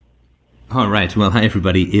All right. Well, hi,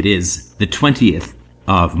 everybody. It is the 20th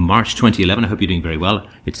of March 2011. I hope you're doing very well.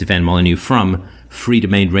 It's Stefan Molyneux from Free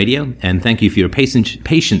Domain Radio, and thank you for your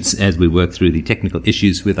patience as we work through the technical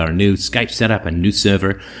issues with our new Skype setup and new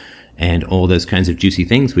server and all those kinds of juicy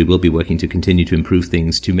things. We will be working to continue to improve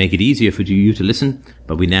things to make it easier for you to listen,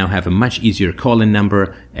 but we now have a much easier call-in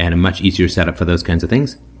number and a much easier setup for those kinds of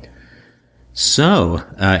things. So,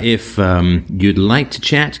 if you'd like to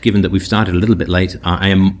chat, given that we've started a little bit late, I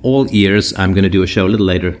am all ears. I'm going to do a show a little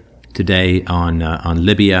later today on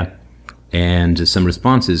Libya and some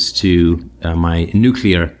responses to my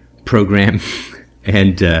nuclear program.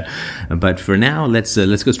 But for now, let's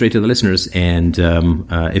go straight to the listeners. And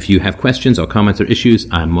if you have questions or comments or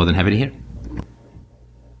issues, I'm more than happy to hear.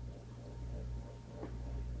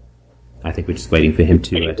 I think we're just waiting for him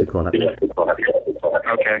to call up.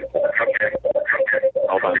 Okay.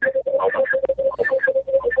 Hold on.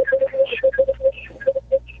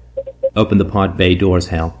 Open the pod bay doors,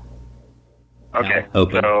 Hal. Okay. Hal,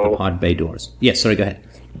 open the pod bay doors. Yes, sorry, go ahead.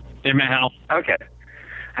 Hey, man, Hal. Okay.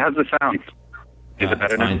 How's the sound? Is it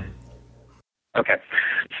better now? Okay.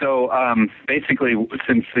 So, basically,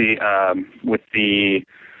 since with the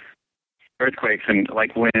earthquakes, and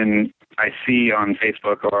like when I see on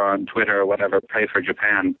Facebook or on Twitter or whatever, pray for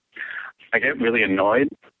Japan, I get really annoyed,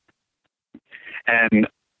 and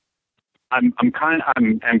I'm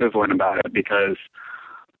ambivalent about it, because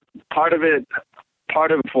part of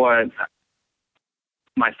what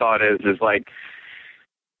my thought is like,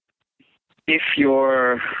 if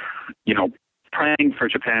you're, praying for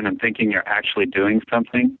Japan and thinking you're actually doing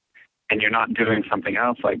something, and you're not doing something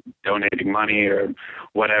else like donating money or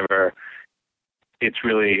whatever,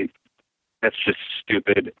 that's just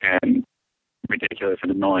stupid and ridiculous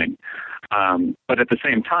and annoying. But at the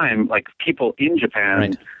same time, like, people in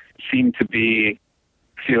Japan seem to be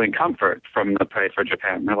feeling comfort from the Pray for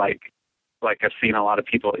Japan. They're like I've seen a lot of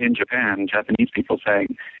people in Japan, Japanese people,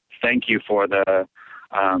 saying, thank you for the,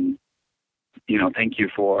 thank you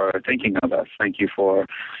for thinking of us. Thank you for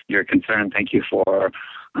your concern. Thank you for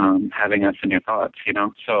having us in your thoughts,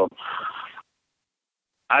 So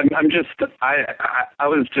I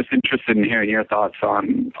was just interested in hearing your thoughts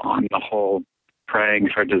on the whole praying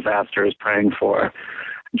for disasters, praying for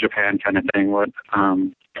Japan kind of thing. What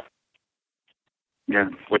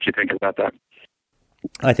you think about that?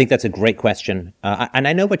 I think that's a great question, and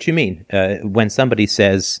I know what you mean when somebody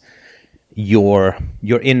says you're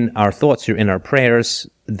in our thoughts, you're in our prayers.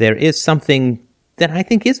 There is something that I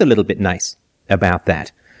think is a little bit nice about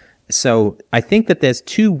that. So I think that there's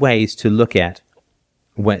two ways to look at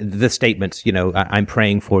the statements. I'm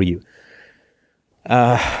praying for you.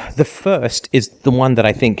 The first is the one that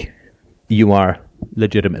I think you are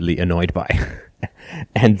legitimately annoyed by,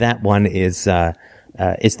 and that one is that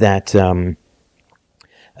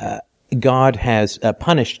God has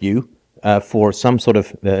punished you for some sort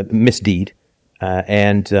of misdeed,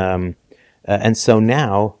 and so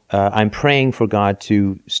now I'm praying for God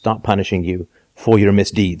to stop punishing you for your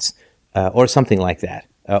misdeeds, or something like that.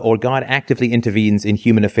 Or God actively intervenes in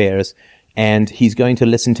human affairs, and he's going to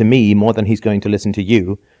listen to me more than he's going to listen to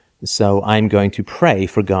you. So I'm going to pray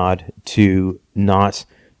for God to not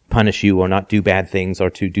punish you or not do bad things or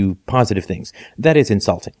to do positive things. That is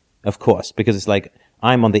insulting, of course, because it's like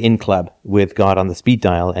I'm on the in club with God on the speed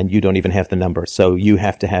dial and you don't even have the number. So you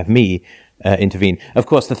have to have me intervene. Of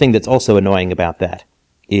course, the thing that's also annoying about that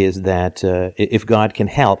is that if God can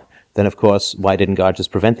help, then of course, why didn't God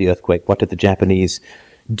just prevent the earthquake? What did the Japanese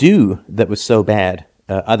do that was so bad?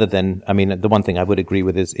 Other than, the one thing I would agree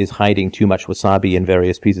with is hiding too much wasabi in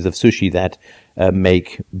various pieces of sushi that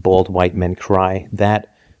make bald white men cry.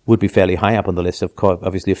 That would be fairly high up on the list of,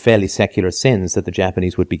 obviously, fairly secular sins that the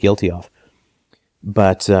Japanese would be guilty of.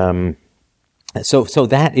 But so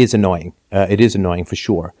that is annoying. It is annoying for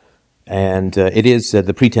sure. And it is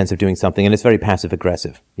the pretense of doing something, and it's very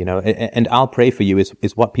passive-aggressive, And I'll pray for you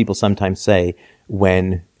is what people sometimes say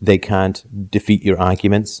when they can't defeat your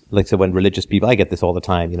arguments. Like, so when religious people, I get this all the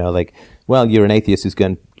time, well, you're an atheist who's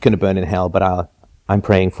going to burn in hell, but I'm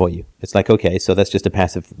praying for you. It's like, okay, so that's just a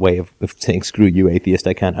passive way of saying, screw you, atheist,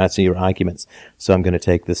 I can't answer your arguments, so I'm going to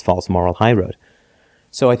take this false moral high road.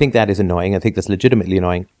 So I think that is annoying. I think that's legitimately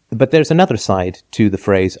annoying. But there's another side to the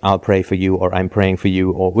phrase, I'll pray for you, or I'm praying for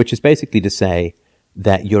you, or which is basically to say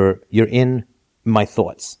that you're in my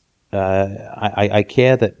thoughts. I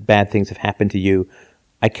care that bad things have happened to you.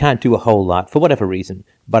 I can't do a whole lot for whatever reason,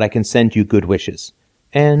 but I can send you good wishes.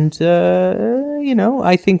 And,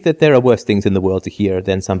 I think that there are worse things in the world to hear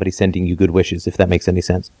than somebody sending you good wishes, if that makes any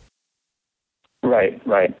sense. Right.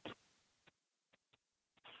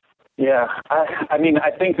 Yeah, I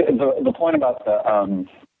think the point about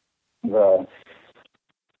the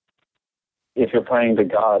if you're praying to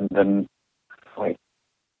God, then like,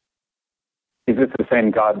 is this the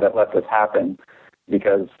same God that let this happen?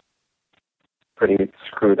 Because pretty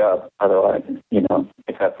screwed up otherwise,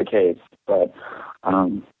 if that's the case. But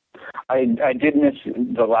I did miss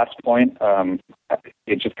the last point.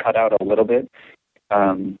 It just cut out a little bit.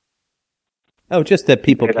 Just that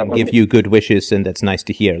people can give you good wishes, and that's nice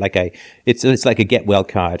to hear. It's like a get well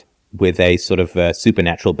card with a sort of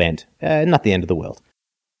supernatural bent. Not the end of the world.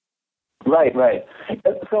 Right.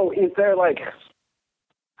 So is there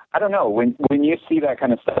I don't know, when you see that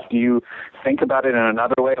kind of stuff, do you think about it in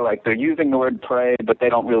another way? Like they're using the word pray, but they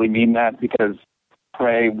don't really mean that because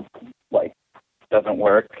pray doesn't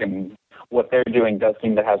work, and what they're doing does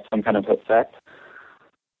seem to have some kind of effect.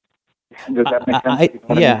 Does that make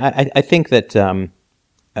sense? I think that there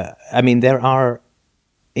are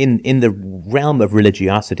in the realm of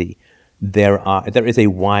religiosity, there is a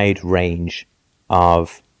wide range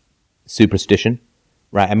of superstition,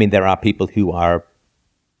 right? I mean, there are people who are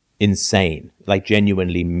insane, like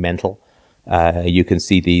genuinely mental. You can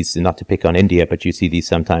see these, not to pick on India, but you see these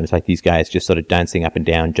sometimes, like these guys just sort of dancing up and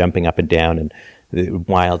down, jumping up and down, and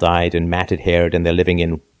wild-eyed and matted-haired, and they're living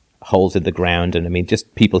in holes in the ground. And I mean,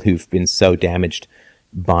 just people who've been so damaged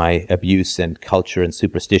by abuse and culture and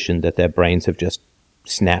superstition that their brains have just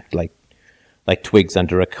snapped like twigs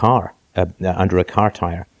under a car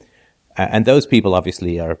tire. And those people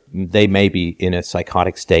obviously they may be in a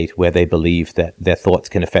psychotic state where they believe that their thoughts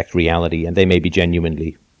can affect reality, and they may be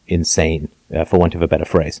genuinely insane, for want of a better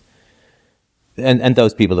phrase. And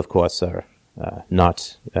those people, of course, are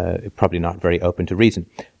probably not very open to reason.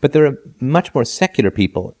 But there are much more secular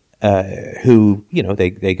people who,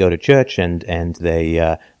 they go to church and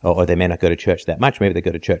they, or they may not go to church that much. Maybe they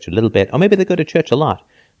go to church a little bit, or maybe they go to church a lot,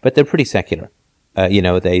 but they're pretty secular.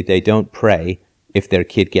 They don't pray if their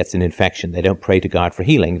kid gets an infection. They don't pray to God for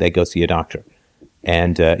healing. They go see a doctor.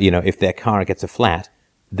 And, if their car gets a flat,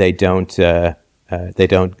 they don't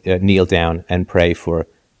kneel down and pray for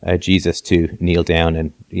Jesus to kneel down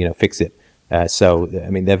and, fix it.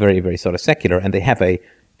 They're very, very sort of secular, and they have a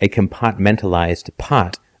compartmentalized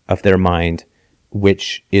part of their mind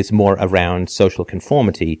which is more around social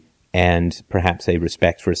conformity and perhaps a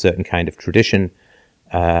respect for a certain kind of tradition,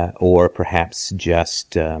 or perhaps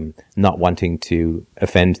just not wanting to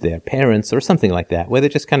offend their parents or something like that, where they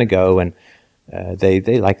just kind of go and they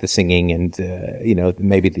like the singing, and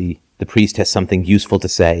maybe the priest has something useful to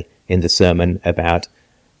say in the sermon about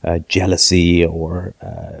jealousy or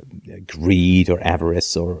greed or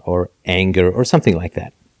avarice or anger or something like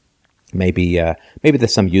that. Maybe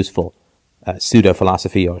there's some useful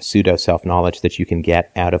pseudo-philosophy or pseudo-self-knowledge that you can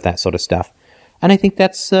get out of that sort of stuff. And I think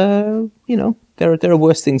that's, there are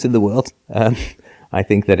worse things in the world. I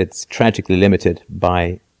think that it's tragically limited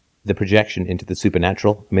by the projection into the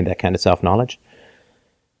supernatural. I mean, that kind of self-knowledge.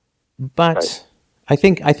 But right. I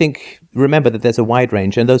think, remember that there's a wide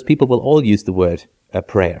range, and those people will all use the word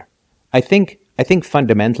prayer. I think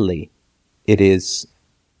fundamentally it is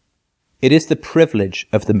the privilege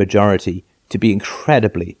of the majority to be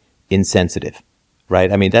incredibly insensitive.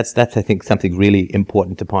 Right? I mean, that's I think something really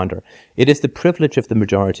important to ponder. It is the privilege of the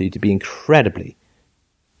majority to be incredibly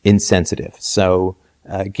insensitive. So,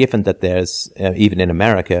 given that there's even in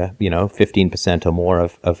America, 15% or more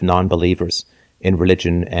of non-believers in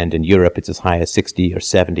religion, and in Europe it's as high as 60 or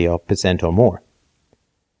 70% or more.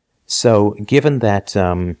 So, given that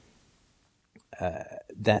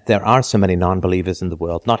that there are so many non-believers in the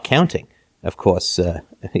world, not counting, of course,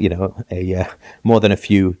 more than a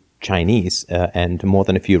few Chinese and more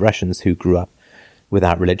than a few Russians who grew up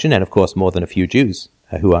without religion, and of course more than a few Jews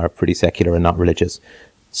who are pretty secular and not religious.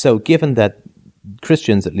 So given that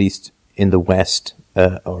Christians, at least in the West,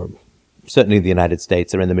 or certainly in the United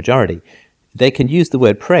States, are in the majority, they can use the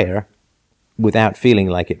word prayer without feeling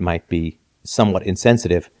like it might be somewhat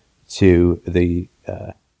insensitive to the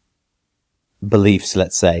beliefs,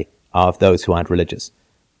 let's say, of those who aren't religious.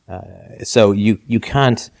 So you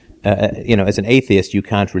can't, as an atheist, you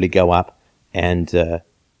can't really go up and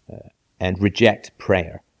reject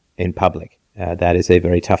prayer in public. That is a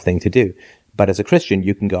very tough thing to do. But as a Christian,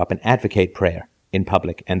 you can go up and advocate prayer in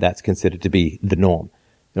public, and that's considered to be the norm.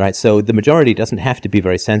 Right? So the majority doesn't have to be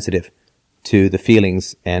very sensitive to the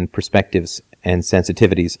feelings and perspectives and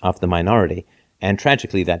sensitivities of the minority. And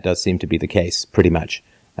tragically, that does seem to be the case, pretty much.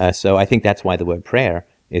 So I think that's why the word prayer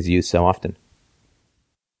is used so often.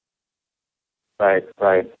 Right.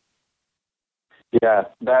 Yeah,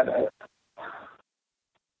 that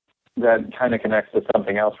kind of connects to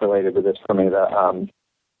something else related to this for me. That,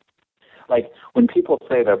 like when people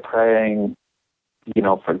say they're praying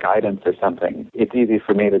for guidance or something, it's easy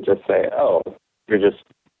for me to just say, oh, you're just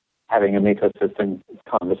having an ecosystem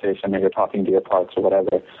conversation, or you're talking to your parts, or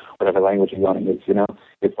whatever language you want to use.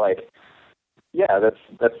 It's like, yeah,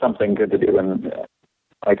 that's something good to do, and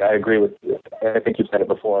like I agree with. I think you said it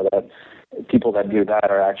before that people that do that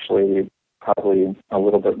are actually probably a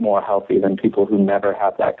little bit more healthy than people who never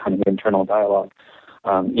have that kind of internal dialogue,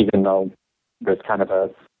 even though there's kind of a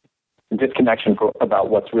disconnection about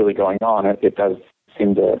what's really going on. It does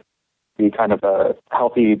seem to be kind of a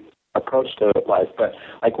healthy approach to life. But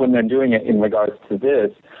like when they're doing it in regards to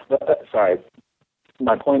this,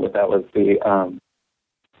 my point with that was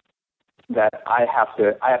that I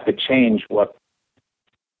have to change what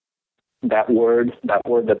that word that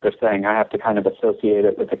they're saying. I have to kind of associate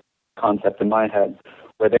it with a concept in my head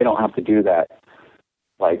where they don't have to do that.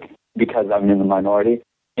 Like, because I'm in the minority.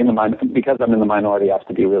 Because I'm in the minority, I have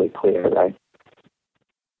to be really clear, right?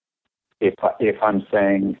 If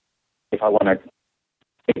I want to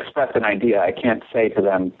express an idea, I can't say to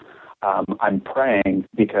them, I'm praying,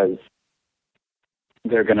 because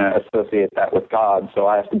they're going to associate that with God. So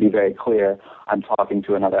I have to be very clear. I'm talking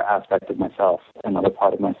to another aspect of myself, another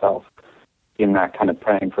part of myself, in that kind of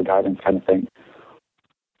praying for guidance kind of thing.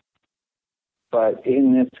 But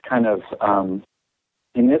in this kind of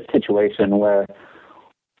in this situation where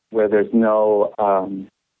there's no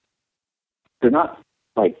they're not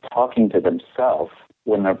like talking to themselves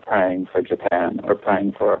when they're praying for Japan or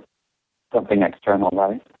praying for something external,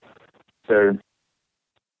 right? I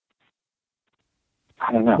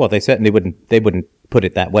don't know. Well, they certainly wouldn't put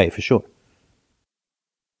it that way, for sure.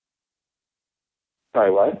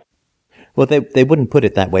 Sorry, what? Well, they wouldn't put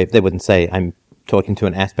it that way. They wouldn't say, I'm talking to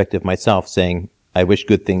an aspect of myself saying, I wish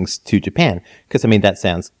good things to Japan. Because, I mean, that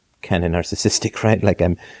sounds kind of narcissistic, right? Like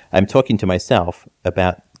I'm talking to myself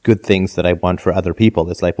about good things that I want for other people.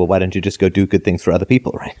 It's like, well, why don't you just go do good things for other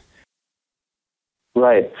people, right?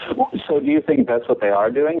 Right. So do you think that's what they are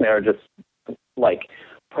doing? They're just like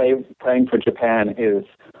praying for Japan is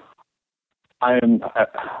I'm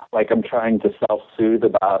trying to self-soothe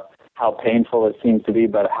about how painful it seems to be,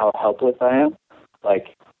 but how helpless I am.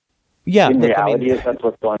 Like, yeah, in reality, is that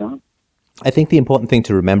what's going on? I think the important thing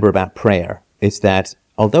to remember about prayer is that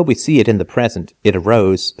although we see it in the present, it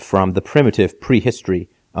arose from the primitive prehistory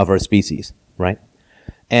of our species, right?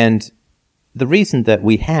 And the reason that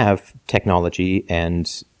we have technology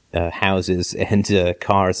and houses and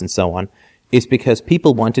cars and so on is because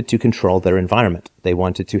people wanted to control their environment. They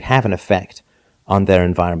wanted to have an effect on their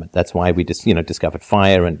environment. That's why we just, discovered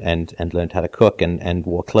fire and learned how to cook and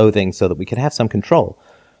wore clothing so that we could have some control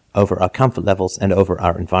over our comfort levels and over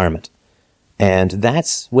our environment. And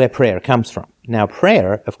that's where prayer comes from. Now,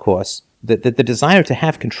 prayer, of course, the desire to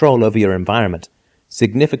have control over your environment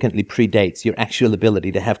significantly predates your actual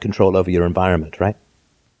ability to have control over your environment, right?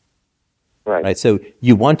 Right. So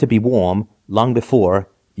you want to be warm long before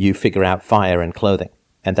you figure out fire and clothing.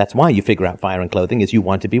 And that's why you figure out fire and clothing, is you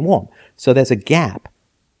want to be warm. So there's a gap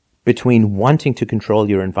between wanting to control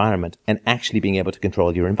your environment and actually being able to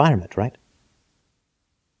control your environment, right?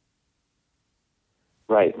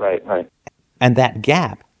 Right. And that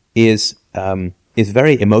gap is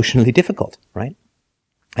very emotionally difficult, right?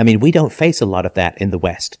 I mean, we don't face a lot of that in the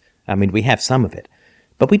West. I mean, we have some of it,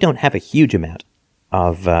 but we don't have a huge amount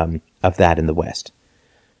of that in the West.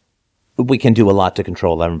 We can do a lot to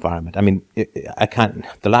control our environment. I mean,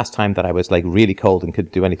 the last time that I was like really cold and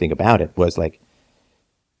couldn't do anything about it was like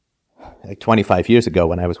 25 years ago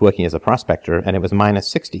when I was working as a prospector and it was minus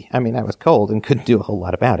 60. I mean, I was cold and couldn't do a whole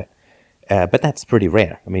lot about it. But that's pretty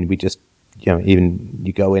rare. I mean, we just, even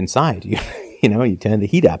you go inside, you turn the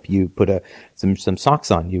heat up, you put some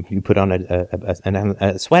socks on, you put on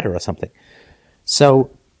a sweater or something.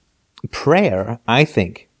 So prayer, I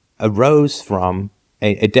think, arose from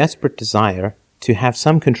a desperate desire to have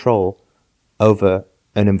some control over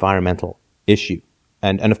an environmental issue.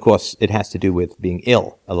 And of course, it has to do with being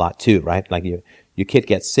ill a lot too, right? Like your kid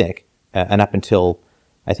gets sick, and up until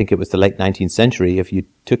I think it was the late 19th century, if you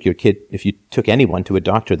took anyone to a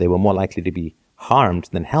doctor, they were more likely to be harmed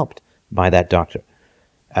than helped by that doctor.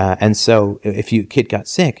 And so if your kid got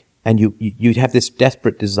sick, and you'd have this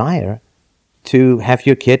desperate desire to have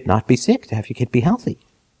your kid not be sick, to have your kid be healthy.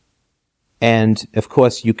 And of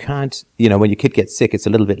course, you can't, when your kid gets sick, it's a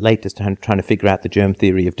little bit late to start trying to figure out the germ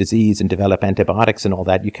theory of disease and develop antibiotics and all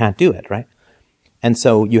that. You can't do it, right? And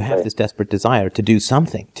so you have this desperate desire to do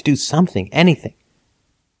something, anything,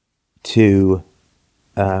 to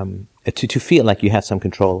feel like you have some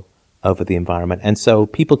control over the environment. And so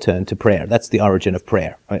people turn to prayer. That's the origin of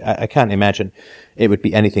prayer. I can't imagine it would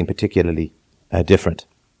be anything particularly different.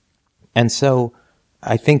 And so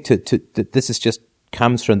I think this is just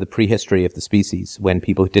comes from the prehistory of the species when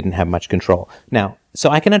people didn't have much control. Now, so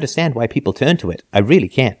I can understand why people turn to it. I really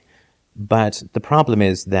can. But the problem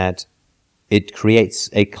is that it creates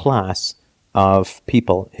a class of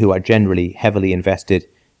people who are generally heavily invested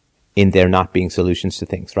in there not being solutions to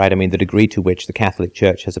things, right? I mean, the degree to which the Catholic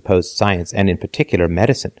Church has opposed science, and in particular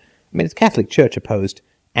medicine. I mean, the Catholic Church opposed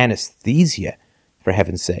anesthesia, for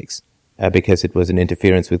heaven's sakes, because it was an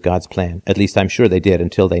interference with God's plan. At least I'm sure they did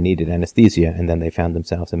until they needed anesthesia, and then they found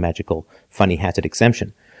themselves a magical, funny-hatted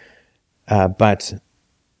exemption. But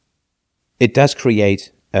it does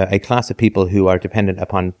create a class of people who are dependent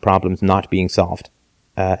upon problems not being solved.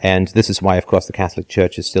 And this is why, of course, the Catholic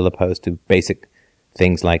Church is still opposed to basic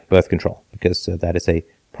things like birth control, because that is a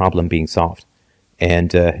problem being solved.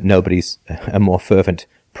 And nobody's a more fervent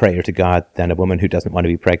prayer to God than a woman who doesn't want to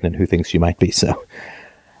be pregnant, who thinks she might be. So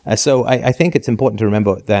I think it's important to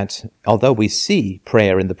remember that although we see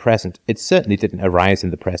prayer in the present, it certainly didn't arise in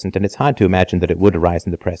the present, and it's hard to imagine that it would arise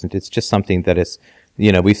in the present. It's just something that is,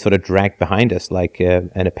 we've sort of dragged behind us like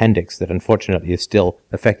an appendix that unfortunately is still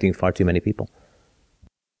affecting far too many people.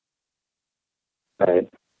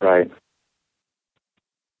 Right.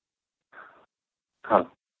 Huh.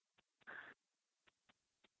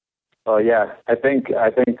 Well, yeah, I think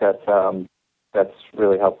that's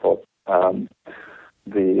really helpful. And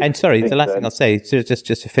sorry, the last thing I'll say, so just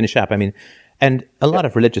to finish up, I mean, and a lot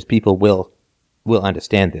of religious people will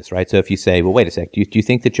understand this, right? So if you say, well, wait a sec, do you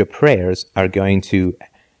think that your prayers are going to,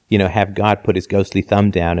 have God put his ghostly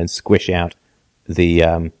thumb down and squish out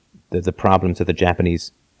the problems of the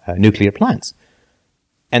Japanese nuclear plants?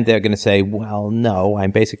 And they're going to say, well, no,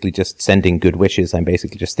 I'm basically just sending good wishes. I'm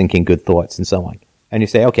basically just thinking good thoughts and so on. And you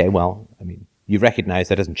say, okay, well, I mean, you recognize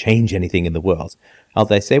that doesn't change anything in the world. Or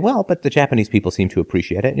they say, well, but the Japanese people seem to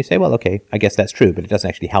appreciate it. And you say, well, okay, I guess that's true, but it doesn't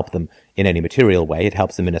actually help them in any material way. It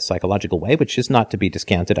helps them in a psychological way, which is not to be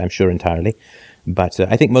discounted, I'm sure, entirely. But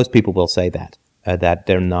I think most people will say that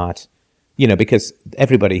they're not, because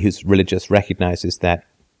everybody who's religious recognizes that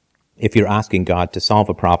if you're asking God to solve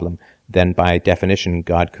a problem, then by definition,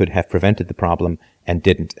 God could have prevented the problem and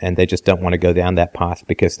didn't. And they just don't want to go down that path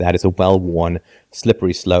because that is a well-worn,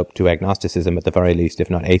 slippery slope to agnosticism at the very least, if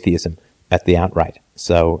not atheism at the outright.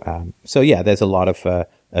 So yeah, there's a lot of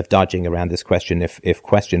dodging around this question if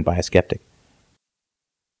questioned by a skeptic.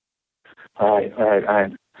 All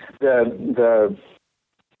right.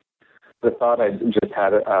 The thought I just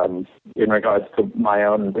had in regards to my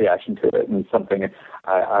own reaction to it, and something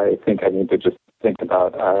I think I need to just think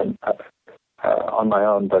about on my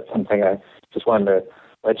own, but something I just wanted to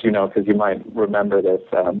let you know because you might remember this.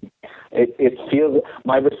 It feels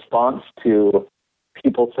my response to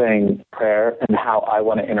people saying prayer and how I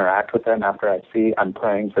want to interact with them after I see I'm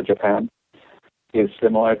praying for Japan is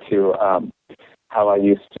similar to how I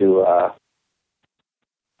used to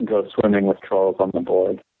go swimming with trolls on the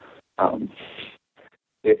board.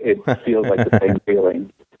 It feels like the same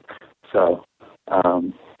feeling. So,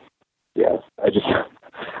 yeah, I just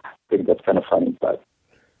think that's kind of funny. But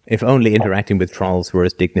if only interacting with trolls were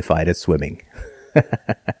as dignified as swimming.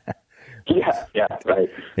 Yeah, right.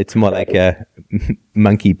 It's more like a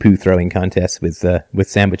monkey poo throwing contest with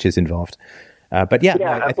sandwiches involved. But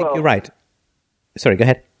yeah, I think you're right. Sorry, go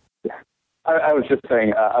ahead. Yeah. I was just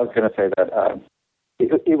saying, I was going to say that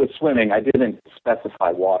it was swimming. I didn't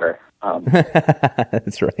specify water.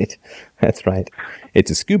 That's right.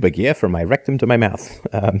 It's a scuba gear from my rectum to my mouth.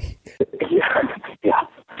 Yeah.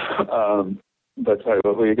 But sorry,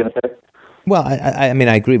 what were you going to say? Well, I mean,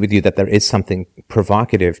 I agree with you that there is something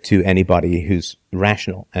provocative to anybody who's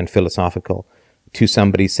rational and philosophical, to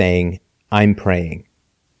somebody saying, I'm praying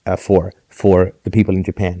for the people in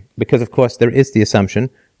Japan. Because, of course, there is the assumption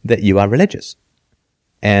that you are religious.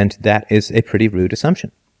 And that is a pretty rude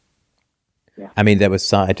assumption. Yeah. I mean, I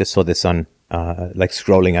just saw this on, like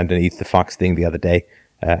scrolling underneath the Fox thing the other day.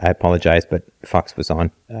 I apologize, but Fox was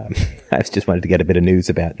on. I just wanted to get a bit of news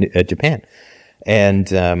about Japan.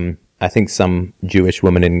 And I think some Jewish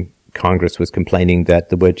woman in Congress was complaining that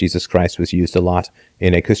the word Jesus Christ was used a lot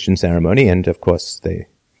in a Christian ceremony. And of course, they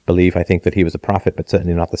believe, I think, that he was a prophet, but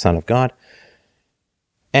certainly not the Son of God.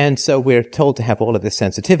 And so we're told to have all of this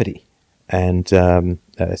sensitivity and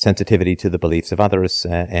sensitivity to the beliefs of others.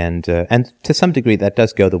 And to some degree, that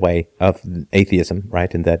does go the way of atheism,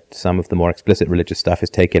 right? In that some of the more explicit religious stuff is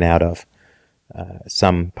taken out of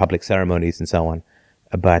some public ceremonies and so on.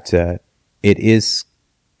 But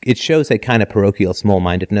it shows a kind of parochial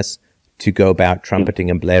small-mindedness to go about trumpeting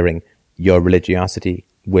and blaring your religiosity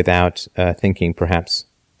without thinking, perhaps,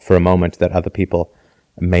 for a moment that other people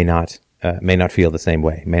may not feel the same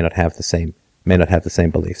way, may not have the same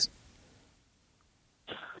beliefs.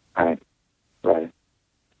 Right.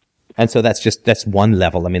 And so that's one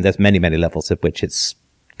level. I mean, there's many, many levels at which it's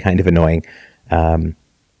kind of annoying. And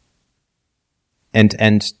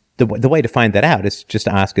the way to find that out is just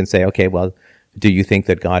to ask and say, okay, well, do you think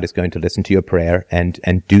that God is going to listen to your prayer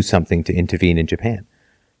and do something to intervene in Japan?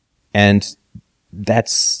 And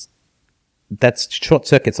that's short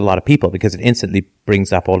circuits a lot of people, because it instantly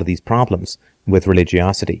brings up all of these problems with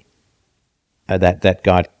religiosity. That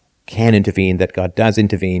God can intervene, that God does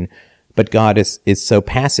intervene, but God is so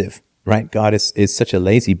passive, right? God is such a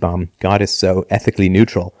lazy bum. God is so ethically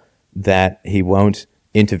neutral that he won't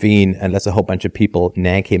intervene unless a whole bunch of people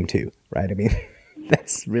nag him to, right? I mean,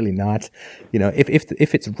 that's really not,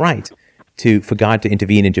 if it's right for God to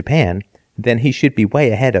intervene in Japan, then he should be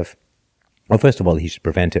way ahead of, well, first of all, he should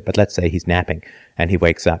prevent it, but let's say he's napping and he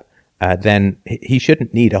wakes up, then he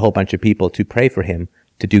shouldn't need a whole bunch of people to pray for him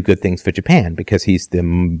to do good things for Japan, because he's the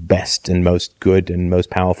best and most good and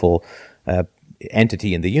most powerful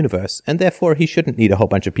entity in the universe, and therefore he shouldn't need a whole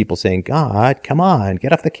bunch of people saying, God, come on,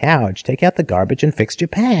 get off the couch, take out the garbage and fix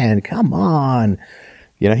Japan, come on.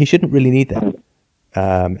 He shouldn't really need that.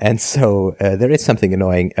 And so there is something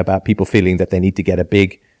annoying about people feeling that they need to get a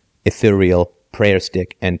big ethereal prayer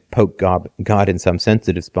stick and poke God in some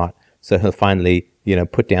sensitive spot so he'll finally,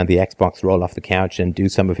 put down the Xbox, roll off the couch, and do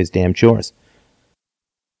some of his damn chores.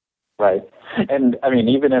 Right. And I mean,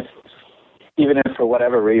 even if for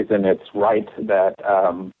whatever reason it's right that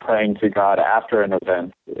praying to God after an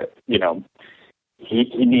event,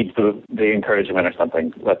 he needs the encouragement or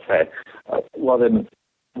something, let's say, well then,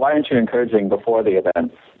 why aren't you encouraging before the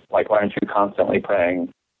event? Like, why aren't you constantly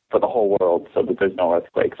praying for the whole world so that there's no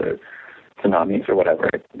earthquakes or tsunamis or whatever?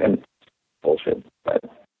 And it's bullshit, but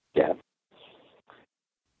yeah.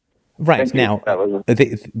 Right. Now,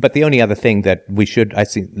 but the only other thing that we should, I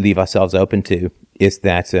think, leave ourselves open to is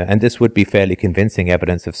that, and this would be fairly convincing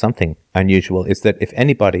evidence of something unusual, is that if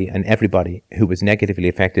anybody and everybody who was negatively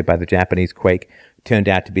affected by the Japanese quake turned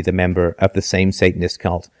out to be the member of the same Satanist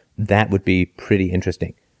cult, that would be pretty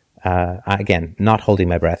interesting. Again, not holding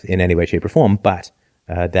my breath in any way, shape, or form, but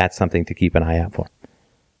that's something to keep an eye out for.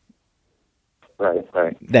 Right.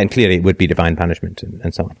 Then clearly it would be divine punishment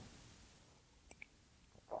and so on.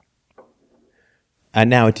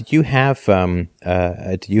 Now, do you have, since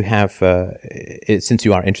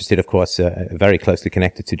you are interested, of course, very closely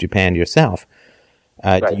connected to Japan yourself,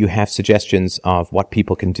 right, do you have suggestions of what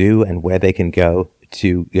people can do and where they can go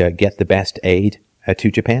to get the best aid to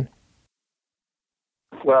Japan?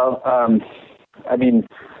 Well, I mean,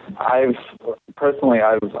 I've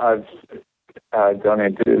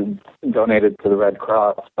donated to the Red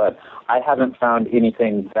Cross, but I haven't found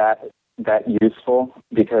anything that useful,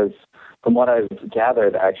 because from what I've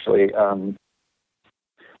gathered, actually,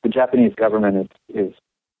 the Japanese government is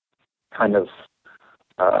kind of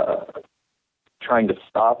trying to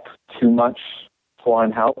stop too much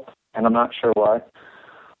foreign help, and I'm not sure why.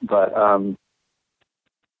 But I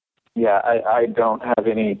don't have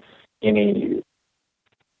any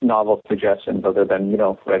novel suggestions other than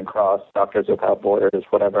Red Cross, Doctors Without Borders,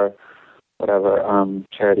 whatever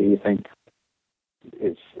charity you think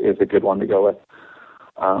is a good one to go with.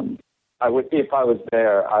 I would, if I was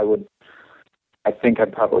there, I think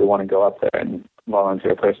I'd probably want to go up there and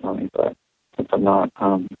volunteer personally, but since I'm not,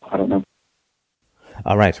 I don't know.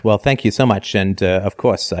 All right. Well, thank you so much. And of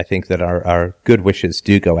course, I think that our good wishes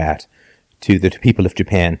do go out to the people of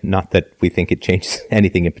Japan. Not that we think it changes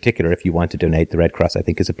anything in particular. If you want to donate, the Red Cross, I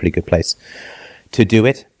think, is a pretty good place to do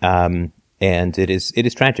it. And it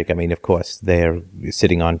is tragic. I mean, of course, they're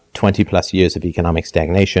sitting on 20 plus years of economic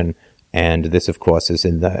stagnation. And this, of course, is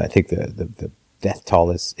I think the death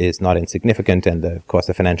toll is not insignificant. And of course,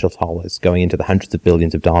 the financial toll is going into the hundreds of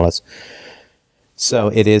billions of dollars. So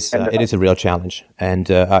it is a real challenge. And,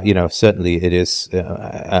 certainly it is.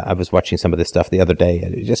 I was watching some of this stuff the other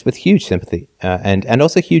day, just with huge sympathy and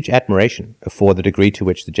also huge admiration for the degree to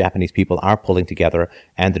which the Japanese people are pulling together,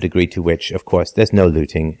 and the degree to which, of course, there's no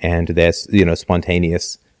looting, and there's,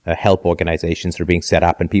 spontaneous help organizations are being set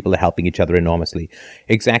up, and people are helping each other enormously.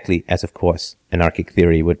 Exactly as, of course, anarchic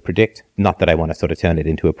theory would predict. Not that I want to sort of turn it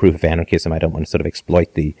into a proof of anarchism. I don't want to sort of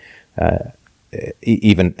exploit the,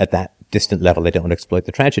 even at that distant level, I don't want to exploit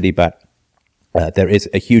the tragedy, but there is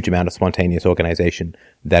a huge amount of spontaneous organization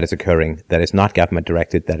that is occurring, that is not government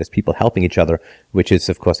directed, that is people helping each other, which is,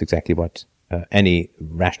 of course, exactly what any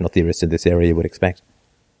rational theorist in this area would expect.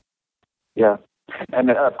 Yeah.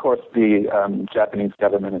 And of course, the Japanese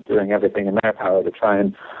government is doing everything in their power to try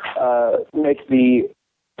and make the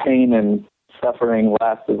pain and suffering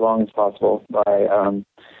last as long as possible by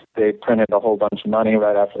they printed a whole bunch of money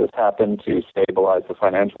right after this happened to stabilize the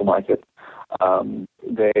financial market.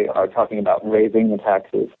 They are talking about raising the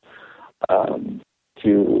taxes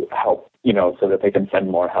to help, so that they can send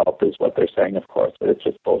more help is what they're saying, of course, but it's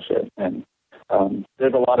just bullshit. And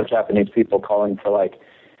there's a lot of Japanese people calling for, like,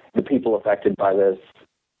 the people affected by this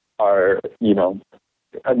are,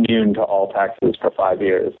 immune to all taxes for 5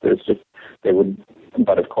 years.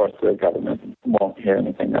 But of course the government won't hear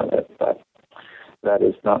anything of it. But that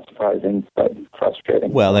is not surprising, but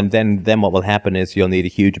frustrating. Well, and then what will happen is you'll need a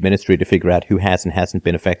huge ministry to figure out who has and hasn't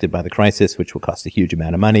been affected by the crisis, which will cost a huge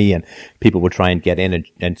amount of money, and people will try and get in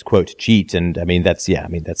and quote, cheat. And that's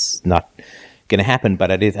not going to happen.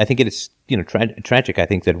 But I think it is, tragic. I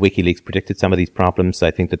think that WikiLeaks predicted some of these problems.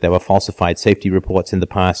 I think that there were falsified safety reports in the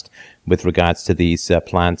past with regards to these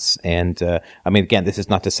plants. And again, this is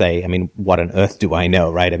not to say, what on earth do I know,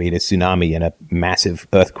 right? A tsunami and a massive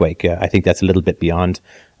earthquake. I think that's a little bit beyond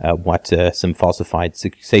what some falsified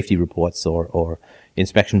safety reports or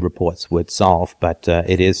inspection reports would solve. But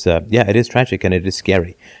it is tragic and it is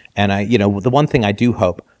scary. And the one thing I do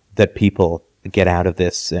hope that people get out of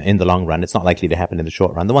this in the long run, it's not likely to happen in the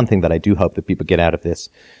short run. The one thing that I do hope that people get out of this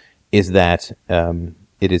is that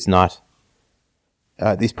it is not,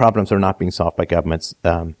 these problems are not being solved by governments,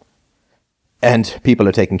 and people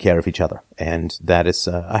are taking care of each other. And that is,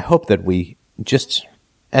 I hope that we just,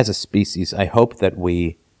 as a species, I hope that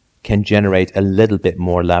we can generate a little bit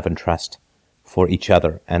more love and trust for each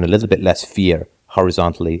other and a little bit less fear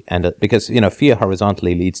horizontally. And because, fear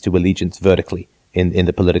horizontally leads to allegiance vertically in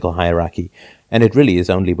the political hierarchy. And it really is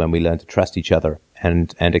only when we learn to trust each other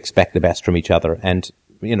and expect the best from each other, and,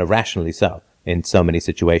 rationally so in so many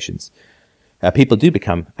situations. People do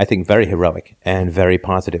become, I think, very heroic and very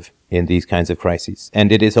positive in these kinds of crises.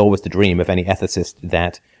 And it is always the dream of any ethicist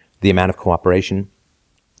that the amount of cooperation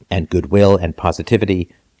and goodwill and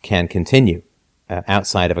positivity can continue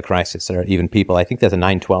outside of a crisis. Or even people, I think there's a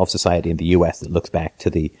 9/12 society in the US that looks back to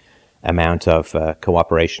the amount of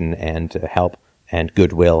cooperation and help and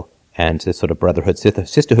goodwill and sort of brotherhood,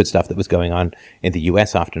 sisterhood stuff that was going on in the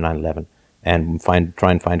US after 9/11, and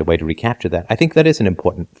try and find a way to recapture that. I think that is an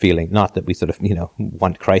important feeling, not that we sort of,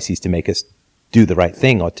 want crises to make us do the right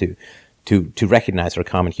thing or to recognize our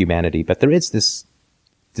common humanity, but there is this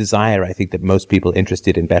desire, I think, that most people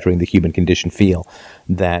interested in bettering the human condition feel,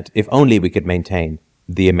 that if only we could maintain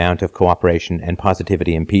the amount of cooperation and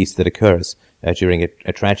positivity and peace that occurs during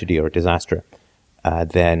a tragedy or a disaster,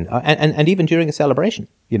 then even during a celebration,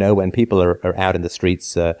 when people are out in the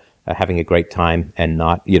streets having a great time and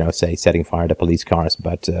not, say, setting fire to police cars,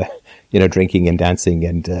 but, drinking and dancing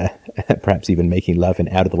and perhaps even making love in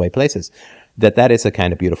out-of-the-way places, that is a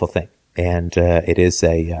kind of beautiful thing. And it is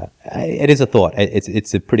a thought.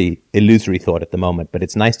 It's a pretty illusory thought at the moment, but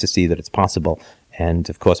it's nice to see that it's possible. And,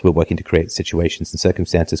 of course, we're working to create situations and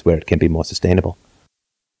circumstances where it can be more sustainable.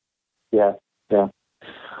 Yeah.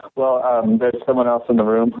 Well, there's someone else in the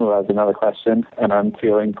room who has another question, and I'm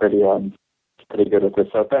feeling pretty good with this.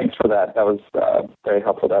 So thanks for that. That was very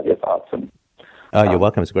helpful to have your thoughts. And, you're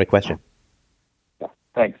welcome. It's a great question. Yeah,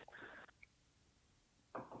 thanks.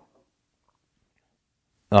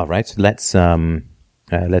 All right. Let's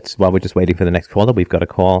while we're just waiting for the next caller, we've got a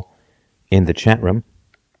call in the chat room.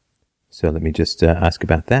 So let me just ask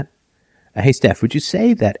about that. Hey, Steph, would you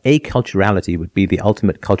say that aculturality would be the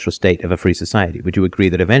ultimate cultural state of a free society? Would you agree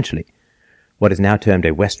that eventually what is now termed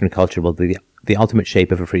a Western culture will be the ultimate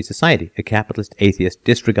shape of a free society? A capitalist atheist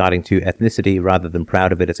disregarding to ethnicity rather than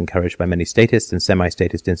proud of it, as encouraged by many statists and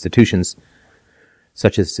semi-statist institutions,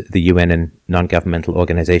 such as the UN and non-governmental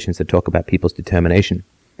organizations that talk about people's determination,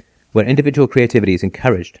 where individual creativity is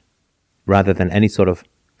encouraged rather than any sort of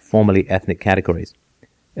formally ethnic categories.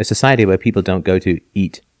 A society where people don't go to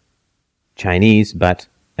eat Chinese,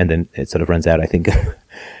 and then it sort of runs out, I think.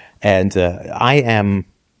 And I am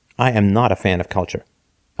not a fan of culture.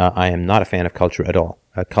 I am not a fan of culture at all.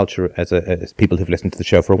 Culture, as people who've listened to the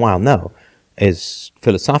show for a while know, is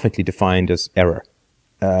philosophically defined as error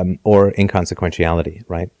or inconsequentiality,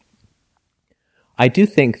 right? I do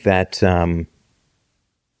think that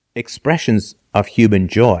expressions of human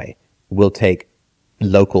joy will take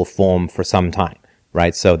local form for some time,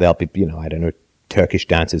 right? So there'll be, Turkish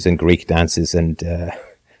dances and Greek dances and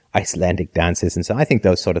Icelandic dances. And so I think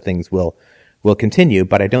those sort of things will continue,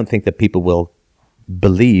 but I don't think that people will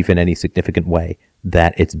believe in any significant way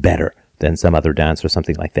that it's better than some other dance or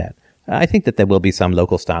something like that. I think that there will be some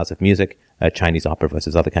local styles of music, Chinese opera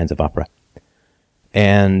versus other kinds of opera.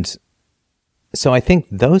 And so I think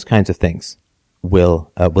those kinds of things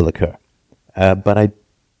will occur. But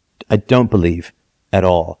I don't believe at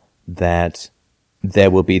all that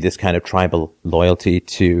there will be this kind of tribal loyalty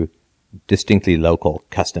to distinctly local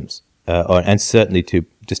customs, and certainly to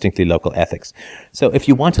distinctly local ethics. So if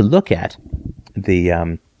you want to look at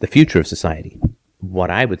the the future of society,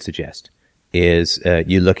 what I would suggest is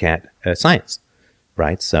you look at science,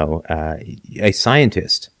 right? So a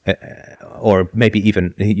scientist, or maybe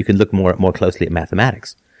even you can look more closely at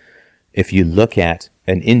mathematics. If you look at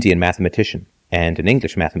an Indian mathematician and an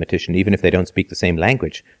English mathematician, even if they don't speak the same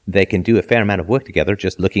language, they can do a fair amount of work together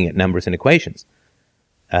just looking at numbers and equations.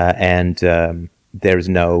 There's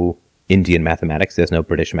no Indian mathematics, there's no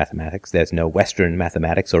British mathematics, there's no Western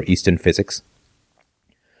mathematics or Eastern physics.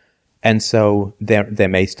 And so there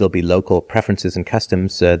may still be local preferences and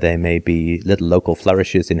customs. There may be little local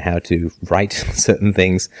flourishes in how to write certain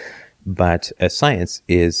things. But science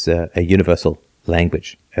is a universal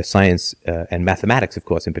language. Science and mathematics, of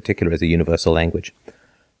course, in particular, is a universal language.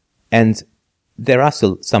 And there are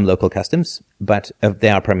still some local customs, but they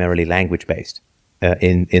are primarily language-based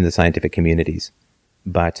in the scientific communities.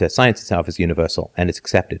 But science itself is universal, and it's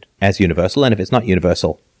accepted as universal. And if it's not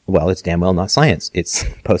universal, well, it's damn well not science. It's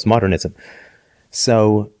postmodernism.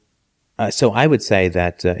 So I would say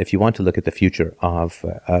that if you want to look at the future of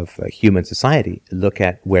human society, look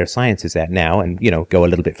at where science is at now, and go a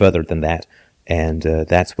little bit further than that, and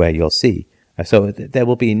that's where you'll see. So there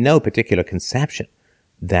will be no particular conception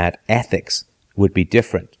that ethics would be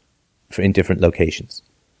different in different locations.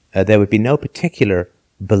 There would be no particular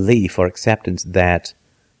belief or acceptance that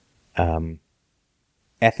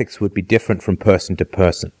ethics would be different from person to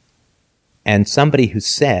person. And somebody who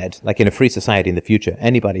said, like in a free society in the future,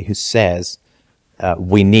 anybody who says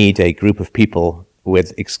we need a group of people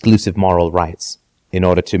with exclusive moral rights in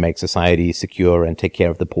order to make society secure and take care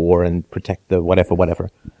of the poor and protect the whatever,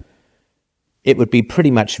 it would be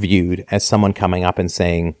pretty much viewed as someone coming up and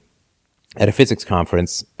saying, at a physics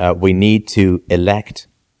conference, we need to elect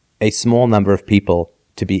a small number of people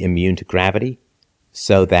to be immune to gravity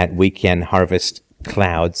so that we can harvest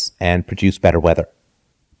clouds and produce better weather.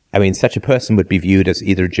 I mean, such a person would be viewed as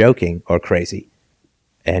either joking or crazy.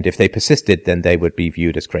 And if they persisted, then they would be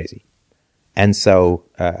viewed as crazy. And so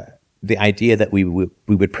the idea that we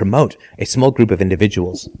would promote a small group of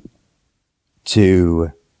individuals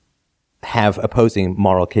to have opposing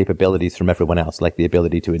moral capabilities from everyone else, like the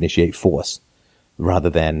ability to initiate force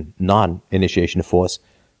rather than non-initiation of force,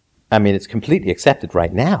 I mean, it's completely accepted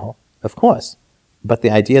right now, of course. But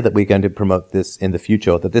the idea that we're going to promote this in the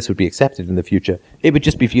future, or that this would be accepted in the future, it would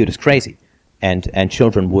just be viewed as crazy. And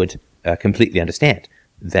children would completely understand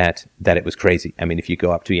that it was crazy. I mean, if you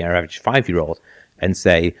go up to your average 5-year-old and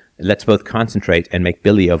say, let's both concentrate and make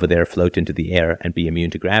Billy over there float into the air and be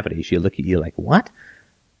immune to gravity, she'll look at you like, what?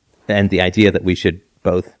 And the idea that we should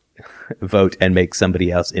both vote and make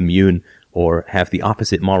somebody else immune or have the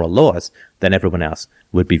opposite moral laws than everyone else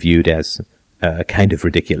would be viewed as kind of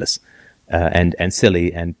ridiculous. And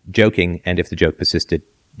silly and joking, and if the joke persisted,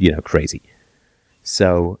 crazy.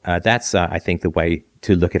 So that's, I think, the way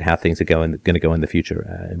to look at how things are going to go in the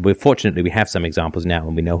future. Fortunately, we have some examples now,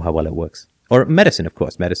 and we know how well it works. Or medicine, of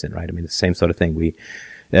course, medicine, right? I mean, the same sort of thing.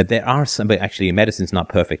 There are some, but actually, medicine's not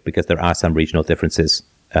perfect because there are some regional differences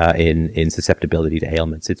in susceptibility to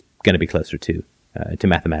ailments. It's going to be closer to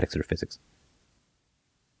mathematics or physics.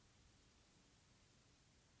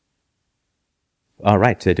 All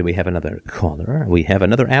right, do we have another caller? We have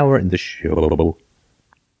another hour in the show.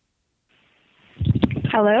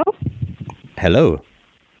 Hello? Hello.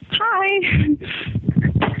 Hi.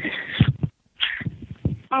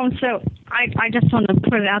 So I just want to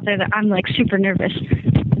put it out there that I'm like super nervous.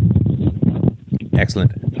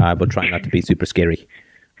 Excellent. I will try not to be super scary.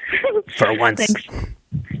 For once. Thanks.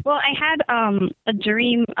 Well, I had a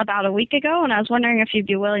dream about a week ago, and I was wondering if you'd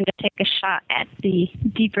be willing to take a shot at the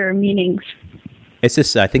deeper meanings. Is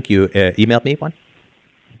this, I think you emailed me one?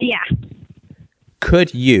 Yeah.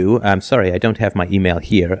 Could you, I'm sorry, I don't have my email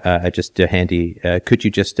here, just handy, could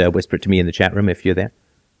you just whisper it to me in the chat room if you're there?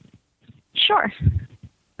 Sure.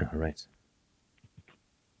 All right.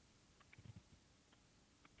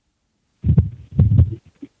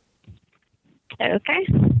 Okay.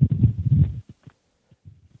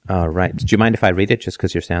 All right. Do you mind if I read it, just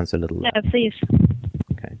because your sound's a little... No, please.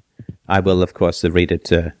 Okay. I will, of course, read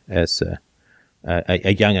it as...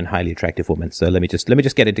 a young and highly attractive woman. So let me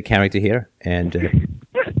just get into character here and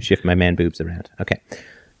shift my man boobs around. Okay.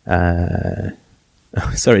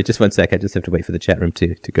 Sorry, just one sec. I just have to wait for the chat room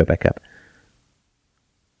to go back up.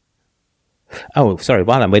 Oh, sorry.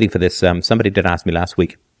 While I'm waiting for this, somebody did ask me last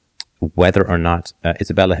week whether or not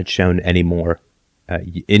Isabella had shown any more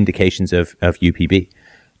indications of UPB.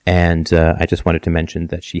 And I just wanted to mention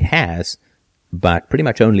that she has, but pretty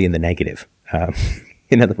much only in the negative.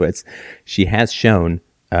 In other words, she has shown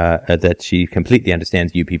that she completely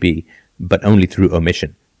understands UPB, but only through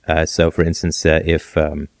omission. So, for instance, if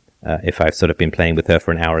if I've sort of been playing with her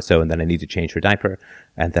for an hour or so and then I need to change her diaper.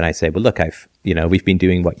 And then I say, well, look, we've been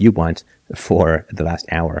doing what you want for the last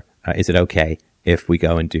hour. Is it okay if we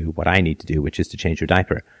go and do what I need to do, which is to change your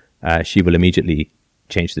diaper? She will immediately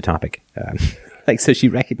change the topic. So she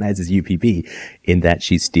recognizes UPB in that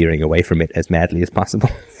she's steering away from it as madly as possible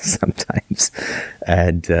sometimes.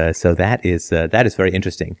 And so that is very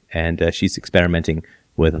interesting. And she's experimenting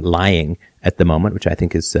with lying at the moment, which I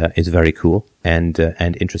think is very cool and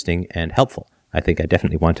interesting and helpful. I think I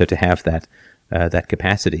definitely want her to have that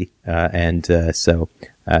capacity. So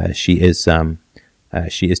she is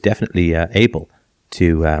definitely able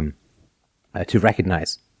to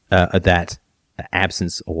recognize that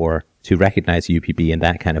absence or to recognize UPB in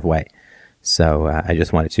that kind of way. So I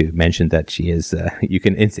just wanted to mention that she is, you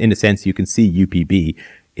can, in a sense, you can see UPB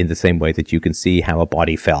in the same way that you can see how a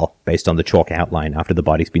body fell based on the chalk outline after the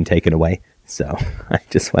body's been taken away. So I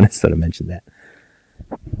just want to sort of mention that.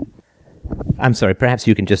 I'm sorry, perhaps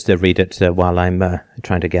you can just read it while I'm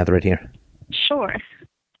trying to gather it here. Sure.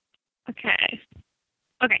 Okay,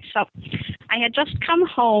 so I had just come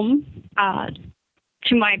home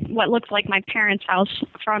to what looked like my parents' house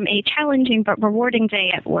from a challenging but rewarding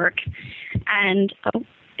day at work, and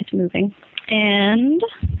it's moving, and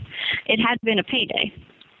it had been a payday.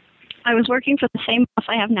 I was working for the same boss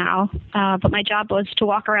I have now, but my job was to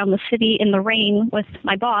walk around the city in the rain with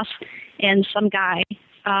my boss and some guy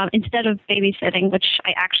instead of babysitting, which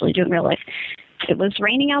I actually do in real life. It was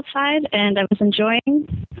raining outside, and I was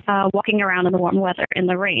enjoying walking around in the warm weather in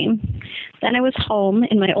the rain. Then I was home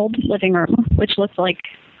in my old living room, which looked like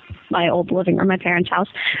my old living room, my parents' house.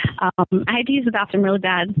 I had to use the bathroom really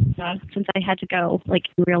bad since I had to go, like,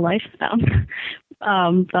 in real life.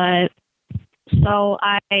 But so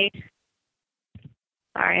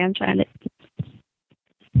sorry, I'm trying to...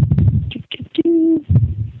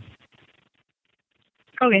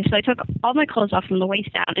 Okay, so I took all my clothes off from the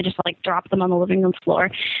waist down and just dropped them on the living room floor.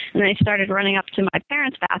 And then I started running up to my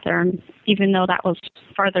parents' bathroom, even though that was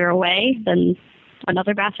farther away than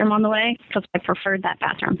another bathroom on the way, because I preferred that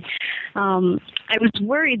bathroom. I was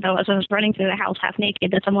worried, though, as I was running through the house half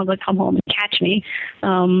naked, that someone would come home and catch me.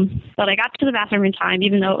 But I got to the bathroom in time,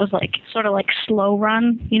 even though it was sort of slow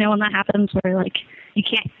run, when that happens, where you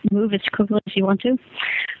can't move as quickly as you want to.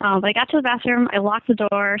 But I got to the bathroom, I locked the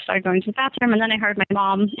door, started going to the bathroom, and then I heard my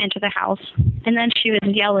mom enter the house. And then she was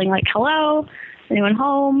yelling, hello, anyone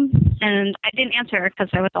home? And I didn't answer her because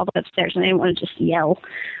I was all the way upstairs and I didn't want to just yell.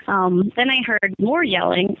 Then I heard more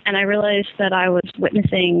yelling, and I realized that I was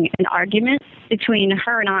witnessing an argument between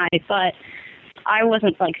her and I, but I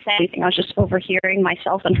wasn't saying anything. I was just overhearing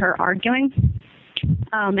myself and her arguing.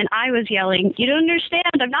 And I was yelling, "You don't understand,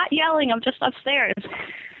 I'm not yelling, I'm just upstairs."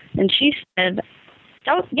 And she said,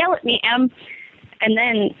 "Don't yell at me, Em." And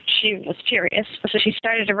then she was furious, so she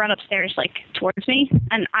started to run upstairs, towards me.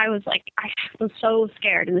 And I was so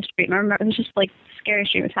scared in the street. I remember it was just the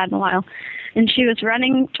scariest dream I've had in a while. And she was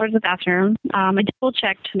running towards the bathroom. I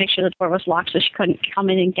double-checked to make sure the door was locked so she couldn't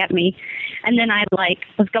come in and get me. And then I was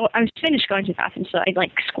finished going to the bathroom, so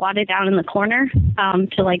I squatted down in the corner to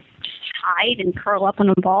just hide and curl up in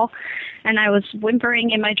a ball. And I was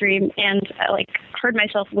whimpering in my dream, and I heard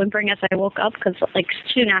myself whimpering as I woke up, because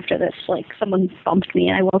soon after this, someone bumped me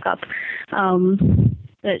and I woke up.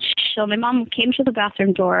 So my mom came to the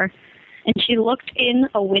bathroom door, and she looked in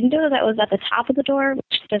a window that was at the top of the door,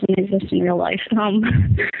 which doesn't exist in real life.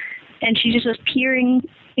 And she just was peering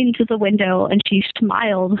into the window, and she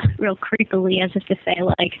smiled real creepily as if to say,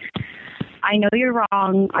 "I know you're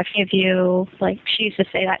wrong, I forgive you." She used to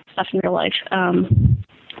say that stuff in real life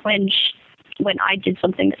when I did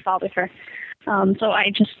something that bothered her. So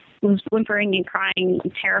I just was whimpering and crying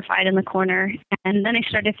and terrified in the corner. And then I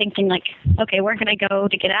started thinking, okay, where can I go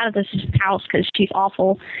to get out of this house, because she's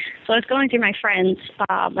awful. So I was going through my friends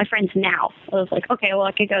now. I was okay, well,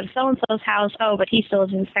 I could go to so-and-so's house. Oh, but he still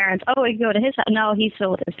lives with his parents. Oh, I could go to his house. No, he's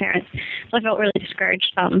still with his parents. So I felt really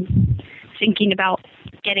discouraged thinking about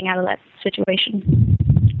getting out of that situation.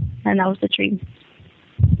 And that was the dream.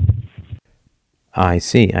 I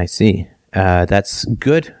see. That's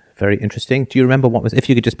good. Very interesting. Do you remember if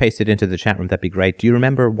you could just paste it into the chat room, that'd be great. Do you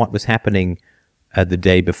remember what was happening the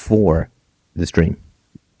day before this dream?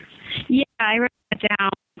 Yeah, I wrote it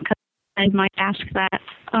down because I might ask that.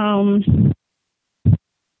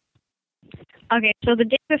 Okay, so the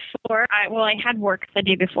day before, I had work the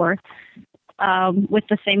day before with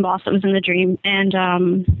the same boss that was in the dream, and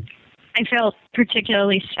I felt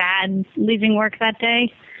particularly sad leaving work that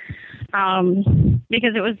day.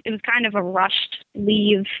 Because it was kind of a rushed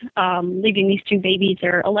leaving these two babies.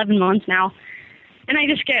 They're 11 months now. And I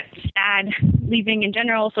just get sad leaving in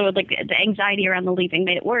general. So like the anxiety around the leaving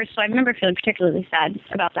made it worse. So I remember feeling particularly sad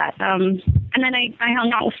about that. And then I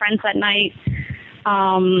hung out with friends that night.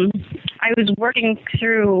 I was working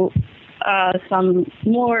through some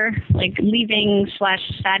more like leaving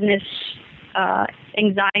 / sadness,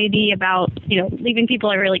 anxiety about, leaving people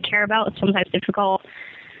I really care about. It's sometimes difficult.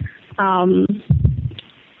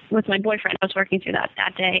 With my boyfriend, I was working through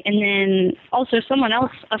that day. And then also someone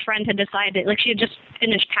else, a friend, had decided, like she had just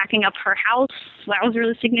finished packing up her house. So that was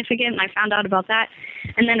really significant, and I found out about that.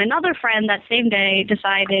 And then another friend that same day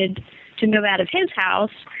decided to move out of his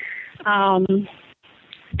house. And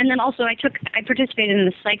then also I participated in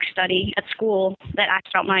a psych study at school that asked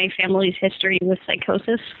about my family's history with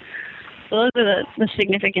psychosis. So those are the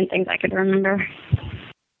significant things I could remember.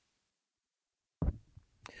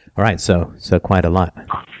 All right, so quite a lot.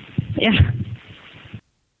 Yeah.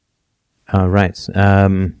 All right.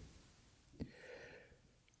 So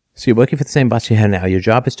you're working for the same boss you have now. Your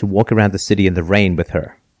job is to walk around the city in the rain with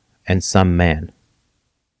her and some man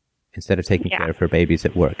instead of taking care of her babies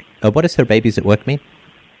at work. What does her babies at work mean?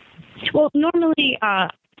 Well, normally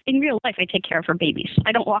in real life, I take care of her babies.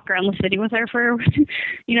 I don't walk around the city with her for,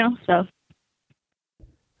 so.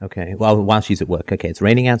 Okay, well, while she's at work. Okay, it's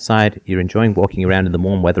raining outside. You're enjoying walking around in the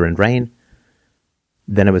warm weather and rain.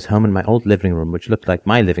 Then I was home in my old living room, which looked like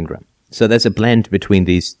my living room. So there's a blend between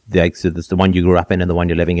these. So there's the one you grew up in and the one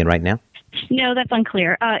you're living in right now? No, that's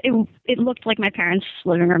unclear. It looked like my parents'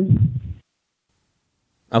 living room.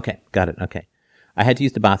 Okay, got it. Okay. I had to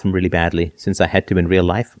use the bathroom really badly since I had to in real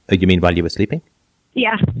life. You mean while you were sleeping?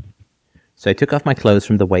 Yeah. So I took off my clothes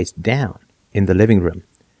from the waist down in the living room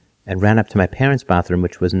and ran up to my parents' bathroom,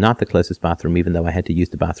 which was not the closest bathroom, even though I had to use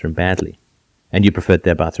the bathroom badly. And you preferred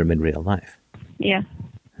their bathroom in real life. Yeah.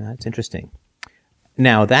 That's interesting.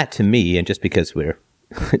 Now, that to me, and just because we're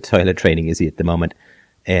toilet training easy at the moment,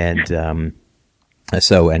 and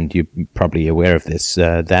and you're probably aware of this,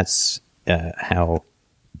 that's how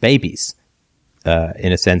babies,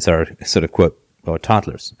 in a sense, are sort of, quote, or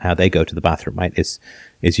toddlers, how they go to the bathroom, right? Is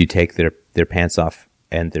you take their pants off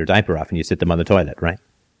and their diaper off and you sit them on the toilet, right?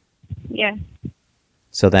 Yeah.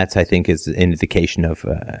 So that's, I think, is an indication of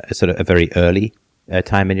sort of a very early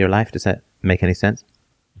time in your life. Does that make any sense?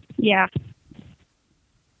 Yeah.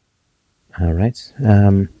 All right.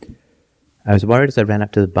 I was worried as I ran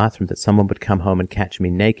up to the bathroom that someone would come home and catch me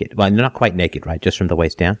naked. Well, not quite naked, right? Just from the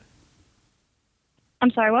waist down.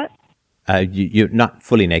 I'm sorry, what? You're not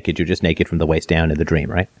fully naked. You're just naked from the waist down in the dream,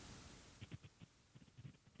 right?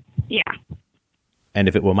 Yeah. And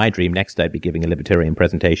if it were my dream, next I'd be giving a libertarian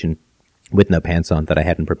presentation with no pants on that I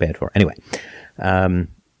hadn't prepared for. Anyway,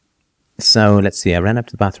 so let's see. I ran up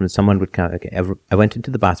to the bathroom and someone would come. Okay, I went into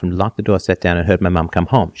the bathroom, locked the door, sat down, and heard my mom come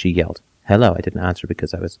home. She yelled, "Hello." I didn't answer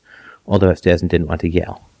because I was all the way upstairs and didn't want to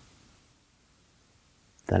yell.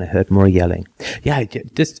 Then I heard more yelling. Yeah,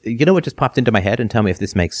 just what just popped into my head, and tell me if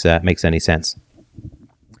this makes any sense.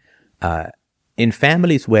 In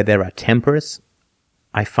families where there are tempers,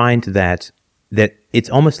 I find that it's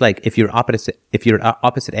almost like if you're at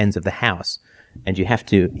opposite ends of the house and you have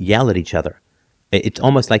to yell at each other, it's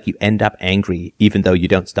almost like you end up angry even though you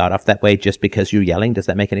don't start off that way just because you're yelling. Does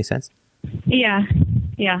that make any sense? Yeah.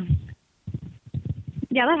 Yeah,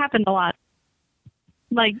 that happened a lot.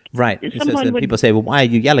 Like, right. So people say, well, why are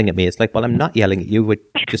you yelling at me? It's like, well, I'm not yelling at you. We're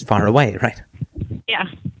just far away, right? Yeah.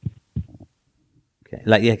 Okay.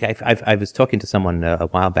 Like, yeah, I was talking to someone a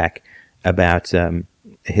while back about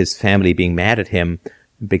his family being mad at him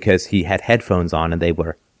because he had headphones on and they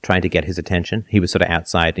were trying to get his attention. He was sort of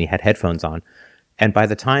outside and he had headphones on. And by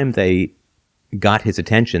the time they got his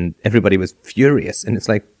attention, everybody was furious. And it's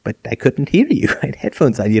like, but I couldn't hear you. I had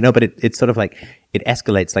headphones on, but it's sort of like, it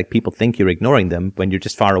escalates like people think you're ignoring them when you're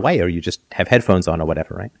just far away or you just have headphones on or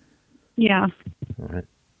whatever, right? Yeah. All right.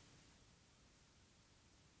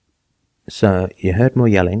 So you heard more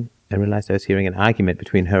yelling. I realized I was hearing an argument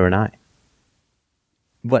between her and I.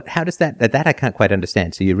 What? How does that I can't quite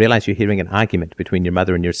understand. So you realize you're hearing an argument between your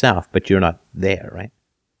mother and yourself, but you're not there, right?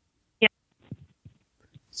 Yeah.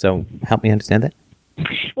 So help me understand that.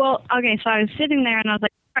 Well, okay, so I was sitting there and I was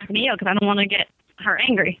like, I'm going to yell because I don't want to get her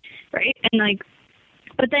angry, right? And like,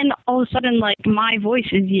 but then all of a sudden, like, my voice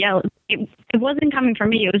is yelling. It wasn't coming from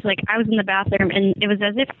me. It was like I was in the bathroom and it was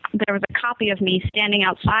as if there was a copy of me standing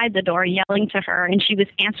outside the door yelling to her and she was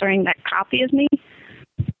answering that copy of me.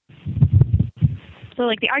 So,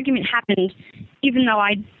 like, the argument happened even though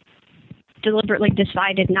I deliberately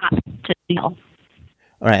decided not to yell.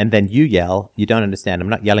 All right, and then you yell, you don't understand, I'm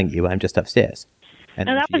not yelling at you, I'm just upstairs. And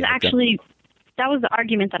no, that was the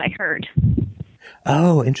argument that I heard.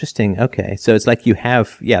 Oh, interesting. Okay. So it's like you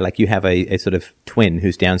have a sort of twin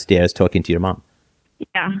who's downstairs talking to your mom.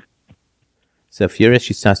 Yeah. So furious,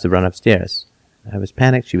 she starts to run upstairs. I was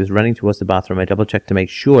panicked. She was running towards the bathroom. I double-checked to make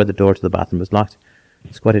sure the door to the bathroom was locked.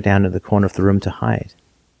 Squatted down in the corner of the room to hide.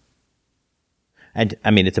 And, I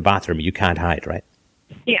mean, it's a bathroom. You can't hide, right?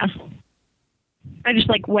 Yeah. I just,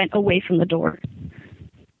 went away from the door.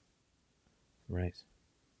 Right.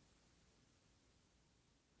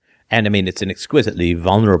 And, I mean, it's an exquisitely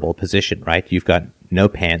vulnerable position, right? You've got no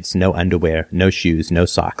pants, no underwear, no shoes, no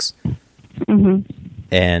socks. Mm-hmm.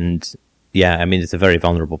 And, yeah, I mean, it's a very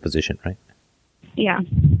vulnerable position, right? Yeah.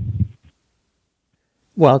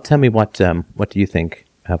 Well, tell me what do you think?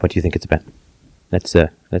 What do you think it's about? Let's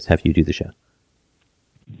have you do the show.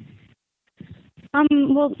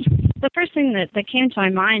 Well, the first thing that came to my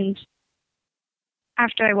mind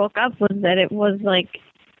after I woke up was that it was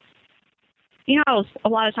how a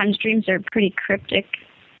lot of times dreams are pretty cryptic.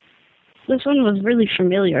 This one was really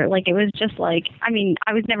familiar. It was just I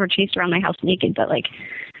was never chased around my house naked, but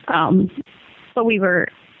but we were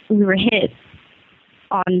hit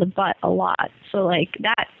on the butt a lot. So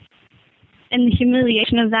that, and the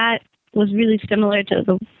humiliation of that was really similar to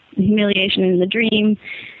the humiliation in the dream.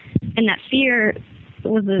 And that fear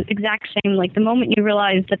was the exact same. The moment you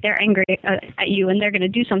realize that they're angry at you and they're going to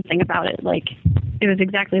do something about it, it was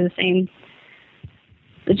exactly the same.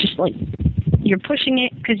 It's just you're pushing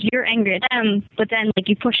it because you're angry at them, but then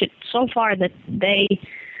you push it so far that they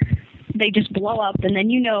just blow up, and then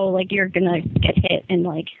you're going to get hit. And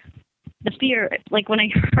the fear, when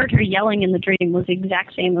I heard her yelling in the dream, was the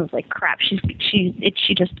exact same. It was crap. She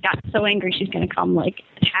just got so angry she's going to come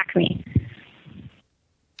attack me.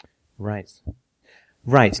 Right.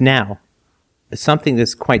 Right. Now, something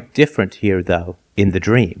that's quite different here, though, in the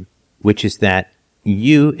dream, which is that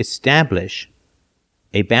you establish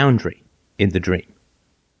a boundary in the dream.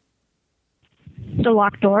 The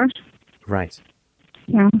locked door? Right.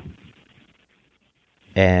 Yeah.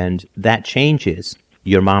 And that changes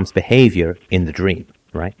your mom's behavior in the dream,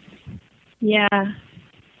 right? Yeah.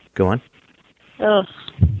 Go on. Ugh.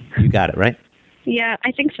 You got it, right? Yeah,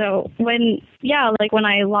 I think so. When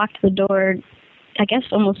I locked the door, I guess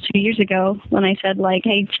almost 2 years ago, when I said,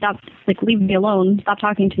 hey, stop, leave me alone, stop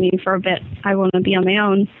talking to me for a bit, I want to be on my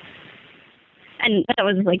own. And that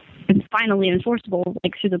was, finally enforceable,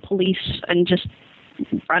 through the police and just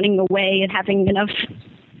running away and having enough,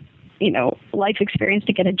 life experience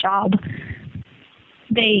to get a job.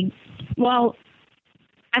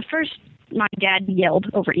 At first, my dad yelled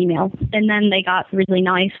over email, and then they got really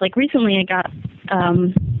nice. Recently I got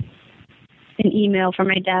an email from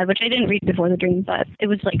my dad, which I didn't read before the dream, but it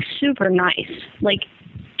was, super nice.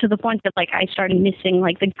 To the point that, I started missing,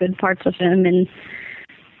 the good parts of him, and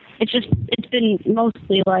it's been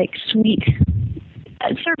mostly, sweet,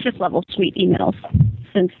 surface-level sweet emails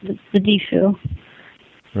since the DFU.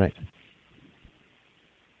 Right.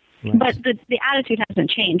 Right. But the attitude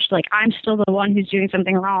hasn't changed. I'm still the one who's doing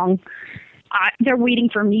something wrong. They're waiting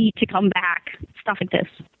for me to come back. Stuff like this.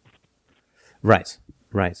 Right.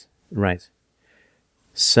 Right. Right.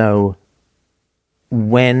 So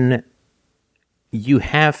when you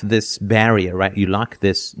have this barrier, right, you lock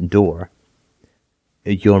this door,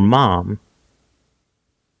 your mom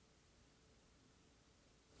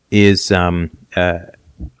she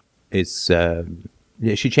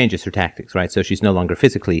changes her tactics, right? So she's no longer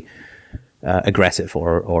physically aggressive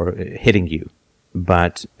or hitting you,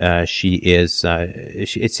 but she is.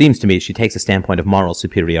 It seems to me she takes a standpoint of moral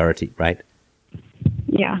superiority, right?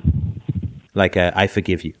 Yeah. I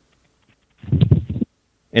forgive you.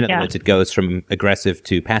 In other words, it goes from aggressive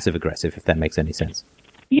to passive aggressive, if that makes any sense.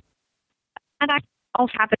 Yeah, that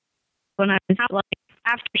also happened when I was out.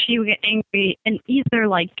 After she would get angry and either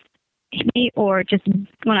hit me or just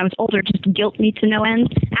when I was older, just guilt me to no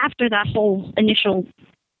end. After that whole initial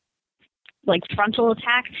frontal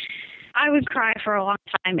attack, I would cry for a long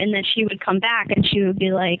time, and then she would come back and she would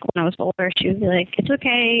be when I was older, she would be it's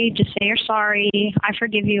okay, just say you're sorry, I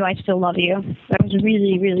forgive you, I still love you. That was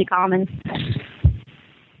really, really common.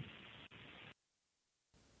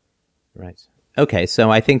 Right. Okay,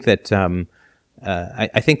 so I think that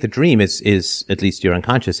I think the dream is at least your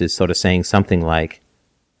unconscious is sort of saying something like,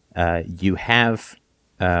 you have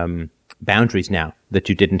boundaries now that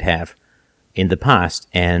you didn't have in the past,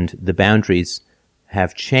 and the boundaries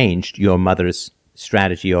have changed your mother's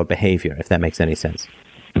strategy or behavior, if that makes any sense.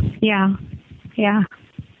 Yeah. Yeah.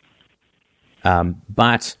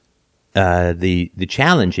 But the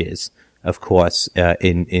challenge is, of course,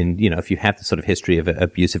 in if you have the sort of history of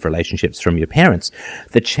abusive relationships from your parents,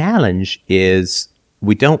 the challenge is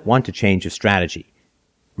we don't want to change a strategy,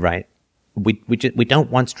 right? we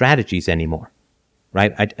don't want strategies anymore,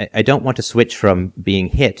 right? I don't want to switch from being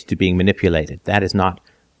hit to being manipulated. That is not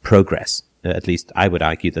progress. At least I would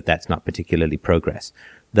argue that that's not particularly progress.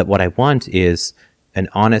 That what I want is an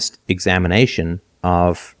honest examination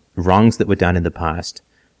of wrongs that were done in the past,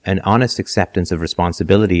 an honest acceptance of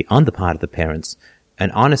responsibility on the part of the parents, an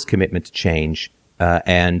honest commitment to change,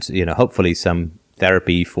 and hopefully some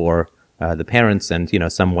therapy for the parents, and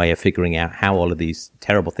some way of figuring out how all of these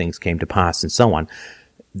terrible things came to pass, and so on.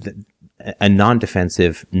 A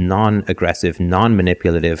non-defensive, non-aggressive,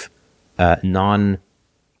 non-manipulative,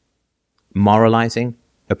 non-moralizing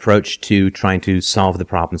approach to trying to solve the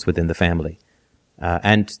problems within the family.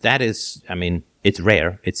 And that is, it's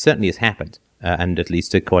rare. It certainly has happened. And at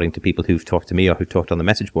least according to people who've talked to me or who've talked on the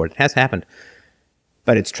message board, it has happened.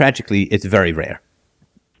 But it's very rare.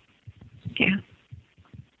 Yeah.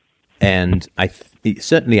 And I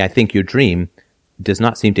think your dream does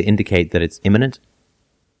not seem to indicate that it's imminent.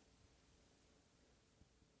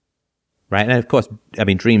 Right? And of course,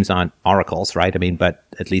 dreams aren't oracles, right? But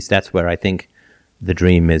at least that's where I think the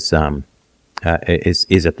dream is at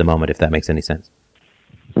the moment, if that makes any sense.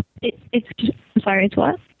 It's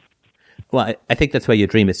what? Well, I think that's where your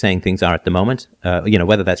dream is saying things are at the moment.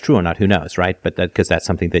 Whether that's true or not, who knows, right? But because that's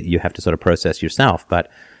something that you have to sort of process yourself. But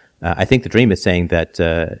I think the dream is saying that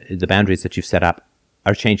the boundaries that you've set up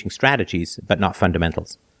are changing strategies, but not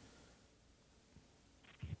fundamentals.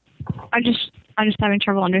 I'm just having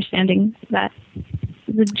trouble understanding that.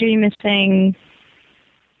 The dream is saying.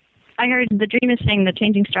 I heard the dream is saying that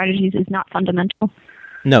changing strategies is not fundamental.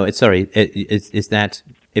 No, is that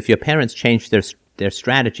if your parents change their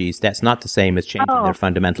strategies, that's not the same as changing their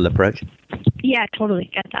fundamental approach? Yeah, totally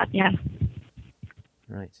get that, yeah.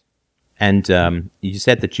 Right. And you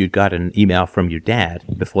said that you got an email from your dad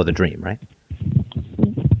before the dream, right?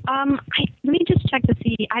 Let me just check to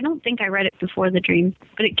see. I don't think I read it before the dream,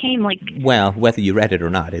 but it came like... Well, whether you read it or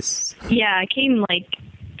not is... Yeah, it came like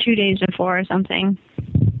 2 days before or something.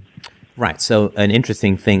 Right, so an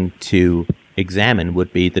interesting thing to examine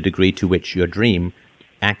would be the degree to which your dream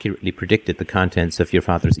accurately predicted the contents of your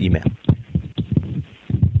father's email.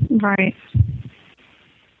 Right.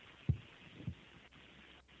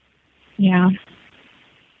 Yeah.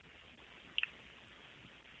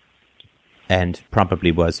 And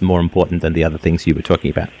probably was more important than the other things you were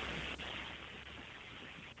talking about.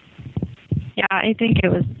 Yeah, I think it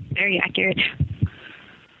was very accurate.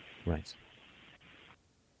 Right.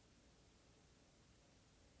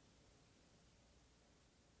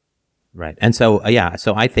 Right. And so,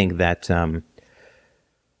 so I think that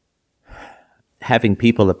having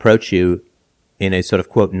people approach you in a sort of,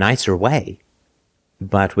 quote, nicer way,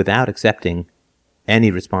 but without accepting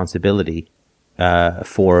any responsibility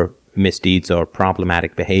for misdeeds or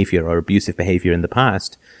problematic behavior or abusive behavior in the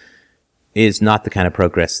past, is not the kind of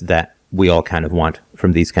progress that we all kind of want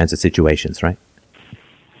from these kinds of situations, right?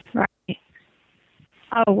 Right.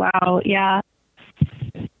 Oh, wow. Yeah.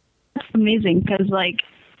 That's amazing, because,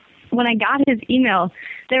 when I got his email,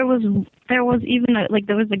 there was even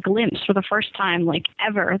there was a glimpse for the first time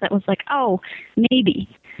ever that was oh, maybe,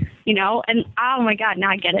 and oh my God,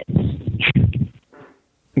 now I get it.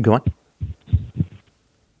 Go on.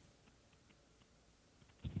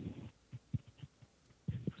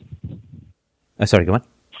 Sorry, go on.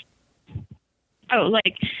 Oh,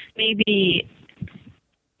 maybe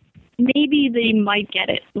they might get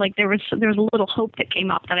it. There was a little hope that came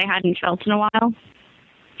up that I hadn't felt in a while.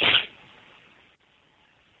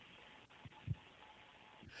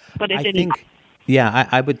 But it didn't.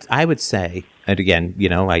 I would say, and again,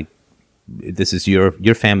 this is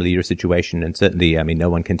your family, your situation, and certainly, no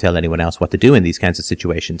one can tell anyone else what to do in these kinds of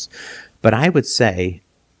situations. But I would say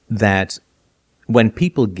that when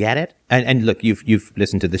people get it, and look, you've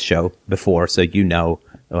listened to this show before, so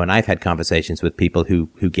when I've had conversations with people who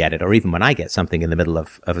get it, or even when I get something in the middle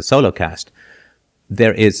of a solo cast,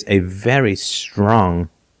 there is a very strong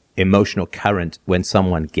emotional current when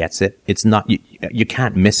someone gets it. It's not, you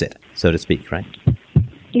can't miss it, so to speak, right?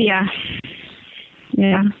 Yeah.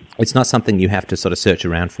 Yeah. It's not something you have to sort of search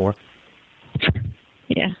around for.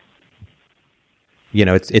 Yeah.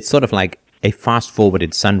 It's sort of like a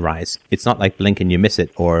fast-forwarded sunrise. It's not like blink and you miss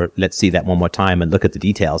it, or let's see that one more time and look at the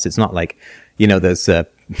details. It's not like, those, I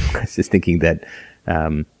was just thinking that,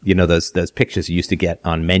 those pictures you used to get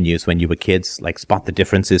on menus when you were kids, spot the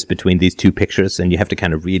differences between these two pictures, and you have to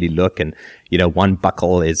kind of really look, and, one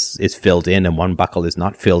buckle is filled in and one buckle is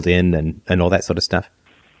not filled in, and all that sort of stuff.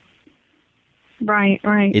 Right.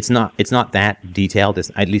 It's not that detailed.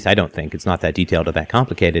 At least I don't think it's not that detailed or that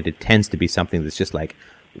complicated. It tends to be something that's just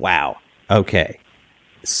wow, okay,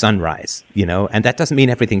 sunrise, and that doesn't mean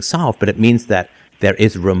everything's solved, but it means that there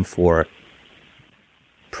is room for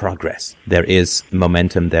progress. There is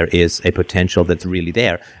momentum. There is a potential that's really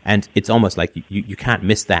there. And it's almost like you can't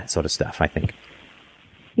miss that sort of stuff, I think.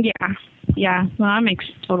 Yeah. Well, that makes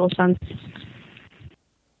total sense.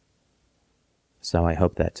 So I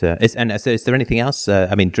hope that is there anything else?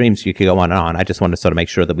 Dreams, you could go on and on. I just want to sort of make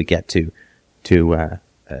sure that we get to where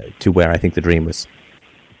I think the dream was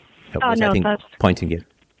pointing you.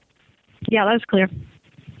 Yeah, that was clear.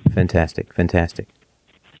 Fantastic.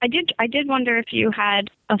 I did wonder if you had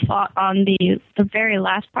a thought on the very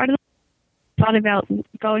last part of it. Thought about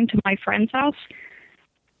going to my friend's house,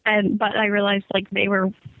 but I realized like they were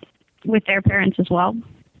with their parents as well.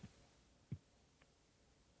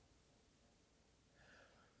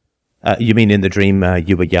 You mean in the dream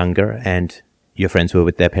you were younger and your friends were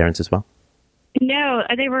with their parents as well? No,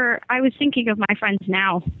 I was thinking of my friends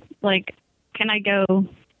now. Like, can I go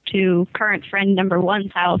to current friend number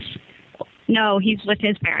one's house? No, he's with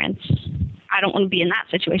his parents. I don't want to be in that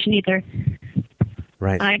situation either.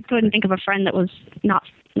 Right. And I couldn't think of a friend that was not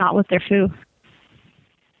with their foo.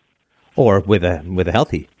 Or with a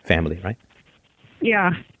healthy family, right?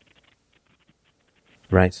 Yeah.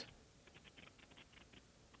 Right.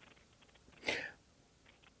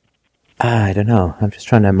 I don't know. I'm just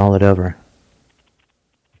trying to mull it over.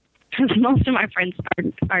 Most of my friends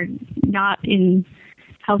are not in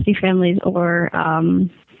healthy families, or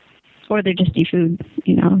they just eat food,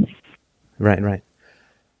 Right.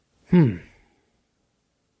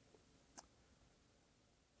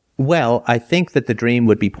 Well, I think that the dream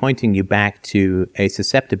would be pointing you back to a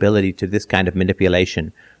susceptibility to this kind of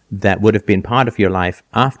manipulation that would have been part of your life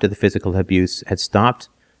after the physical abuse had stopped,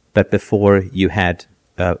 but before you had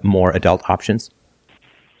more adult options.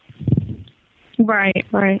 Right.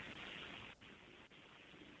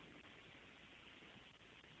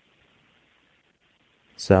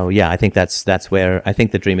 So yeah, I think that's where I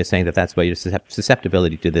think the dream is saying that's where your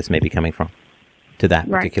susceptibility to this may be coming from, to that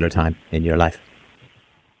particular time in your life.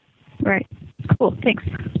 Right. Cool. Thanks.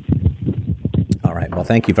 All right. Well,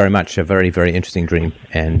 thank you very much. A very, very interesting dream.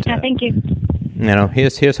 And thank you.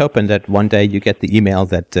 Here's hoping that one day you get the email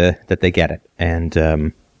that they get it.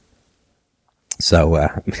 And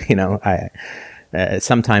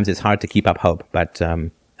sometimes it's hard to keep up hope, but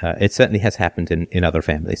it certainly has happened in other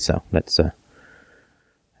families. So let's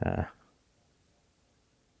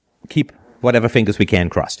keep whatever fingers we can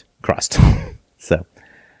crossed. So,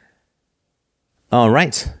 all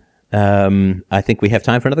right. I think we have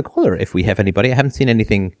time for another caller if we have anybody. I haven't seen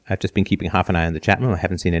anything. I've just been keeping half an eye on the chat room. I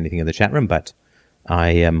haven't seen anything in the chat room, but I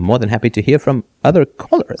am more than happy to hear from other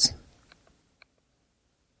callers.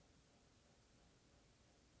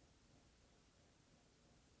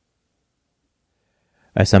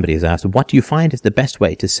 Somebody has asked, what do you find is the best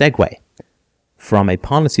way to segue from a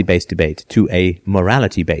policy-based debate to a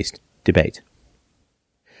morality-based debate?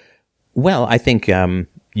 Well, I think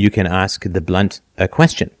you can ask the blunt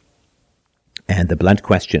question. And the blunt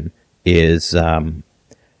question is,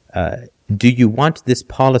 do you want this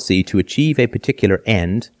policy to achieve a particular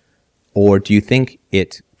end, or do you think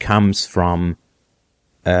it comes from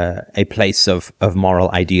a place of moral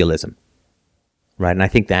idealism? Right, and I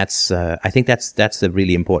think that's a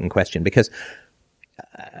really important question, because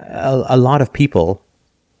a lot of people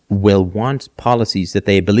will want policies that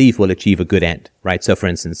they believe will achieve a good end, right? So, for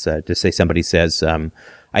instance, to say somebody says,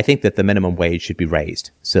 I think that the minimum wage should be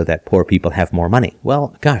raised so that poor people have more money.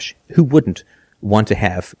 Well, gosh, who wouldn't want to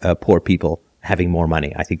have poor people having more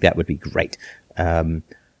money? I think that would be great.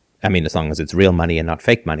 As long as it's real money and not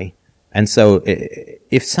fake money. And so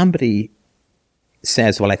if somebody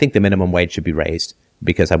says, well, I think the minimum wage should be raised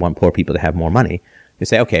because I want poor people to have more money, you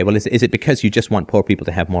say, okay, well, is it because you just want poor people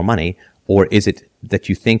to have more money, or is it that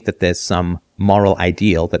you think that there's some moral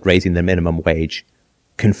ideal that raising the minimum wage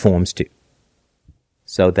conforms to?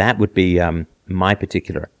 So that would be my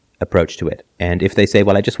particular approach to it. And if they say,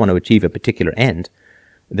 well, I just want to achieve a particular end,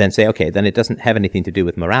 then say, okay, then it doesn't have anything to do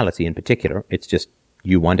with morality in particular. It's just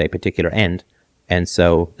you want a particular end. And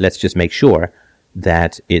so let's just make sure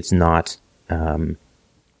that it's not, that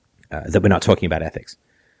we're not talking about ethics.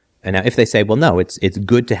 And now if they say, well, no, it's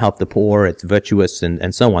good to help the poor, it's virtuous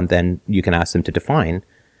and so on, then you can ask them to define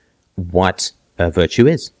what virtue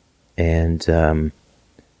is. And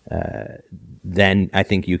then I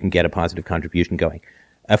think you can get a positive contribution going.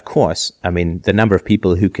 Of course, the number of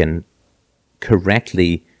people who can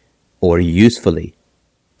correctly or usefully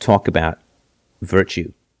talk about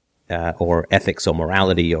virtue or ethics or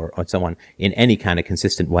morality or so on in any kind of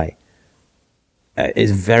consistent way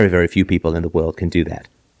is very, very few people in the world can do that.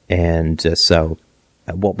 And so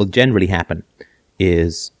what will generally happen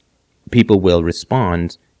is people will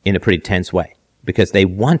respond in a pretty tense way because they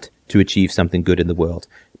want to achieve something good in the world,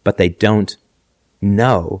 but they don't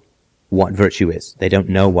know what virtue is. They don't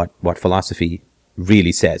know what philosophy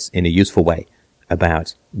really says in a useful way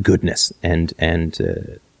about goodness and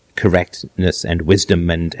correctness and wisdom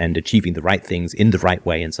and achieving the right things in the right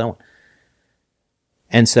way and so on.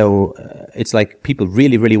 And so it's like people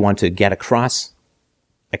really, really want to get across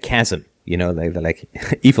a chasm. You know, they're like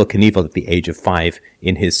Evel Knievel at the age of 5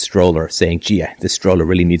 in his stroller saying, gee, this stroller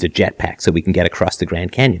really needs a jetpack so we can get across the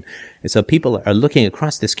Grand Canyon. And so people are looking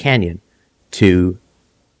across this canyon to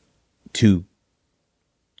the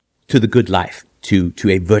good life, to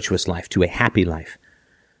a virtuous life, to a happy life,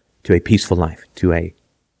 to a peaceful life, to a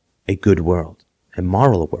good world, a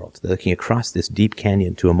moral world. They're looking across this deep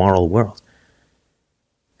canyon to a moral world.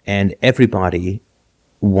 And everybody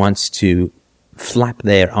wants to flap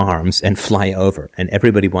their arms and fly over, and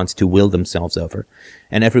everybody wants to will themselves over,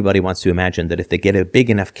 and everybody wants to imagine that if they get a big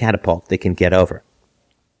enough catapult, they can get over.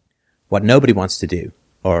 What nobody wants to do,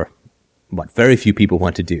 or what very few people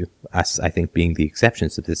want to do, us, I think, being the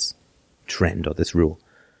exceptions to this trend or this rule,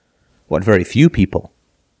 what very few people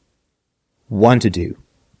want to do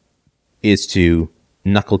is to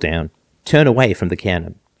knuckle down, turn away from the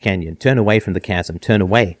canyon, turn away from the chasm, turn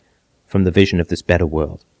away from the vision of this better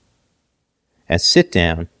world, and sit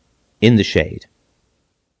down in the shade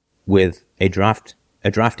with a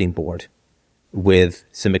drafting board, with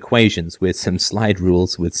some equations, with some slide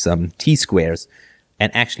rules, with some T-squares,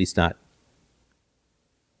 and actually start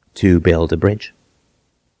to build a bridge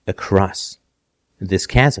across this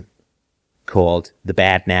chasm called the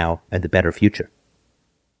bad now and the better future.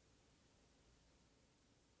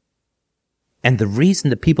 And the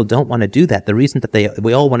reason that people don't want to do that, the reason that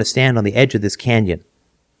we all want to stand on the edge of this canyon,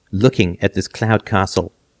 looking at this cloud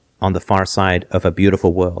castle on the far side of a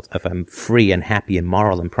beautiful world, of a free and happy and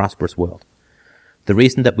moral and prosperous world, the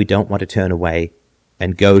reason that we don't want to turn away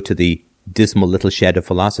and go to the dismal little shed of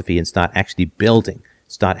philosophy and start actually building,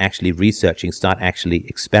 start actually researching, start actually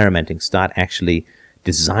experimenting, start actually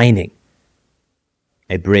designing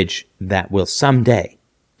a bridge that will someday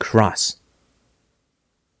cross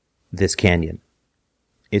this canyon,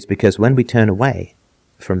 is because when we turn away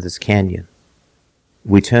from this canyon,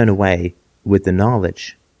 we turn away with the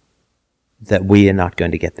knowledge that we are not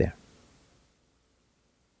going to get there.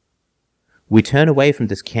 We turn away from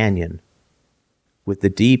this canyon with the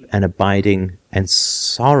deep and abiding and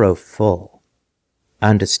sorrowful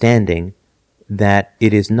understanding that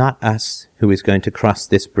it is not us who is going to cross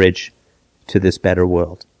this bridge to this better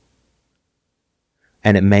world.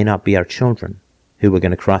 And it may not be our children who are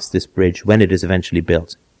going to cross this bridge when it is eventually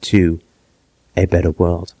built to a better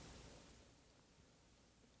world.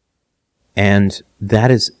 And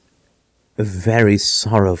that is a very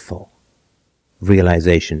sorrowful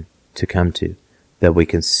realization to come to, that we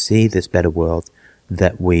can see this better world,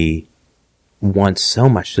 that we want so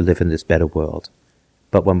much to live in this better world.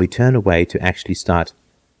 But when we turn away to actually start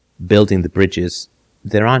building the bridges,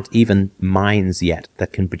 there aren't even mines yet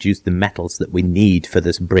that can produce the metals that we need for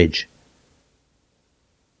this bridge.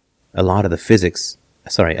 A lot of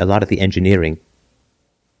the engineering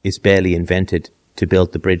is barely invented to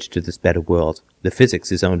build the bridge to this better world. The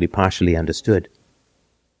physics is only partially understood.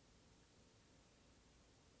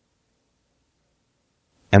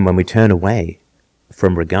 And when we turn away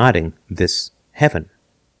from regarding this heaven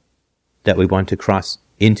that we want to cross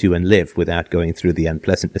into and live without going through the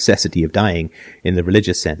unpleasant necessity of dying in the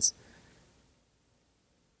religious sense,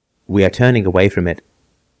 we are turning away from it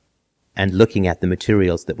and looking at the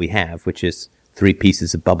materials that we have, which is 3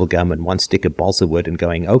 pieces of bubble gum and 1 stick of balsa wood, and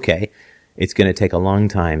going, okay, it's going to take a long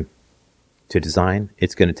time to design,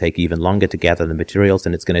 it's going to take even longer to gather the materials,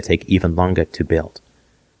 and it's going to take even longer to build.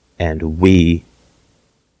 And we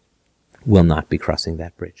will not be crossing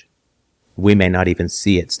that bridge. We may not even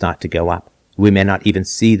see it start to go up. We may not even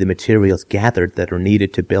see the materials gathered that are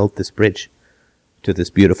needed to build this bridge to this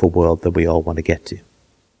beautiful world that we all want to get to.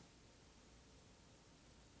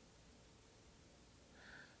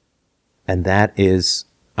 And that is,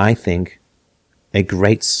 I think, a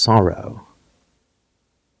great sorrow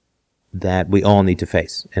that we all need to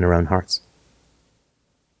face in our own hearts.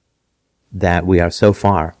 That we are so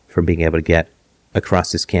far from being able to get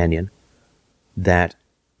across this canyon that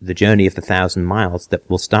the journey of the 1,000 miles that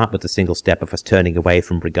will start with a single step of us turning away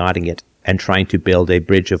from regarding it and trying to build a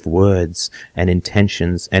bridge of words and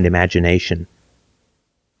intentions and imagination,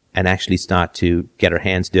 and actually start to get our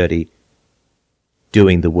hands dirty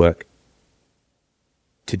doing the work,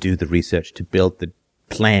 to do the research, to build the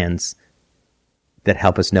plans that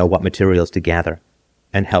help us know what materials to gather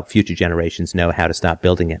and help future generations know how to start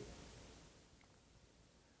building it.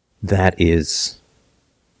 that is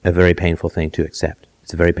a very painful thing to accept.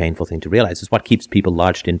 It's a very painful thing to realize. It's what keeps people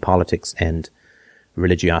lodged in politics and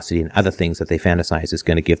religiosity and other things that they fantasize is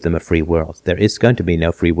going to give them a free world. There is going to be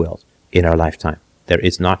no free world in our lifetime. There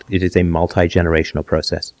is not. It is a multi-generational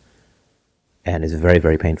process. And it's very,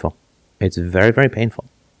 very painful. It's very, very painful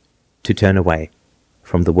to turn away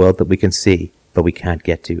from the world that we can see but we can't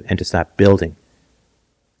get to, and to start building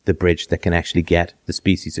the bridge that can actually get the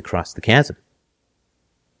species across the chasm.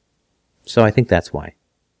 So I think that's why.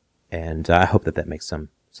 And I hope that makes some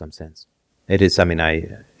sense. It is,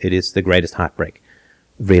 it is the greatest heartbreak,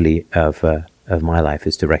 really, of my life,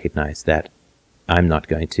 is to recognize that I'm not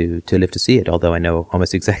going to live to see it. Although I know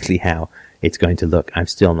almost exactly how it's going to look, I'm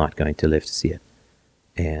still not going to live to see it.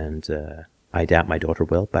 And I doubt my daughter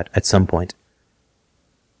will, but at some point,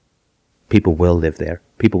 people will live there.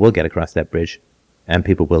 People will get across that bridge, and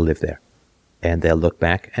people will live there. And they'll look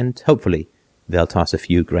back, and hopefully they'll toss a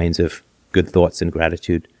few grains of good thoughts and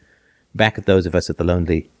gratitude back at those of us at the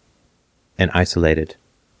lonely and isolated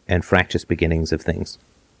and fractious beginnings of things,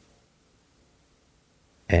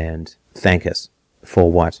 and thank us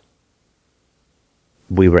for what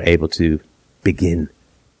we were able to begin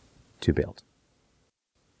to build.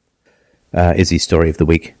 Izzy's story of the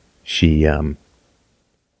week. She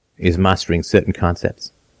is mastering certain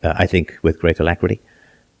concepts, I think, with great alacrity.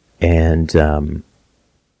 And the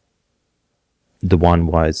one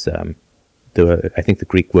was, I think the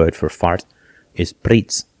Greek word for fart is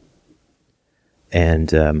pritz.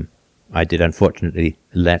 And I did unfortunately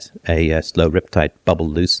let a slow riptide bubble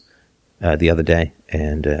loose the other day.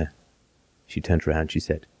 And she turned around and she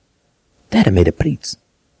said, "Dad, I made a pritz."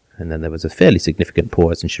 And then there was a fairly significant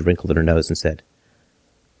pause, and she wrinkled her nose and said,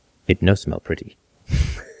 "It no smell pretty."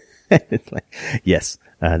 It's like, yes,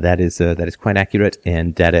 that is quite accurate,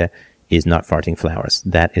 and Dada is not farting flowers.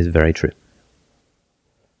 That is very true.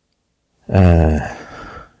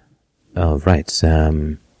 All right.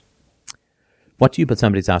 Somebody's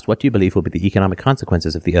asked, what do you believe will be the economic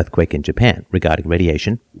consequences of the earthquake in Japan regarding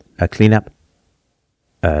radiation, a cleanup,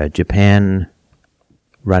 Japan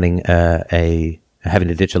running having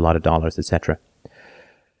to ditch a lot of dollars, etc.?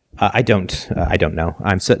 I don't know.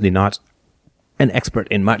 I'm certainly not an expert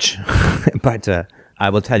in much, but I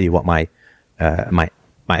will tell you what my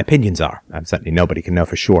opinions are. Certainly nobody can know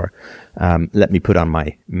for sure. Let me put on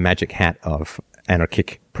my magic hat of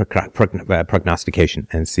anarchic prognostication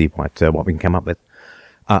and see what we can come up with.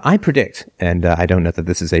 I predict, and I don't know that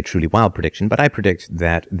this is a truly wild prediction, but I predict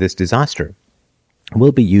that this disaster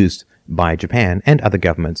will be used by Japan and other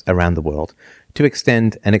governments around the world to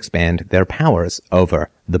extend and expand their powers over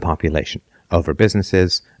the population, over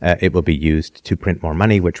businesses. It will be used to print more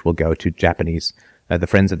money, which will go to the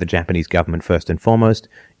friends of the Japanese government first and foremost.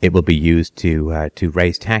 It will be used to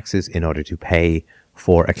raise taxes in order to pay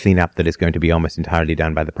for a cleanup that is going to be almost entirely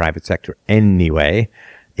done by the private sector anyway.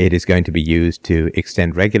 It is going to be used to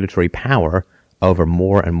extend regulatory power over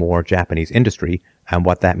more and more Japanese industry. And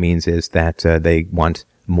what that means is that they want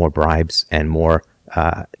more bribes and more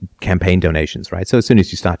campaign donations, right? So as soon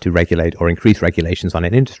as you start to regulate or increase regulations on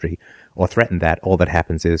an industry or threaten that, all that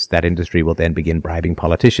happens is that industry will then begin bribing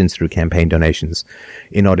politicians through campaign donations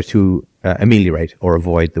in order to ameliorate or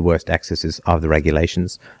avoid the worst excesses of the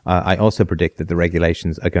regulations. I also predict that the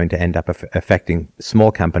regulations are going to end up affecting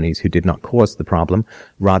small companies who did not cause the problem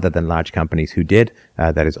rather than large companies who did.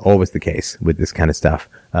 That is always the case with this kind of stuff.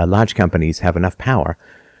 Large companies have enough power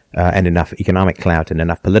and enough economic clout and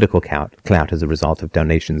enough political clout as a result of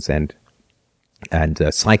donations and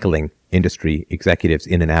cycling industry executives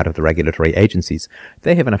in and out of the regulatory agencies.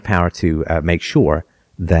 They have enough power to make sure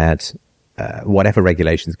that whatever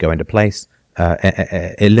regulations go into place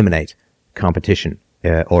eliminate competition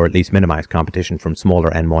or at least minimize competition from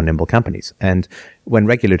smaller and more nimble companies. And when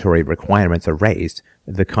regulatory requirements are raised,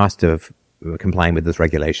 the cost of complying with those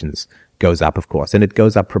regulations goes up, of course, and it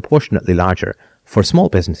goes up proportionately larger for small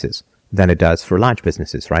businesses than it does for large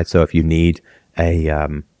businesses, right? So if you need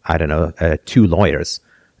two lawyers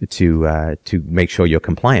to make sure you're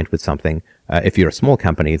compliant with something, if you're a small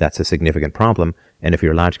company, that's a significant problem, and if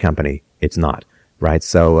you're a large company, it's not, right?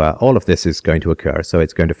 So all of this is going to occur. So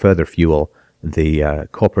it's going to further fuel the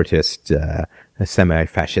corporatist,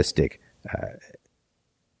 semi-fascistic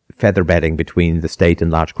feather bedding between the state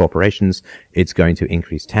and large corporations. It's going to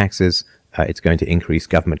increase taxes. It's going to increase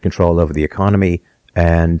government control over the economy.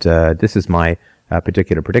 And this is my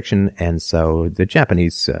particular prediction. And so the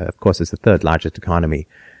Japanese, of course, is the third largest economy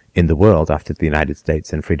in the world after the United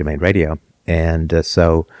States and free domain radio. And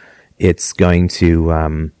so it's going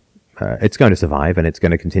to it's going to survive and it's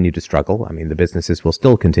going to continue to struggle. I mean, the businesses will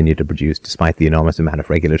still continue to produce despite the enormous amount of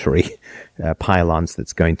regulatory pylons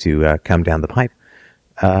that's going to come down the pipe.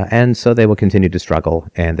 And so they will continue to struggle,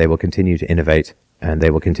 and they will continue to innovate, and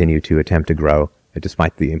they will continue to attempt to grow.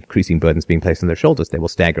 Despite the increasing burdens being placed on their shoulders, they will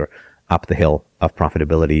stagger up the hill of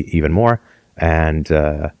profitability even more. And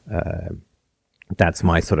that's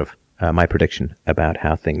my sort of my prediction about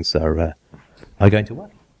how things are going to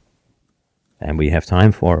work. And we have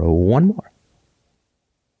time for one more.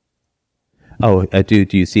 Oh, do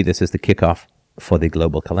you see this as the kickoff for the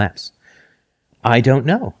global collapse? I don't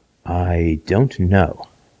know. What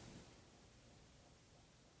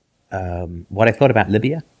I thought about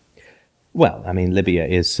Libya? Well, I mean, Libya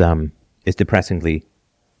is depressingly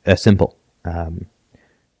simple.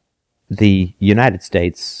 The United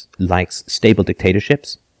States likes stable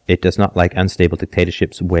dictatorships. It does not like unstable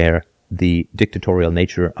dictatorships where the dictatorial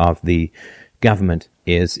nature of the government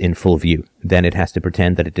is in full view. Then it has to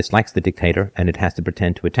pretend that it dislikes the dictator, and it has to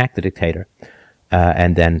pretend to attack the dictator,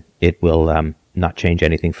 and then it will not change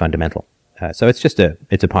anything fundamental. So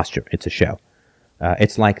it's a posture. It's a show.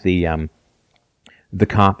 It's like the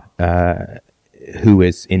cop who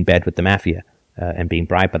is in bed with the mafia and being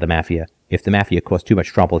bribed by the mafia. If the mafia caused too much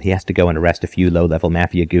trouble, he has to go and arrest a few low-level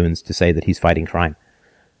mafia goons to say that he's fighting crime.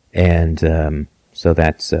 And so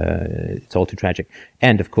that's it's all too tragic.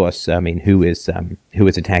 And of course, I mean, who is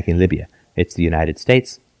attacking Libya? It's the United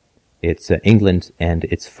States, it's England, and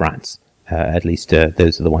it's France. At least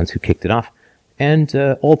those are the ones who kicked it off. And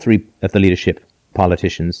all three of the leadership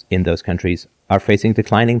politicians in those countries are facing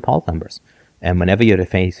declining poll numbers. And whenever you're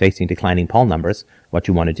facing declining poll numbers, what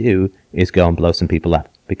you want to do is go and blow some people up,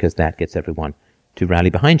 because that gets everyone to rally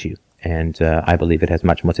behind you. And I believe it has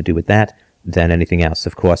much more to do with that than anything else.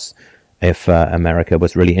 Of course, if America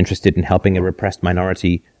was really interested in helping a repressed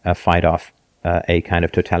minority fight off a kind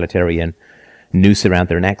of totalitarian noose around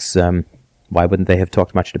their necks, why wouldn't they have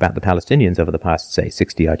talked much about the Palestinians over the past, say,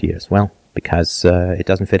 60-odd years? Well, because it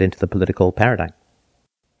doesn't fit into the political paradigm.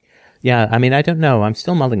 Yeah, I mean, I don't know. I'm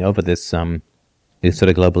still mulling over this sort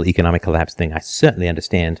of global economic collapse thing. I certainly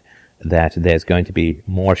understand that there's going to be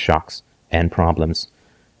more shocks and problems,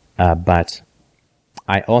 but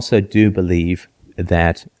I also do believe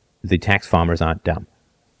that the tax farmers aren't dumb.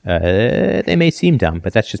 They may seem dumb,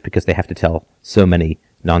 but that's just because they have to tell so many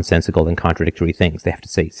nonsensical and contradictory things. They have to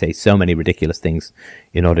say so many ridiculous things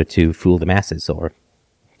in order to fool the masses, or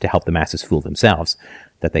to help the masses fool themselves,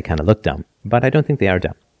 that they kind of look dumb. But I don't think they are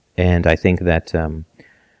dumb. And I think that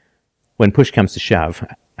when push comes to shove,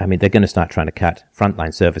 I mean, they're going to start trying to cut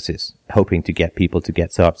frontline services, hoping to get people to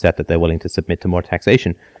get so upset that they're willing to submit to more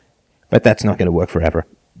taxation. But that's not going to work forever.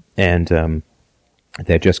 And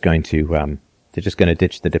they're just going to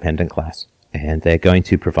ditch the dependent class, and they're going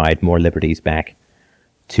to provide more liberties back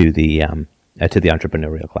to the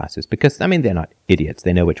entrepreneurial classes, because, I mean, they're not idiots.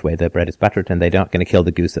 They know which way their bread is buttered, and they're not going to kill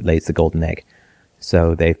the goose that lays the golden egg.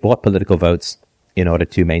 So they've bought political votes in order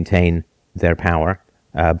to maintain their power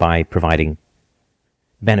by providing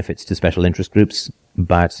benefits to special interest groups.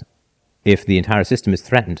 But if the entire system is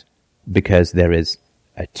threatened because there is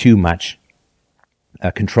too much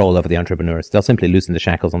control over the entrepreneurs, they'll simply loosen the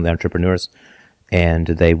shackles on the entrepreneurs, and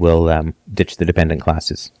they will ditch the dependent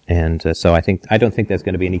classes. And so I don't think there's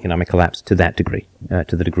going to be an economic collapse to that degree,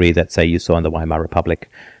 to the degree that, say, you saw in the Weimar Republic,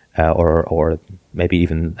 or maybe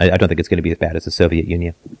even, I don't think it's going to be as bad as the Soviet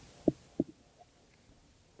Union.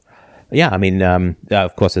 Yeah, I mean,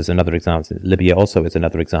 of course, there's another example. Libya also is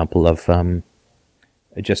another example of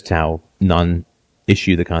just how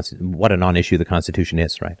what a non-issue the Constitution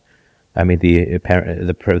is, right? I mean,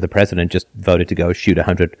 the president just voted to go shoot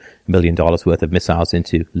 $100 million worth of missiles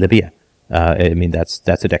into Libya. I mean, that's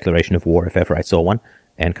a declaration of war if ever I saw one,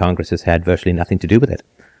 and Congress has had virtually nothing to do with it.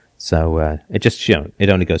 So it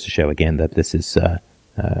only goes to show again that this is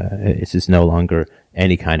no longer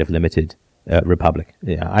any kind of limited republic.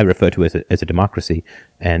 Yeah, I refer to it as a democracy,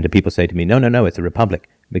 and people say to me, no, it's a republic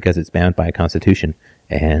because it's bound by a constitution.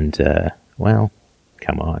 And well,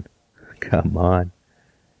 come on.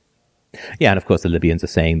 Yeah, and of course the Libyans are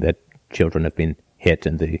saying that children have been hit,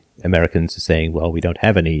 and the Americans are saying, well, we don't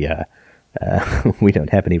have any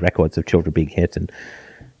records of children being hit, and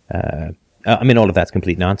I mean, all of that's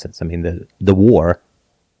complete nonsense. I mean, the war,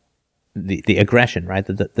 the aggression, right?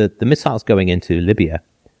 The missiles going into Libya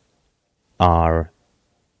are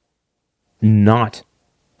not,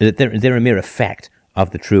 they're a mere effect of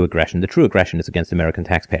the true aggression. The true aggression is against American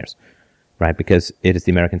taxpayers, right? Because it is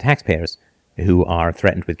the American taxpayers who are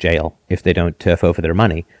threatened with jail if they don't turf over their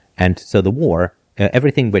money. And so the war,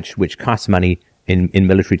 everything which costs money in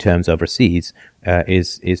military terms overseas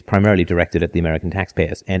is primarily directed at the American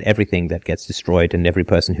taxpayers, and everything that gets destroyed and every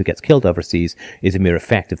person who gets killed overseas is a mere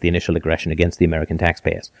effect of the initial aggression against the American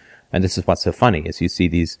taxpayers. And this is what's so funny, is you see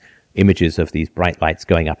these images of these bright lights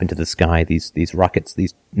going up into the sky, these rockets,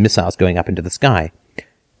 these missiles going up into the sky,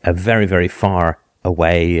 very, very far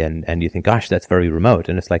away, and you think, gosh, that's very remote.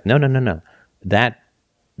 And it's like, no. That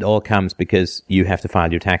all comes because you have to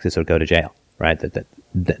file your taxes or go to jail, right? That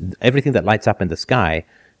everything that lights up in the sky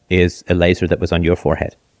is a laser that was on your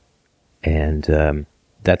forehead. And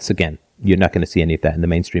that's, again, you're not going to see any of that in the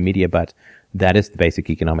mainstream media, but that is the basic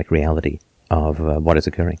economic reality of what is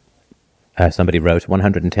occurring. Somebody wrote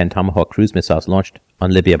 110 Tomahawk cruise missiles launched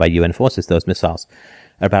on Libya by UN forces. Those missiles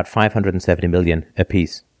are about 570 million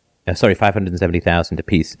apiece. 570,000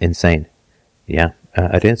 apiece. Insane. Yeah,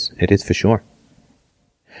 it is. It is for sure.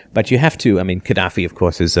 But you have to, I mean, Gaddafi, of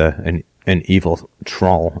course, is an evil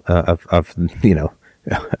troll of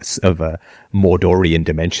Mordorian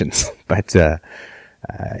dimensions. But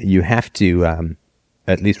you have to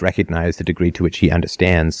at least recognize the degree to which he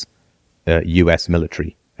understands U.S.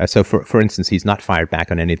 military. So, for instance, he's not fired back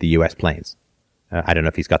on any of the U.S. planes. I don't know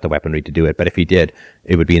if he's got the weaponry to do it, but if he did,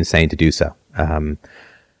 it would be insane to do so,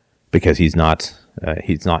 because he's not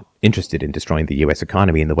interested in destroying the U.S.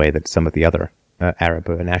 economy in the way that some of the other Arab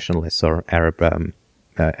nationalists or Arab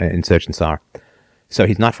insurgents are. So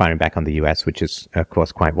he's not firing back on the U.S., which is, of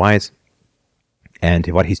course, quite wise. And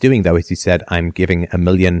what he's doing, though, is he said, I'm giving 1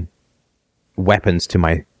 million weapons to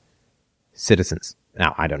my citizens.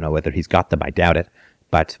 Now, I don't know whether he's got them. I doubt it.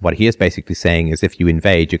 But what he is basically saying is, if you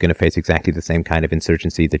invade, you're going to face exactly the same kind of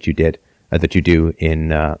insurgency that you do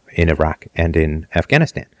in Iraq and in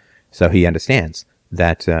Afghanistan. So he understands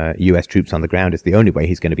that U.S. troops on the ground is the only way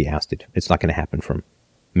he's going to be ousted. It's not going to happen from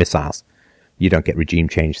missiles. You don't get regime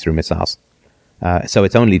change through missiles. So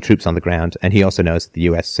it's only troops on the ground. And he also knows that the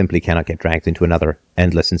U.S. simply cannot get dragged into another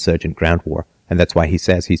endless insurgent ground war. And that's why he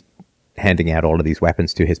says he's handing out all of these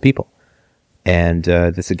weapons to his people. And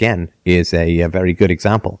this, again, is a very good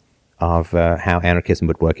example of how anarchism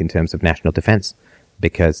would work in terms of national defense,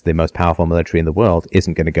 because the most powerful military in the world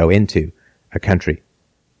isn't going to go into a country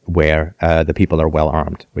where the people are well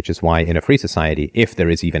armed, which is why in a free society, if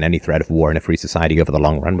there is even any threat of war in a free society over the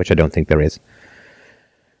long run, which I don't think there is,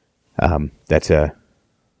 that a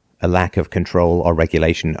lack of control or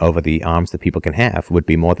regulation over the arms that people can have would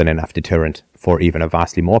be more than enough deterrent for even a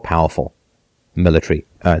vastly more powerful military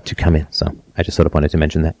to come in. So I just sort of wanted to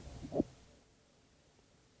mention that.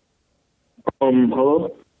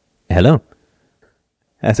 Hello? Hello.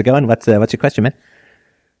 How's it going? What's your question, man?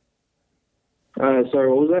 Sorry,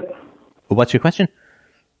 what was that? What's your question?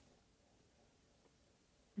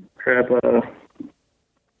 Crap, the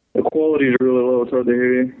quality is really low. It's hard to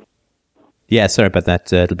hear you. Yeah, sorry about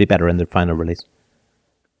that. It'll be better in the final release.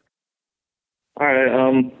 All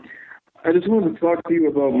right, I just wanted to talk to you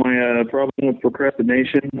about my problem with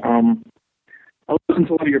procrastination. I listened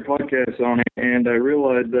to one of your podcasts on it, and I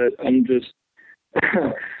realized that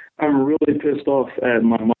I'm really pissed off at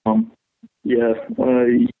my mom. Yeah,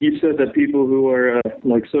 you said that people who are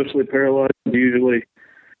socially paralyzed are usually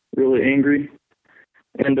really angry,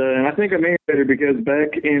 and I think I'm angry at her because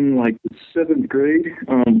back in the 7th grade,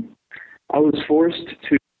 I was forced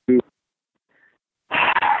to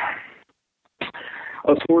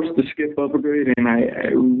skip up a grade, and I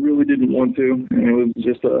really didn't want to, and it was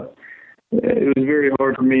just it was very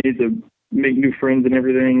hard for me to make new friends and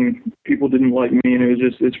everything. People didn't like me, and it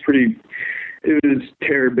was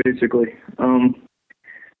terror, basically.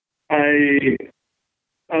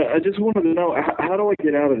 I just wanted to know, how do I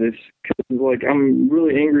get out of this? Because I'm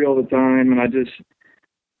really angry all the time, and I'm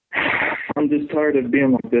just tired of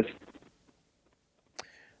being like this.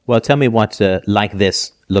 Well, tell me what like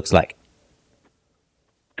this looks like.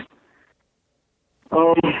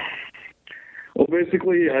 Well,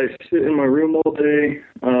 basically, I sit in my room all day.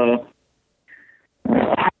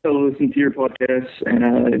 I listen to your podcasts, and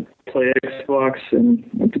I play Xbox, and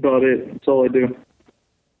that's about it. That's all I do.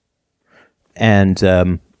 And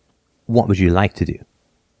what would you like to do?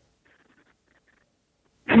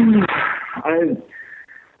 I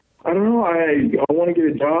don't know. I want to get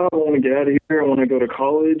a job. I want to get out of here. I want to go to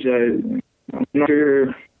college. I'm not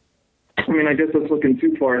sure. I mean, I guess that's looking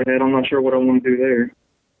too far ahead. I'm not sure what I want to do there.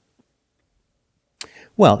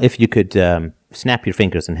 Well, if you could snap your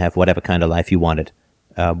fingers and have whatever kind of life you wanted,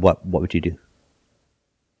 what would you do?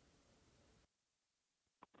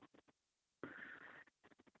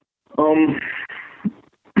 I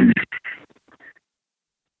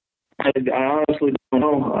honestly don't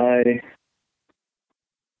know.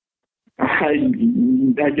 I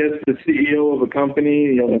guess the CEO of a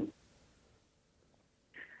company,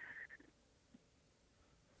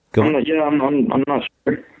 Go on. I'm not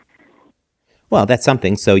sure. Well, that's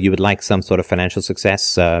something. So you would like some sort of financial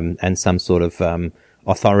success and some sort of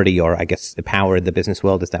authority or, I guess, power in the business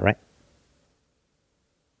world. Is that right?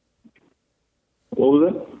 What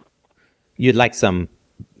was it? You'd like some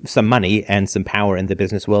money and some power in the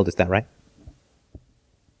business world. Is that right?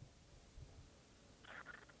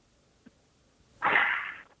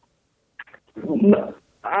 No,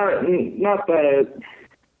 not that.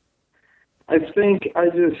 I think I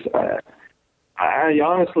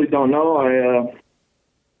honestly don't know.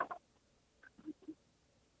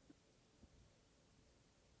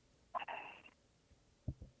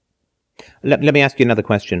 Let me ask you another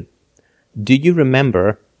question. Do you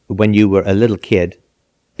remember when you were a little kid,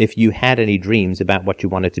 if you had any dreams about what you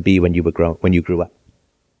wanted to be when you grew up?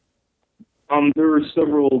 There were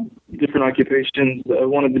several different occupations. I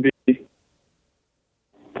wanted to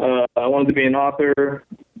be an author,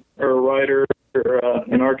 or a writer, or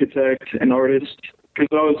an architect, an artist, because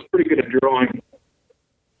I was pretty good at drawing.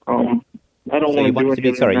 I don't want to do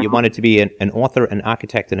anything. You wanted to be an author, an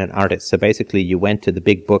architect, and an artist. So basically, you went to the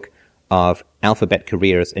big book of alphabet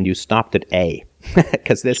careers and you stopped at A,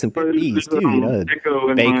 because there's some B's too. You know,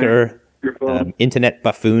 baker, internet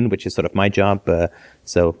buffoon, which is sort of my job.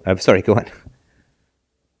 So I'm sorry. Go on.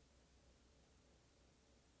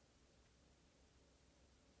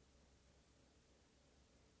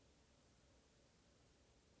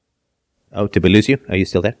 Oh, did we lose you? Are you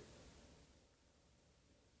still there?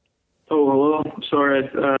 Oh, hello. Sorry,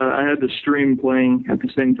 I had the stream playing at the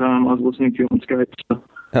same time. I was listening to you on Skype. So.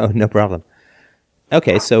 Oh, no problem.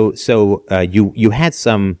 Okay, so you had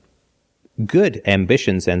some good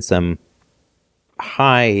ambitions and some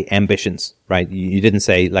high ambitions, right? You didn't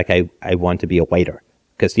say like I want to be a waiter,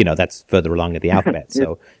 because that's further along in the alphabet.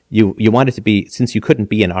 So you wanted to be, since you couldn't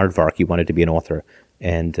be an aardvark, you wanted to be an author.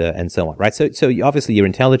 And so on, right? So obviously you're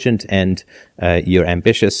intelligent and you're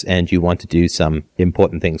ambitious and you want to do some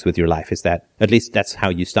important things with your life. Is that, at least that's how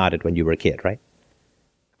you started when you were a kid, right?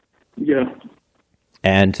 Yeah.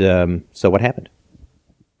 And so what happened?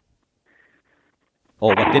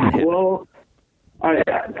 Or what didn't happen? Well, I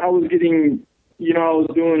was getting, I was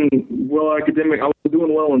doing well academic. I was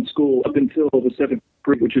doing well in school up until the 7th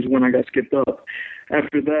grade, which is when I got skipped up.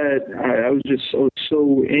 After that, I was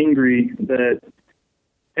so angry that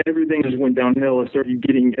everything just went downhill. I started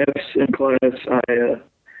getting F's in class. I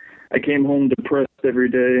came home depressed every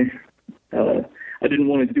day. I didn't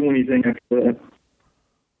want to do anything after that.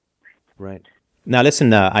 Right. Now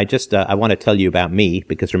listen, I want to tell you about me,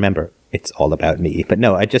 because remember, it's all about me. But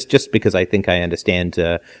no, just because I think I understand.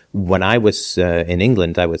 When I was in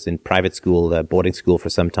England, I was in private school, boarding school for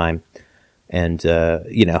some time. And,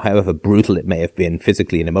 however brutal it may have been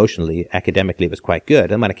physically and emotionally, academically it was quite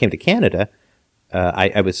good. And when I came to Canada,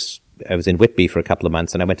 I was in Whitby for a couple of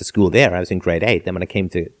months, and I went to school there. I was in grade 8. Then when I came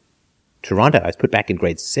to Toronto, I was put back in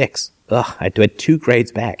grade 6. I went 2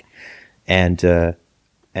 grades back, and I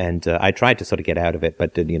tried to sort of get out of it,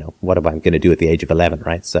 but what am I going to do at the age of 11,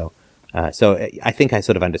 right? So I think I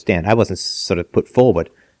sort of understand. I wasn't sort of put forward,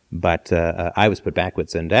 but I was put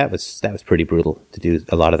backwards, and that was pretty brutal to do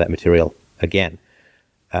a lot of that material again.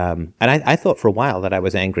 And I thought for a while that I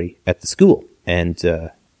was angry at the school, and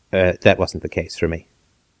that wasn't the case for me.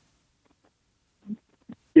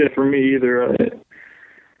 Yeah, for me either.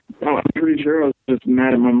 I'm pretty sure I was just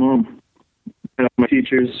mad at my mom, and at my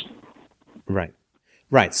teachers. Right.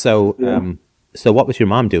 So, yeah. So what was your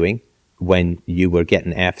mom doing when you were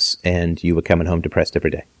getting Fs and you were coming home depressed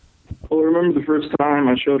every day? Well, I remember the first time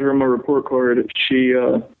I showed her my report card. She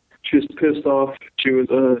was pissed off. She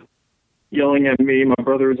was yelling at me. My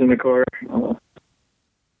brother was in the car.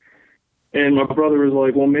 And my brother was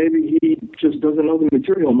like, well, maybe he just doesn't know the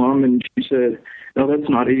material, Mom. And she said, no, that's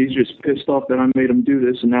not it. He's just pissed off that I made him do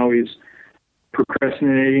this, and now he's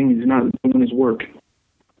procrastinating. He's not doing his work.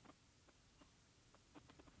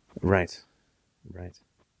 Right.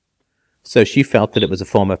 So she felt that it was a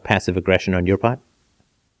form of passive aggression on your part?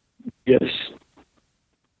 Yes.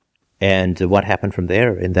 And what happened from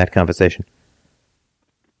there in that conversation?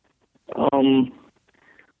 Well,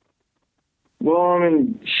 I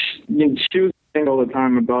mean, she was saying all the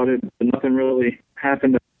time about it, but nothing really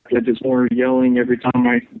happened. I just more yelling every time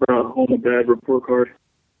I brought home a bad report card.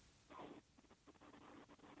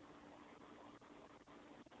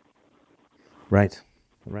 Right.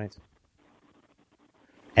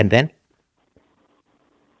 And then?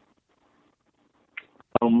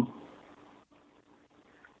 All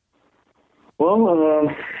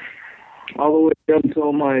the way up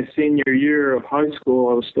until my senior year of high school,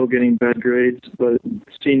 I was still getting bad grades, but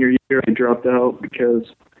senior year I dropped out because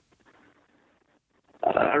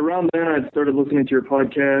around then I started listening to your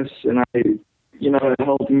podcasts, and it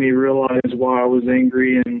helped me realize why I was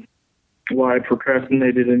angry and why I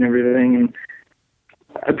procrastinated and everything. And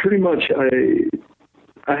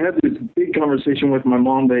I had this big conversation with my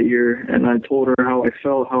mom that year, and I told her how I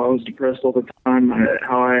felt, how I was depressed all the time,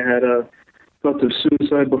 how I had thoughts of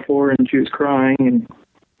suicide before, and she was crying. And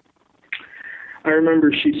I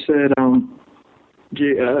remember she said, and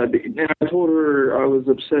I told her I was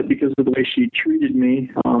upset because of the way she treated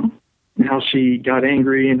me, and how she got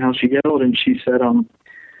angry and how she yelled. And she said,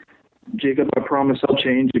 Jacob, I promise I'll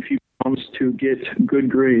change if you promise to get good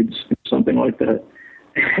grades, something like that.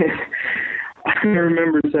 I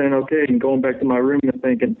remember saying, okay, and going back to my room and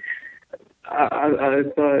thinking, I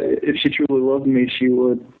thought if she truly loved me, she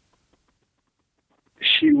would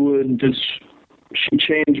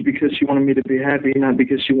change because she wanted me to be happy, not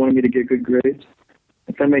because she wanted me to get good grades.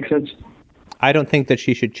 If that makes sense. I don't think that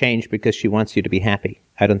she should change because she wants you to be happy.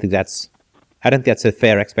 I don't think that's a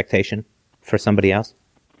fair expectation for somebody else.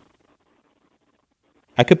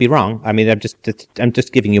 I could be wrong. I mean, I'm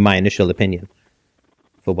just giving you my initial opinion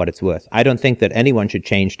for what it's worth. I don't think that anyone should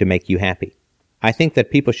change to make you happy. I think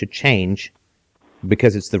that people should change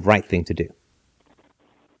because it's the right thing to do.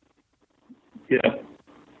 Yeah.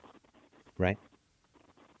 Right?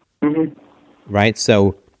 Mm-hmm. Right?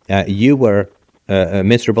 So you were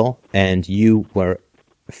miserable and you were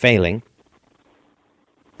failing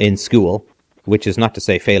in school, which is not to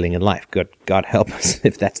say failing in life. God help us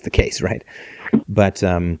if that's the case, right? But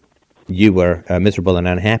you were miserable and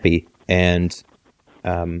unhappy, and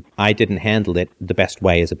I didn't handle it the best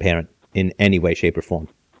way as a parent in any way, shape, or form.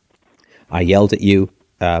 I yelled at you.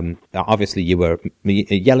 Obviously, you were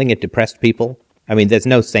yelling at depressed people. I mean, there's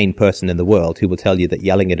no sane person in the world who will tell you that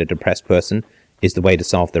yelling at a depressed person is the way to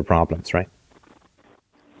solve their problems, right?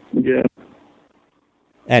 Yeah.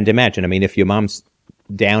 And imagine, I mean, if your mom's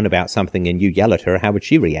down about something and you yell at her, how would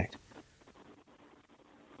she react?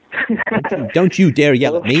 Don't you dare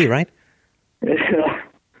yell at me, right? Yeah.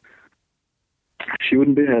 She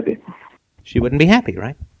wouldn't be happy. She wouldn't be happy,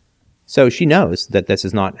 right? So she knows that this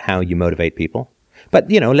is not how you motivate people.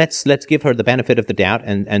 But, let's give her the benefit of the doubt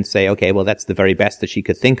and say, okay, well, that's the very best that she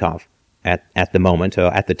could think of at the moment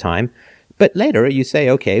or at the time. But later you say,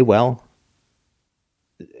 okay, well,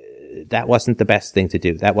 that wasn't the best thing to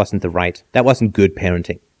do. That wasn't good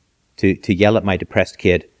parenting to yell at my depressed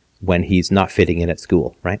kid when he's not fitting in at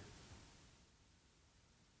school, right?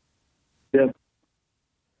 Yeah.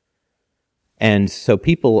 And so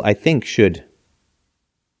people, I think, should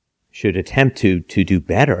attempt to do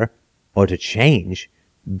better or to change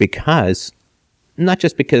not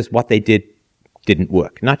just because what they did didn't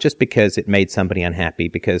work, not just because it made somebody unhappy,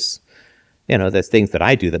 because, there's things that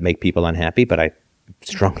I do that make people unhappy, but I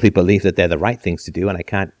strongly believe that they're the right things to do, and I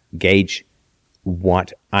can't gauge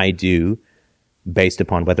what I do based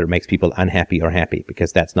upon whether it makes people unhappy or happy,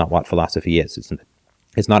 because that's not what philosophy is, isn't it?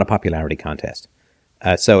 It's not a popularity contest.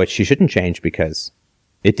 So she shouldn't change because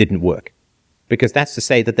it didn't work. Because that's to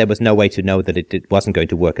say that there was no way to know that it wasn't going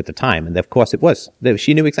to work at the time. And of course it was.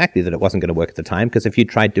 She knew exactly that it wasn't going to work at the time, because if you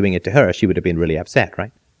tried doing it to her, she would have been really upset,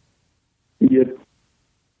 right? Yep.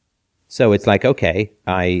 So it's like, okay,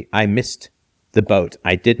 I missed the boat.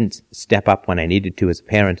 I didn't step up when I needed to as a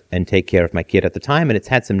parent and take care of my kid at the time, and it's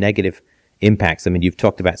had some negative impacts. I mean, you've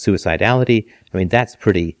talked about suicidality. I mean, that's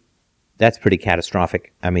pretty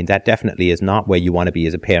catastrophic. I mean, that definitely is not where you want to be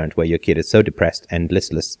as a parent, where your kid is so depressed and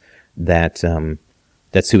listless that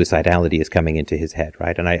suicidality is coming into his head,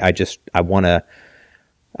 right? And I want to,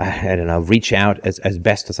 I don't know, reach out as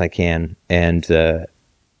best as I can and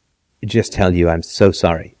just tell you I'm so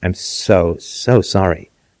sorry. I'm so sorry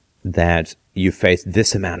that you faced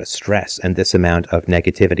this amount of stress and this amount of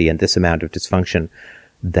negativity and this amount of dysfunction,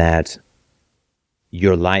 that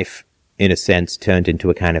your life, in a sense, turned into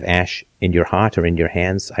a kind of ash in your heart or in your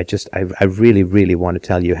hands. I really, really want to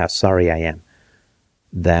tell you how sorry I am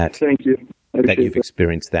that Thank you. that you've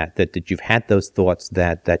experienced that you've had those thoughts,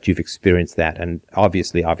 that you've experienced that. And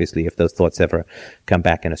obviously, if those thoughts ever come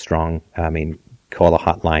back in a strong, call a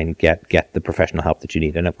hotline, get the professional help that you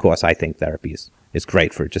need. And of course, I think therapy is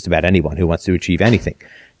great for just about anyone who wants to achieve anything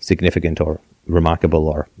significant or remarkable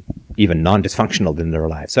or even non-dysfunctional in their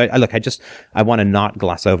lives. So I want to not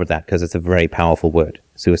gloss over that, because it's a very powerful word,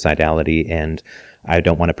 suicidality, and I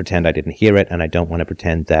don't want to pretend I didn't hear it, and I don't want to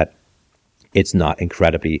pretend that it's not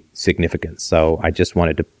incredibly significant. So I just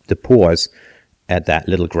wanted to pause at that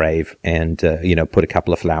little grave and, put a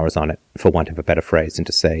couple of flowers on it, for want of a better phrase, and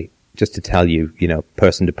to say, just to tell you,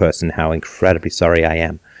 person to person, how incredibly sorry I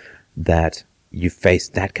am that you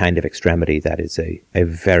faced that kind of extremity. That is a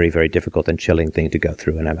very, very difficult and chilling thing to go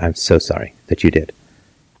through. And I'm so sorry that you did.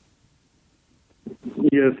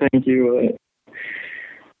 Yeah, thank you.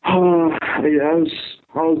 I was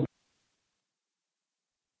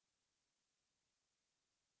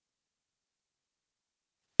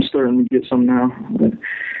starting to get some now.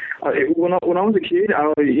 When I was a kid,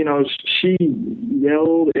 she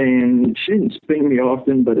yelled, and she didn't spank me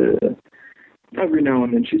often, but every now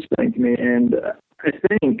and then she spanked me. And I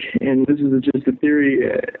think, and this is just a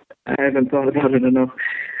theory, I haven't thought about it enough.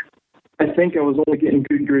 I think I was only getting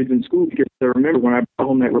good grades in school because I remember when I brought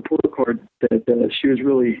home that report card that she was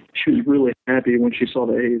really happy when she saw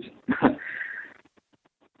the A's.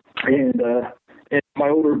 and my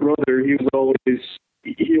older brother, he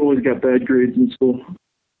always got bad grades in school,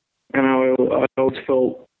 and I always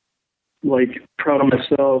felt like proud of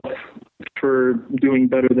myself for doing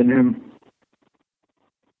better than him.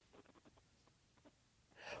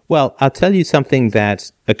 Well, I'll tell you something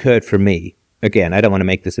that occurred for me. Again, I don't want to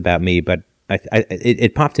make this about me, but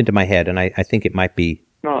it popped into my head, and I think it might be.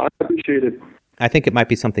 No, I appreciate it. I think it might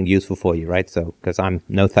be something useful for you, right? So, because I'm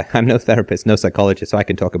no therapist, no psychologist, so I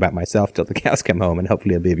can talk about myself till the cows come home, and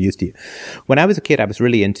hopefully it'll be of use to you. When I was a kid, I was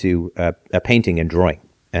really into painting and drawing,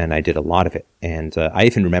 and I did a lot of it. And I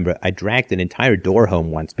even remember I dragged an entire door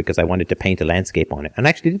home once because I wanted to paint a landscape on it, and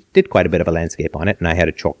I actually did quite a bit of a landscape on it. And I had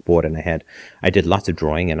a chalkboard, and I did lots of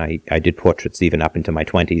drawing, and I did portraits even up into my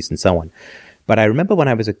 20s and so on. But I remember when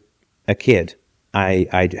I was a kid,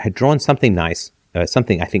 I had drawn something nice,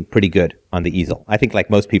 something I think pretty good on the easel. I think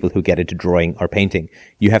like most people who get into drawing or painting,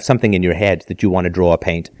 you have something in your head that you want to draw or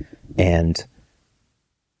paint, and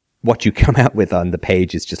what you come out with on the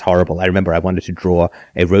page is just horrible. I remember I wanted to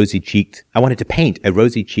paint a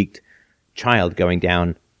rosy-cheeked child going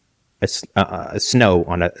down a snow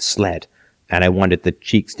on a sled. And I wanted the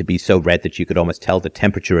cheeks to be so red that you could almost tell the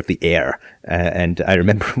temperature of the air. And I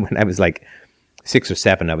remember when I was like 6 or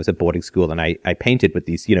 7, I was at boarding school, and I painted with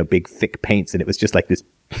these, big thick paints, and it was just like this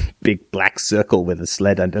big black circle with a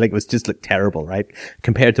sled under. Like, it was just looked terrible, right?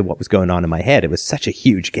 Compared to what was going on in my head, it was such a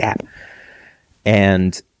huge gap.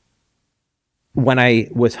 And when I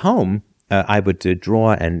was home, I would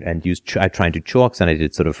draw and use. I tried to do chalks, and I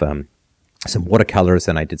did sort of some watercolors,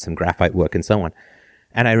 and I did some graphite work and so on.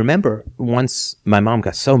 And I remember once my mom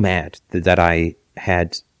got so mad that I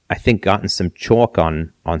had, I think, gotten some chalk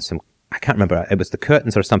on some, I can't remember, it was the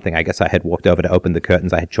curtains or something. I guess I had walked over to open the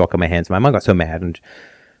curtains. I had chalk on my hands. My mom got so mad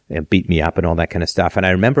and beat me up and all that kind of stuff. And I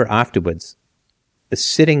remember afterwards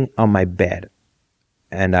sitting on my bed,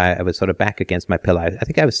 and I was sort of back against my pillow. I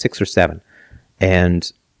think I was 6 or 7,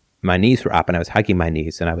 and my knees were up, and I was hugging my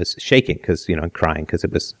knees, and I was shaking because, and crying because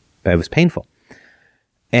it was painful.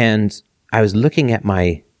 And I was looking at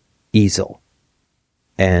my easel,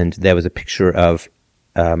 and there was a picture of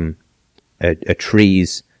a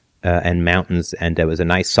trees and mountains, and there was a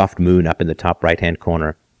nice soft moon up in the top right-hand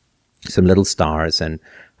corner, some little stars, and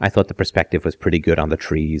I thought the perspective was pretty good on the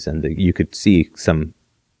trees, and you could see some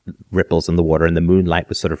ripples in the water, and the moonlight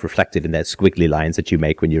was sort of reflected in those squiggly lines that you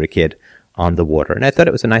make when you're a kid on the water, and I thought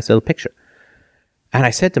it was a nice little picture. And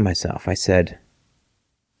I said to myself,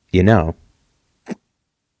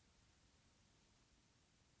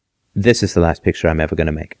 this is the last picture I'm ever going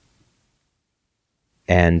to make.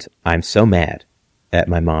 And I'm so mad at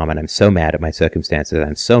my mom, and I'm so mad at my circumstances,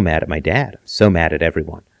 I'm so mad at my dad, I'm so mad at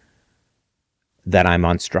everyone, that I'm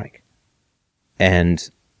on strike. And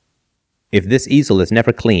if this easel is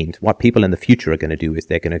never cleaned, what people in the future are going to do is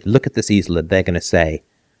they're going to look at this easel and they're going to say,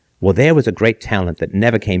 well, there was a great talent that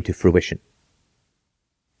never came to fruition.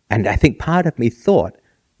 And I think part of me thought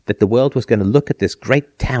that the world was going to look at this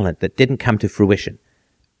great talent that didn't come to fruition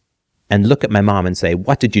and look at my mom and say,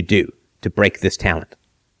 what did you do to break this talent?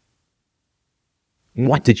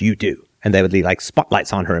 What did you do? And they would leave like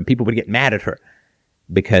spotlights on her, and people would get mad at her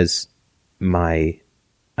because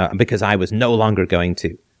because I was no longer going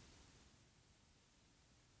to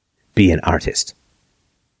be an artist.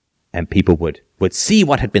 And people would see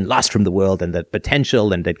what had been lost from the world and the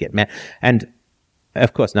potential, and they'd get mad. And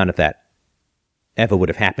of course, none of that ever would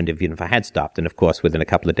have happened if I had stopped. And of course, within a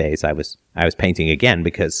couple of days, I was painting again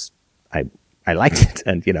because I liked it.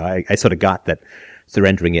 And, I sort of got that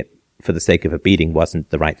surrendering it for the sake of a beating wasn't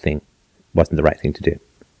the right thing to do.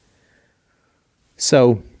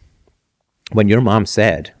 So when your mom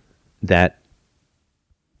said that,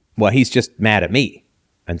 well, he's just mad at me,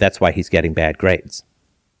 and that's why he's getting bad grades,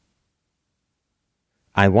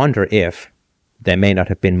 I wonder if there may not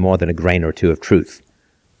have been more than a grain or two of truth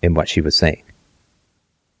in what she was saying.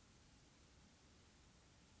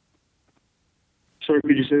 Sorry,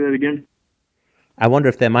 could you say that again? I wonder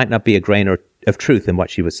if there might not be a grain of truth in what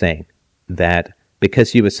she was saying, that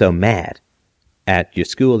because you were so mad at your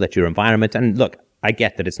school, at your environment, and look, I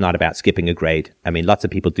get that it's not about skipping a grade. I mean, lots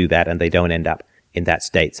of people do that and they don't end up in that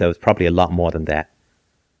state. So it's probably a lot more than that.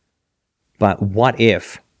 But what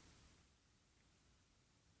if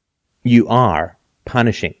you are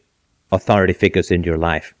punishing authority figures in your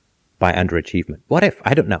life by underachievement? What if?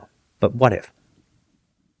 I don't know. But what if?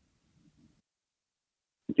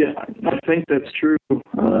 Yeah, I think that's true.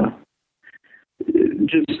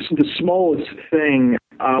 Just the smallest thing,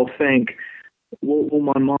 I'll think, what will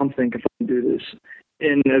my mom think if I do this?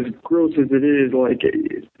 And as gross as it is, like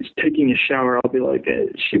taking a shower, I'll be like,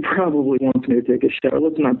 she probably wants me to take a shower.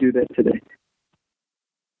 Let's not do that today.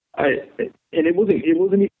 And it wasn't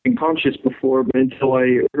even conscious before, but until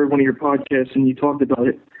I heard one of your podcasts and you talked about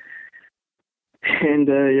it. And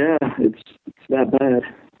yeah, it's that bad.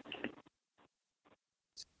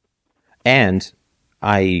 And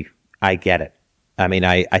I get it. I mean,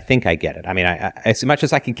 I think I get it. I mean, I as much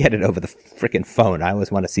as I can get it over the freaking phone, I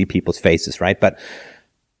always want to see people's faces, right? But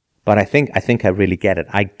I think I really get it.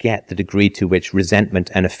 I get the degree to which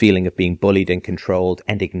resentment and a feeling of being bullied and controlled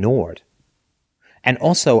and ignored. And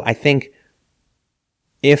also, I think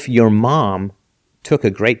if your mom took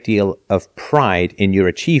a great deal of pride in your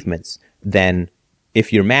achievements, then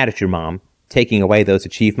if you're mad at your mom, taking away those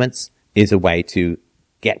achievements is a way to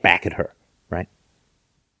get back at her, right?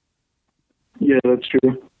 Yeah, that's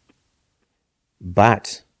true.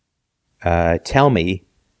 But tell me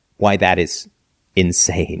why that is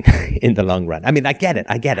insane in the long run. I mean, I get it,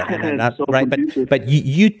 not, right? But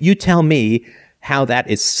you tell me how that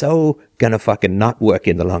is so gonna fucking not work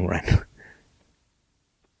in the long run.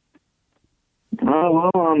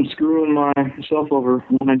 Well, I'm screwing myself over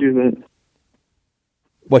when I do that.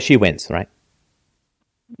 Well, she wins, right?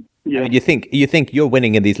 Yeah. I mean, you think you're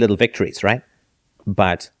winning in these little victories, right?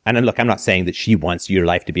 But, and then look, I'm not saying that she wants your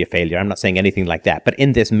life to be a failure. I'm not saying anything like that. But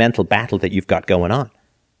in this mental battle that you've got going on,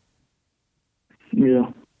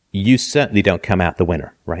 yeah, you certainly don't come out the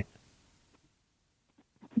winner, right?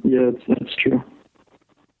 Yeah, that's true.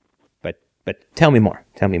 But tell me more.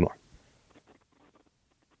 Tell me more.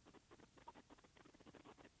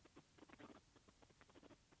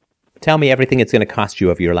 Tell me everything it's going to cost you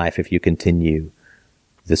of your life if you continue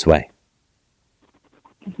this way.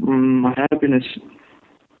 My happiness.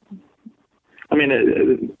 I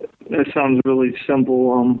mean, that sounds really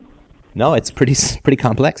simple. No, it's pretty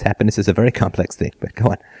complex. Happiness is a very complex thing, but go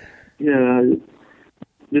on. Yeah,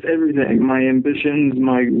 just everything. My ambitions,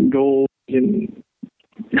 my goals, and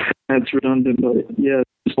that's redundant, but yeah,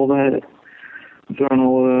 just all that. I'm throwing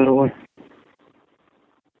all of that away.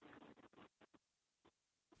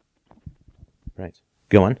 Right.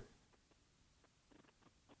 Go on.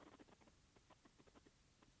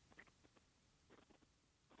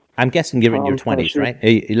 I'm guessing you're in your 20s, sure. Right? Are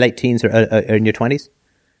you late teens or in your 20s?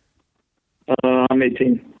 I'm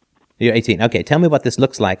 18. You're 18. Okay, tell me what this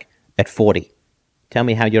looks like at 40. Tell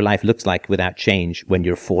me how your life looks like without change when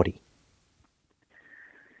you're 40.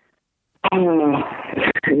 I don't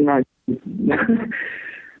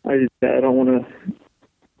want to.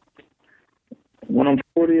 When I'm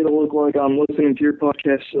 40, it'll look like I'm listening to your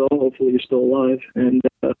podcast, so hopefully you're still alive. And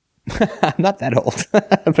I'm not that old.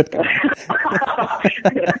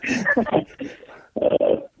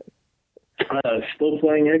 Still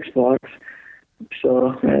playing Xbox.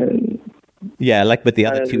 So. Yeah, like with the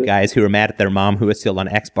other two guys who are mad at their mom who are still on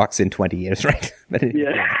Xbox in 20 years, right?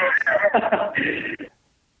 Yeah.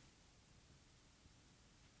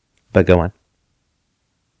 But go on.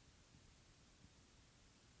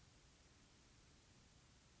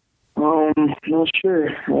 Not sure.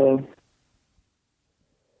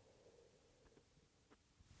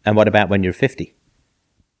 And what about when you're 50?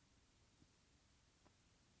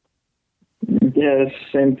 Yeah, it's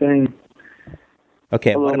the same thing.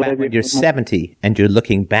 Okay, what about when you're 70 and you're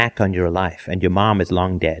looking back on your life and your mom is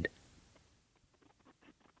long dead?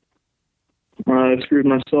 I screwed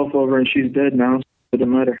myself over and she's dead now, so it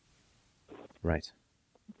doesn't matter. Right.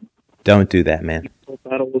 Don't do that, man.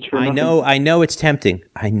 I know it's tempting.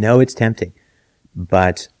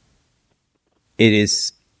 But it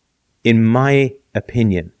is, in my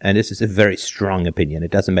opinion, and this is a very strong opinion,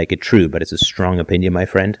 it doesn't make it true, but it's a strong opinion, my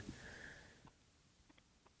friend.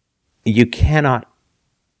 You cannot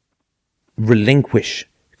relinquish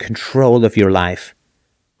control of your life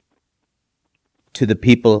to the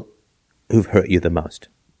people who've hurt you the most.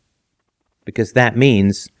 Because that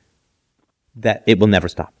means that it will never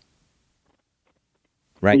stop.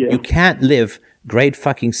 Right? Yeah. You can't live grade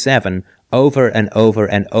fucking 7 over and over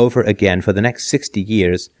and over again for the next 60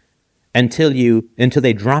 years until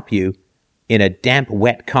they drop you in a damp,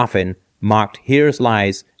 wet coffin marked, "Here's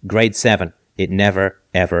lies, grade 7. It never,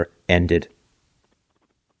 ever ended."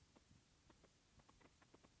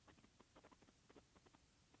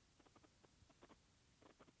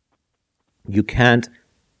 You can't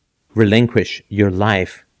relinquish your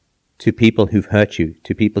life to people who've hurt you,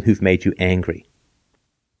 to people who've made you angry.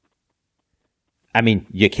 I mean,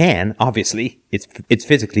 you can, obviously. It's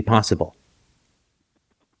physically possible.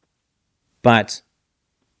 But,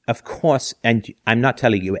 of course, and I'm not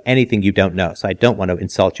telling you anything you don't know, so I don't want to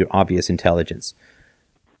insult your obvious intelligence.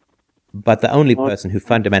 But the only person who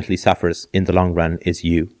fundamentally suffers in the long run is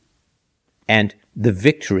you. And the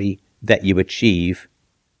victory that you achieve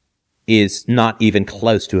is not even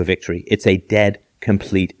close to a victory. It's a dead,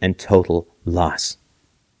 complete, and total loss.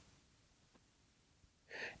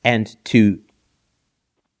 And to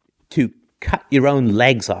cut your own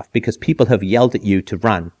legs off because people have yelled at you to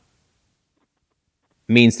run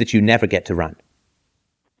means that you never get to run.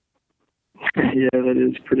 Yeah, that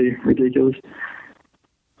is pretty ridiculous.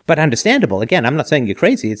 But understandable. Again, I'm not saying you're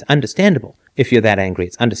crazy. It's understandable if you're that angry.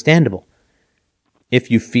 It's understandable if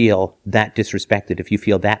you feel that disrespected, if you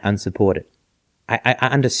feel that unsupported. I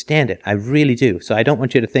understand it. I really do. So I don't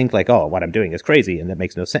want you to think like, oh, what I'm doing is crazy and that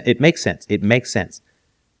makes no sense. It makes sense. It makes sense.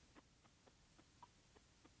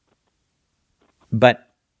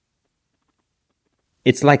 But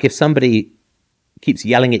it's like if somebody keeps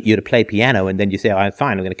yelling at you to play piano and then you say, oh, I'm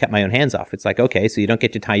fine, I'm going to cut my own hands off. It's like, okay, so you don't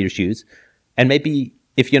get to tie your shoes. And maybe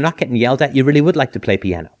if you're not getting yelled at, you really would like to play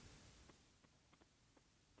piano.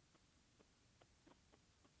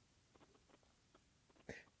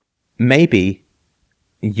 Maybe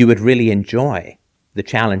you would really enjoy the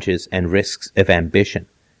challenges and risks of ambition.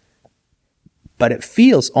 But it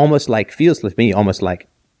feels to me almost like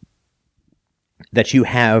that you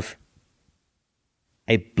have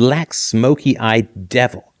a black, smoky-eyed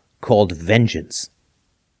devil called vengeance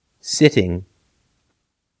sitting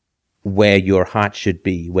where your heart should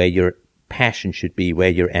be, where your passion should be, where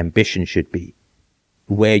your ambition should be,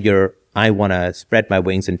 where your I want to spread my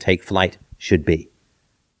wings and take flight should be,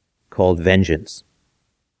 called vengeance.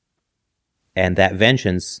 And that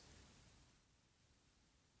vengeance,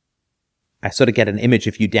 I sort of get an image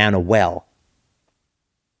of you down a well,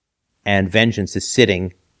 and vengeance is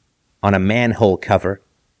sitting on a manhole cover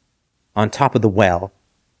on top of the well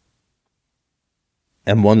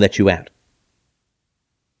and won't let you out.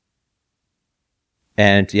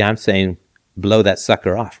 And yeah, I'm saying blow that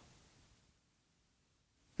sucker off.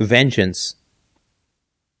 Vengeance,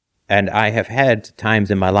 and I have had times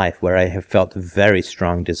in my life where I have felt very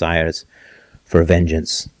strong desires for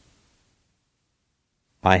vengeance.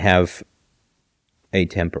 I have a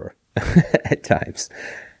temper at times,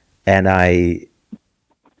 and I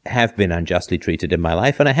have been unjustly treated in my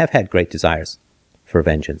life, and I have had great desires for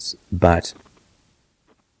vengeance. But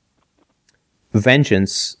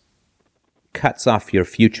vengeance cuts off your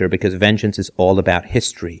future because vengeance is all about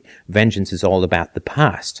history. Vengeance is all about the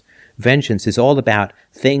past. Vengeance is all about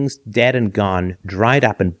things dead and gone, dried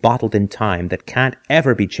up and bottled in time that can't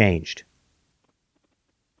ever be changed.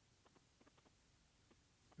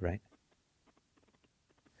 Right?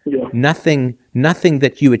 Yeah. Nothing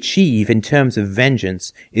that you achieve in terms of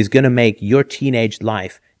vengeance is going to make your teenage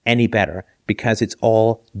life any better because it's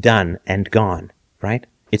all done and gone, right?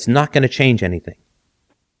 It's not going to change anything.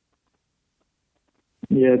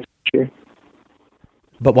 Yeah, it's true.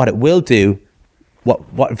 But what it will do,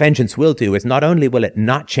 what vengeance will do is not only will it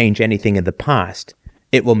not change anything in the past,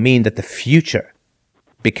 it will mean that the future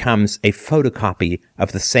becomes a photocopy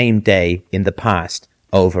of the same day in the past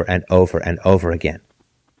over and over and over again.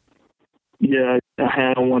 Yeah,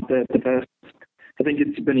 I don't want that to pass. I think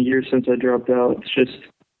it's been a year since I dropped out. It's just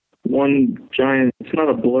one giant, it's not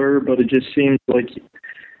a blur, but it just seems like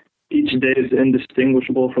each day is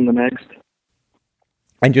indistinguishable from the next.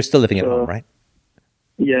 And you're still living at home, right?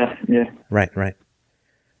 Yeah.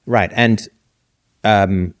 Right. And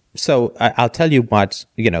so I'll tell you what,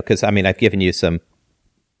 because I've given you some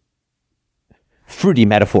fruity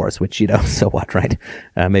metaphors, which, so what, right?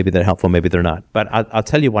 Maybe they're helpful, maybe they're not. But I'll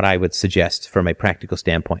tell you what I would suggest from a practical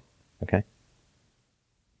standpoint, okay?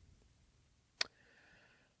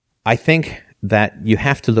 I think that you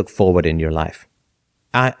have to look forward in your life.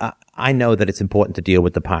 I know that it's important to deal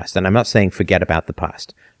with the past, and I'm not saying forget about the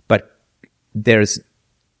past, but there's,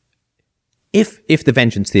 if the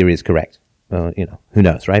vengeance theory is correct, who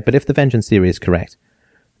knows, right? But if the vengeance theory is correct,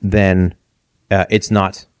 then it's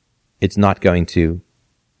not going to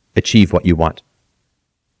achieve what you want,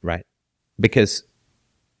 right? Because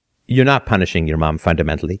you're not punishing your mom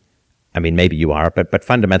fundamentally. I mean, maybe you are, but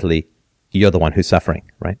fundamentally, you're the one who's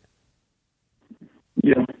suffering, right?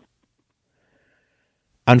 Yeah.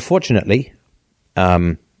 Unfortunately,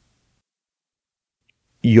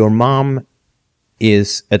 your mom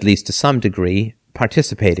is, at least to some degree,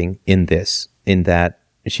 participating in this, in that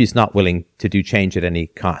she's not willing to do change at any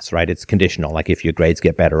cost, right? It's conditional, like if your grades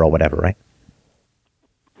get better or whatever, right?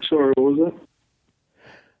 Sorry, what was that?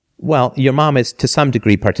 Well, your mom is to some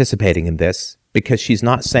degree participating in this because she's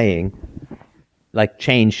not saying, like,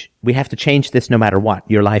 change, we have to change this no matter what.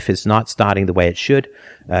 Your life is not starting the way it should.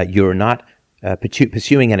 You're not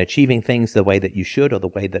pursuing and achieving things the way that you should or the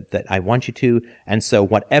way that I want you to. And so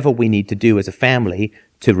whatever we need to do as a family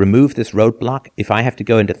to remove this roadblock, if I have to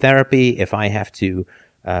go into therapy, if I have to,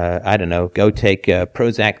 I don't know, go take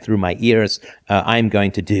Prozac through my ears, I'm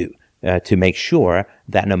going to do to make sure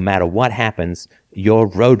that no matter what happens, your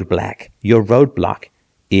roadblock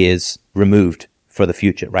is removed for the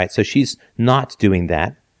future, right? So she's not doing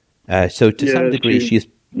that. So to some degree, she's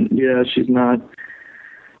not.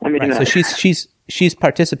 I mean, right, so she's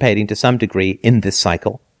participating to some degree in this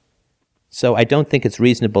cycle. So I don't think it's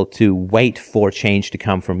reasonable to wait for change to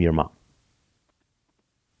come from your mom.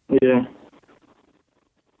 Yeah.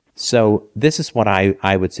 So this is what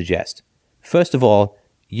I would suggest. First of all,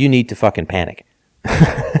 you need to fucking panic,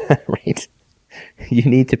 right? You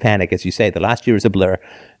need to panic. As you say, the last year is a blur,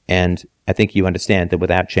 and I think you understand that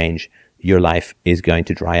without change, your life is going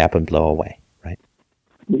to dry up and blow away, right?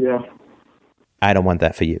 Yeah. I don't want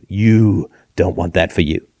that for you. You don't want that for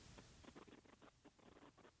you.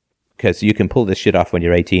 Because you can pull this shit off when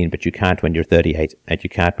you're 18, but you can't when you're 38, and you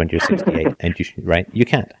can't when you're 68, and right? You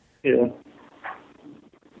can't. Yeah.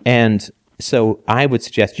 And so I would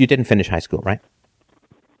suggest you didn't finish high school, right?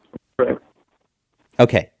 Right.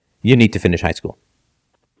 Okay, you need to finish high school.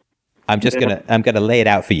 I'm gonna lay it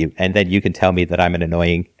out for you, and then you can tell me that I'm an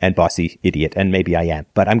annoying and bossy idiot, and maybe I am,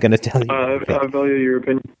 but I'm gonna tell you. I value your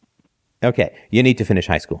opinion. Okay, you need to finish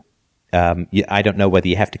high school. I don't know whether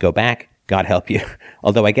you have to go back. God help you.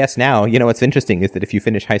 Although I guess now, what's interesting is that if you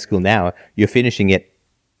finish high school now, you're finishing it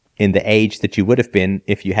in the age that you would have been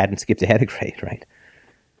if you hadn't skipped ahead a grade, right?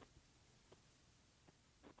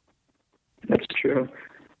 That's true.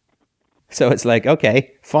 So it's like,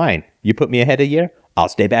 okay, fine. You put me ahead a year, I'll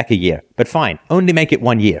stay back a year. But fine, only make it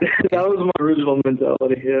 1 year. That was my original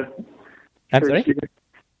mentality, yeah. I'm sorry?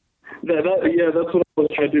 That's what I was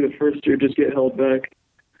trying to do the first year, just get held back.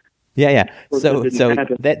 Yeah. So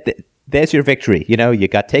there's your victory. You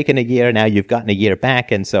got taken a year, now you've gotten a year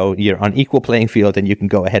back, and so you're on equal playing field and you can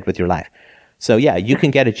go ahead with your life. So yeah, you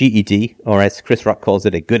can get a GED, or as Chris Rock calls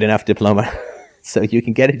it, a good enough diploma. So you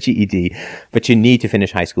can get a GED, but you need to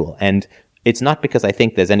finish high school. And it's not because I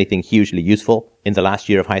think there's anything hugely useful in the last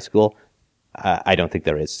year of high school. I don't think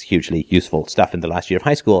there is hugely useful stuff in the last year of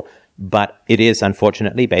high school, but it is,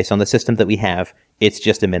 unfortunately, based on the system that we have, it's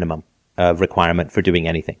just a minimum requirement for doing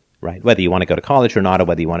anything, right? Whether you want to go to college or not, or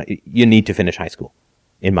whether you need to finish high school,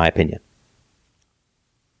 in my opinion.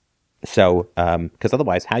 So, because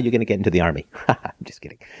otherwise, how are you going to get into the army? I'm just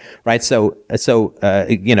kidding, right? So, pick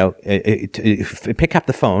up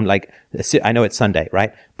the phone. Like, I know it's Sunday,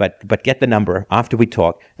 right? But get the number after we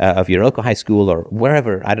talk of your local high school or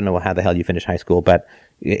wherever. I don't know how the hell you finish high school, but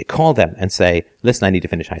call them and say, "Listen, I need to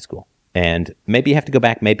finish high school." And maybe you have to go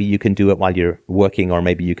back. Maybe you can do it while you're working, or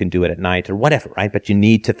maybe you can do it at night, or whatever, right? But you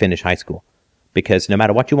need to finish high school, because no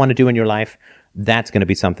matter what you want to do in your life, that's going to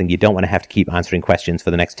be something you don't want to have to keep answering questions for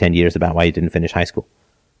the next 10 years about why you didn't finish high school.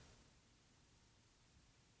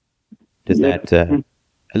 Does that,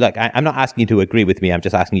 look, I'm not asking you to agree with me. I'm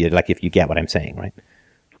just asking you, like, if you get what I'm saying, right?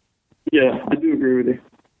 Yeah, I do agree with you.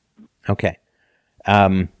 Okay.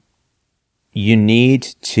 You need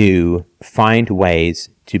to find ways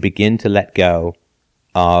to begin to let go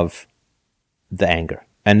of the anger.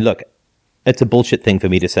 And look, it's a bullshit thing for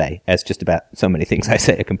me to say, as just about so many things I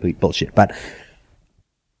say are complete bullshit. But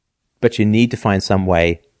you need to find some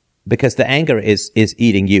way, because the anger is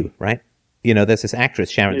eating you, right? There's this actress,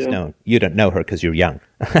 Sharon Stone. You don't know her because you're young,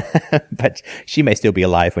 but she may still be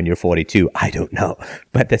alive when you're 42. I don't know.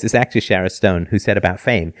 But there's this actress, Sharon Stone, who said about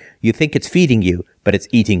fame, you think it's feeding you, but it's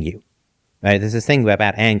eating you. Right? There's this thing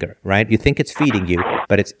about anger, right? You think it's feeding you,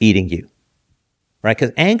 but it's eating you. Right?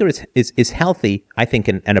 Because anger is healthy, I think,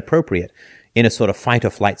 and appropriate in a sort of fight or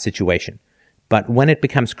flight situation. But when it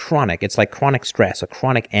becomes chronic, it's like chronic stress or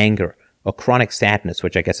chronic anger or chronic sadness,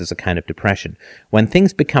 which I guess is a kind of depression. When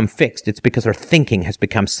things become fixed, it's because our thinking has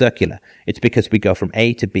become circular. It's because we go from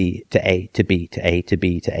A to B to A to B to A to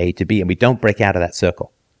B to A to B, and we don't break out of that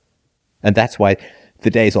circle. And that's why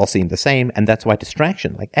the days all seem the same, and that's why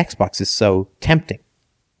distraction like Xbox is so tempting.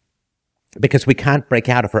 Because we can't break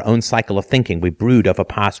out of our own cycle of thinking. We brood over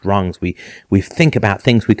past wrongs. We think about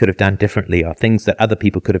things we could have done differently, or things that other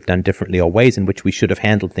people could have done differently, or ways in which we should have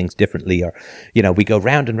handled things differently, or, we go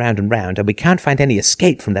round and round and round, and we can't find any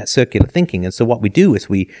escape from that circular thinking. And so what we do is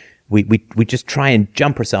we we just try and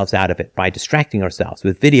jump ourselves out of it by distracting ourselves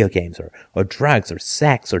with video games or drugs or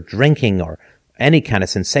sex or drinking or any kind of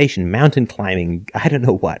sensation, mountain climbing, I don't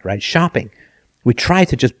know what, right? Shopping. We try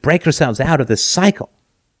to just break ourselves out of this cycle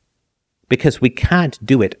because we can't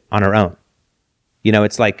do it on our own. You know,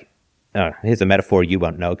 it's like, here's a metaphor you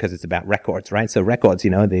won't know because it's about records, right? So records, you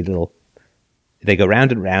know, they go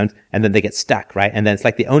round and round and then they get stuck, right? And then it's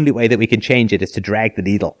like the only way that we can change it is to drag the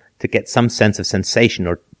needle to get some sense of sensation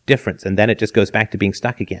or difference. And then it just goes back to being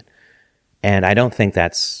stuck again. And I don't think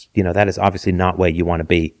that's, you know, that is obviously not where you want to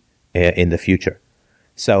be in the future.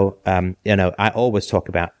 So, you know, I always talk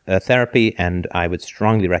about therapy, and I would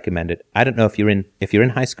strongly recommend it. I don't know if you're in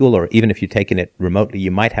high school, or even if you're taking it remotely,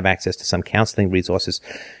 you might have access to some counseling resources.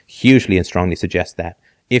 Hugely and strongly suggest that.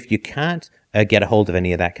 If you can't get a hold of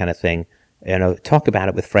any of that kind of thing, you know, talk about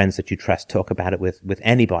it with friends that you trust. Talk about it with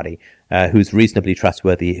anybody who's reasonably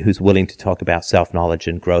trustworthy, who's willing to talk about self-knowledge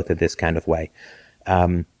and growth in this kind of way.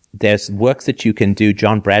 There's works that you can do.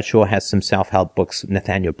 John Bradshaw has some self-help books.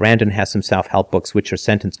 Nathaniel Branden has some self-help books, which are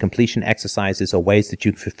sentence completion exercises or ways that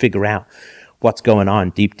you can figure out what's going on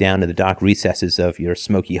deep down in the dark recesses of your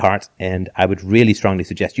smoky heart. And I would really strongly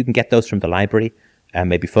suggest you can get those from the library,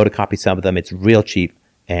 maybe photocopy some of them. It's real cheap.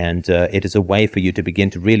 And it is a way for you to begin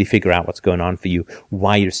to really figure out what's going on for you,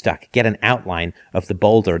 why you're stuck. Get an outline of the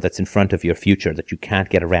boulder that's in front of your future that you can't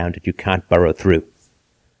get around, that you can't burrow through.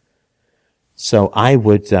 So I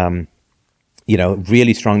would, you know,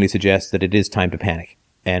 really strongly suggest that it is time to panic.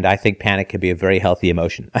 And I think panic can be a very healthy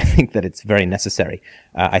emotion. I think that it's very necessary.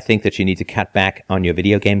 I think that you need to cut back on your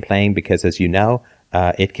video game playing because, as you know,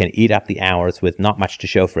 it can eat up the hours with not much to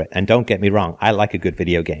show for it. And don't get me wrong, I like a good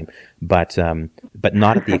video game, but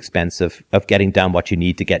not at the expense of getting done what you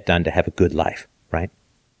need to get done to have a good life, right?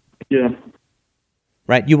 Yeah.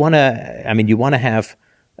 Right. You want to have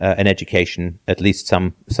an education, at least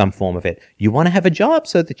some form of it. You want to have a job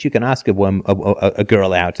so that you can ask a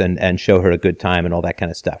girl out and show her a good time and all that kind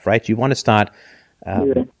of stuff, right? You want to start,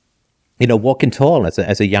 you know, walking tall as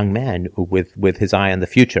a young man with his eye on the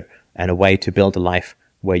future and a way to build a life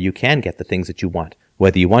where you can get the things that you want,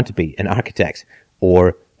 whether you want to be an architect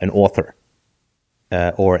or an author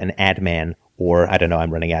or an ad man or, I don't know,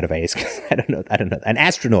 I'm running out of A's because I don't know, an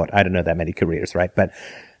astronaut. I don't know that many careers, right?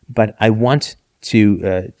 But I want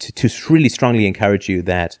to really strongly encourage you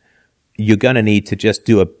that you're going to need to just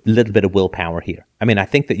do a little bit of willpower here. I mean, I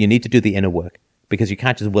think that you need to do the inner work because you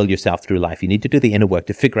can't just will yourself through life. You need to do the inner work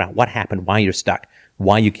to figure out what happened, why you're stuck,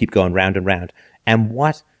 why you keep going round and round, and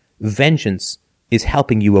what vengeance is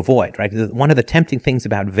helping you avoid, right? One of the tempting things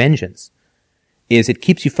about vengeance is it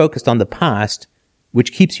keeps you focused on the past,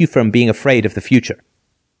 which keeps you from being afraid of the future.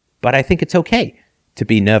 But I think it's okay to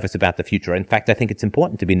be nervous about the future. In fact, I think it's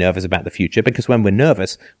important to be nervous about the future because when we're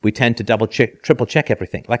nervous, we tend to triple check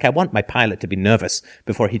everything. Like I want my pilot to be nervous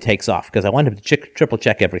before he takes off because I want him to triple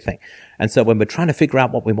check everything. And so when we're trying to figure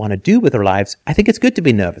out what we want to do with our lives, I think it's good to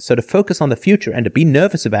be nervous. So to focus on the future and to be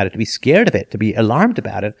nervous about it, to be scared of it, to be alarmed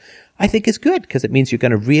about it, I think is good because it means you're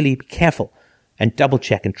going to really be careful and double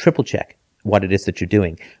check and triple check what it is that you're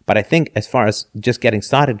doing. But I think as far as just getting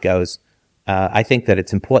started goes, I think that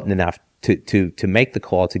it's important enough to make the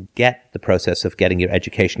call to get the process of getting your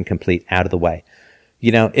education complete out of the way.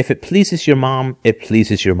 You know, if it pleases your mom, it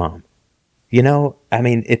pleases your mom. You know, I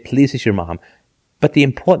mean, it pleases your mom. But the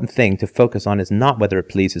important thing to focus on is not whether it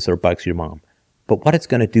pleases or bugs your mom, but what it's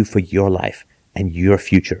going to do for your life and your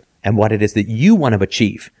future and what it is that you want to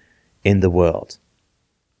achieve in the world.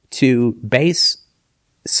 To base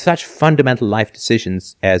such fundamental life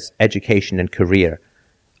decisions as education and career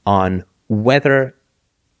on whether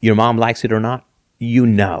your mom likes it or not, you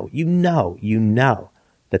know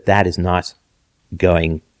that is not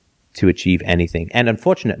going to achieve anything. And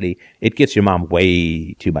unfortunately, it gives your mom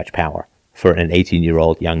way too much power for an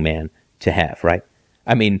 18-year-old young man to have, right?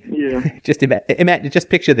 I mean, just imagine, just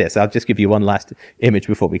picture this. I'll just give you one last image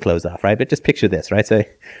before we close off, right? But just picture this, right? So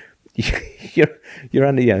you're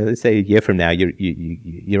on let's say a year from now,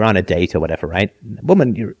 you're on a date or whatever, right? The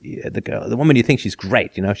woman you think she's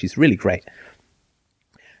great, you know, she's really great.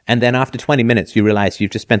 And then after 20 minutes, you realize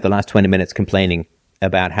you've just spent the last 20 minutes complaining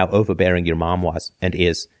about how overbearing your mom was and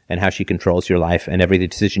is, and how she controls your life, and every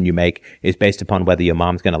decision you make is based upon whether your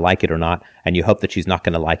mom's going to like it or not, and you hope that she's not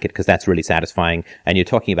going to like it because that's really satisfying, and you're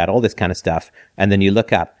talking about all this kind of stuff, and then you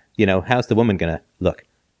look up, you know, how's the woman going to look?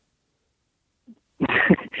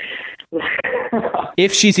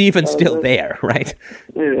 If she's even still there, right?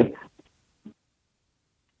 Yeah.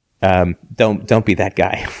 Don't be that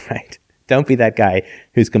guy, right? Don't be that guy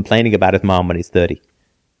who's complaining about his mom when he's 30.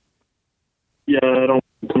 Yeah, I don't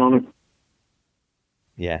on it.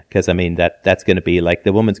 Yeah, because I mean that's going to be like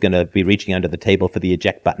the woman's going to be reaching under the table for the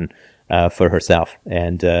eject button for herself,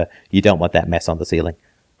 and you don't want that mess on the ceiling.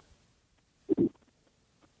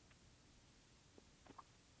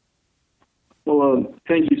 Well,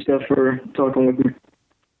 thank you, Steph, for talking with me.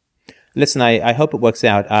 Listen, I hope it works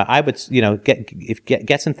out. I would,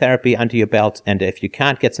 get some therapy under your belt, and if you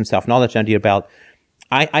can't get some self-knowledge under your belt,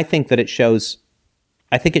 I think that it shows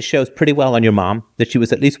pretty well on your mom that she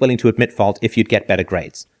was at least willing to admit fault if you'd get better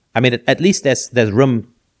grades. I mean, at least there's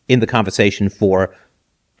room in the conversation for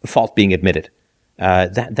fault being admitted.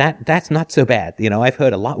 That's not so bad. I've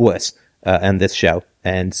heard a lot worse on this show,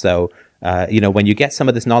 and so when you get some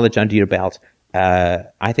of this knowledge under your belt,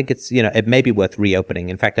 I think it's it may be worth reopening.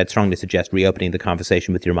 In fact, I'd strongly suggest reopening the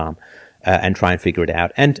conversation with your mom and try and figure it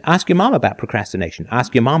out. And ask your mom about procrastination.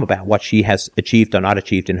 Ask your mom about what she has achieved or not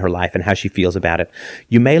achieved in her life and how she feels about it.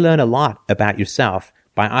 You may learn a lot about yourself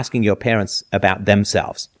by asking your parents about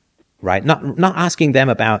themselves, right? Not asking them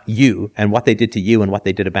about you and what they did to you and what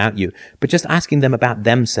they did about you, but just asking them about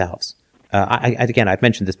themselves. Again, I've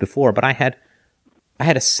mentioned this before, but I had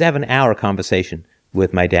a 7-hour conversation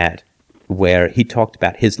with my dad where he talked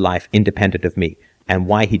about his life independent of me and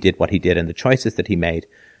why he did what he did and the choices that he made.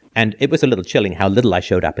 And it was a little chilling how little I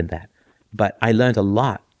showed up in that. But I learned a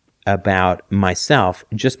lot about myself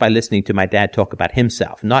just by listening to my dad talk about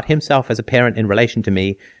himself. Not himself as a parent in relation to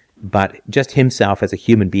me, but just himself as a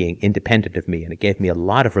human being independent of me. And it gave me a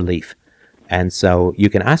lot of relief. And so you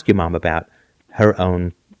can ask your mom about her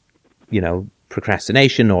own,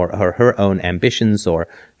 procrastination or her own ambitions or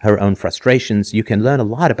her own frustrations. You can learn a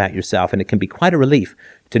lot about yourself, and it can be quite a relief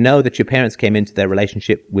to know that your parents came into their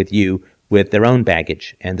relationship with you with their own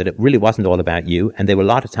baggage and that it really wasn't all about you. And there were a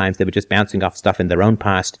lot of times they were just bouncing off stuff in their own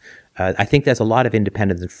past. I think there's a lot of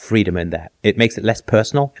independence and freedom in that. It makes it less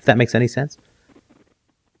personal, if that makes any sense.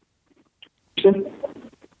 Sure.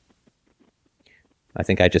 I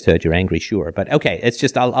think I just heard you're angry, sure. But okay, it's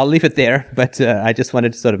just, I'll leave it there. But I just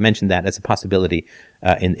wanted to sort of mention that as a possibility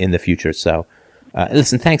in the future. So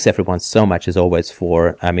listen, thanks everyone so much as always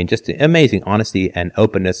for, just amazing honesty and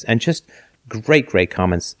openness and just great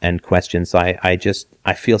comments and questions. I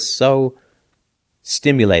feel so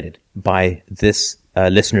stimulated by this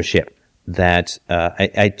listenership that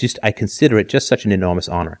I consider it just such an enormous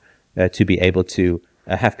honor to be able to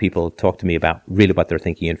have people talk to me about really what they're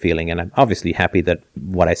thinking and feeling. And I'm obviously happy that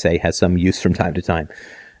what I say has some use from time to time.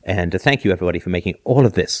 And thank you, everybody, for making all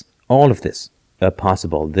of this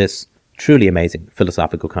possible, this truly amazing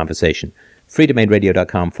philosophical conversation.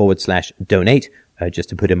 freedomainradio.com/donate, just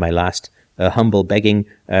to put in my last humble begging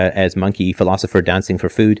as monkey philosopher dancing for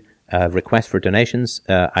food request for donations.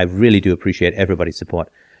 I really do appreciate everybody's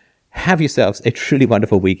support. Have yourselves a truly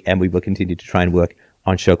wonderful week, and we will continue to try and work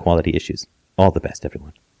on show quality issues. All the best,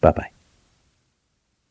 everyone. Bye-bye.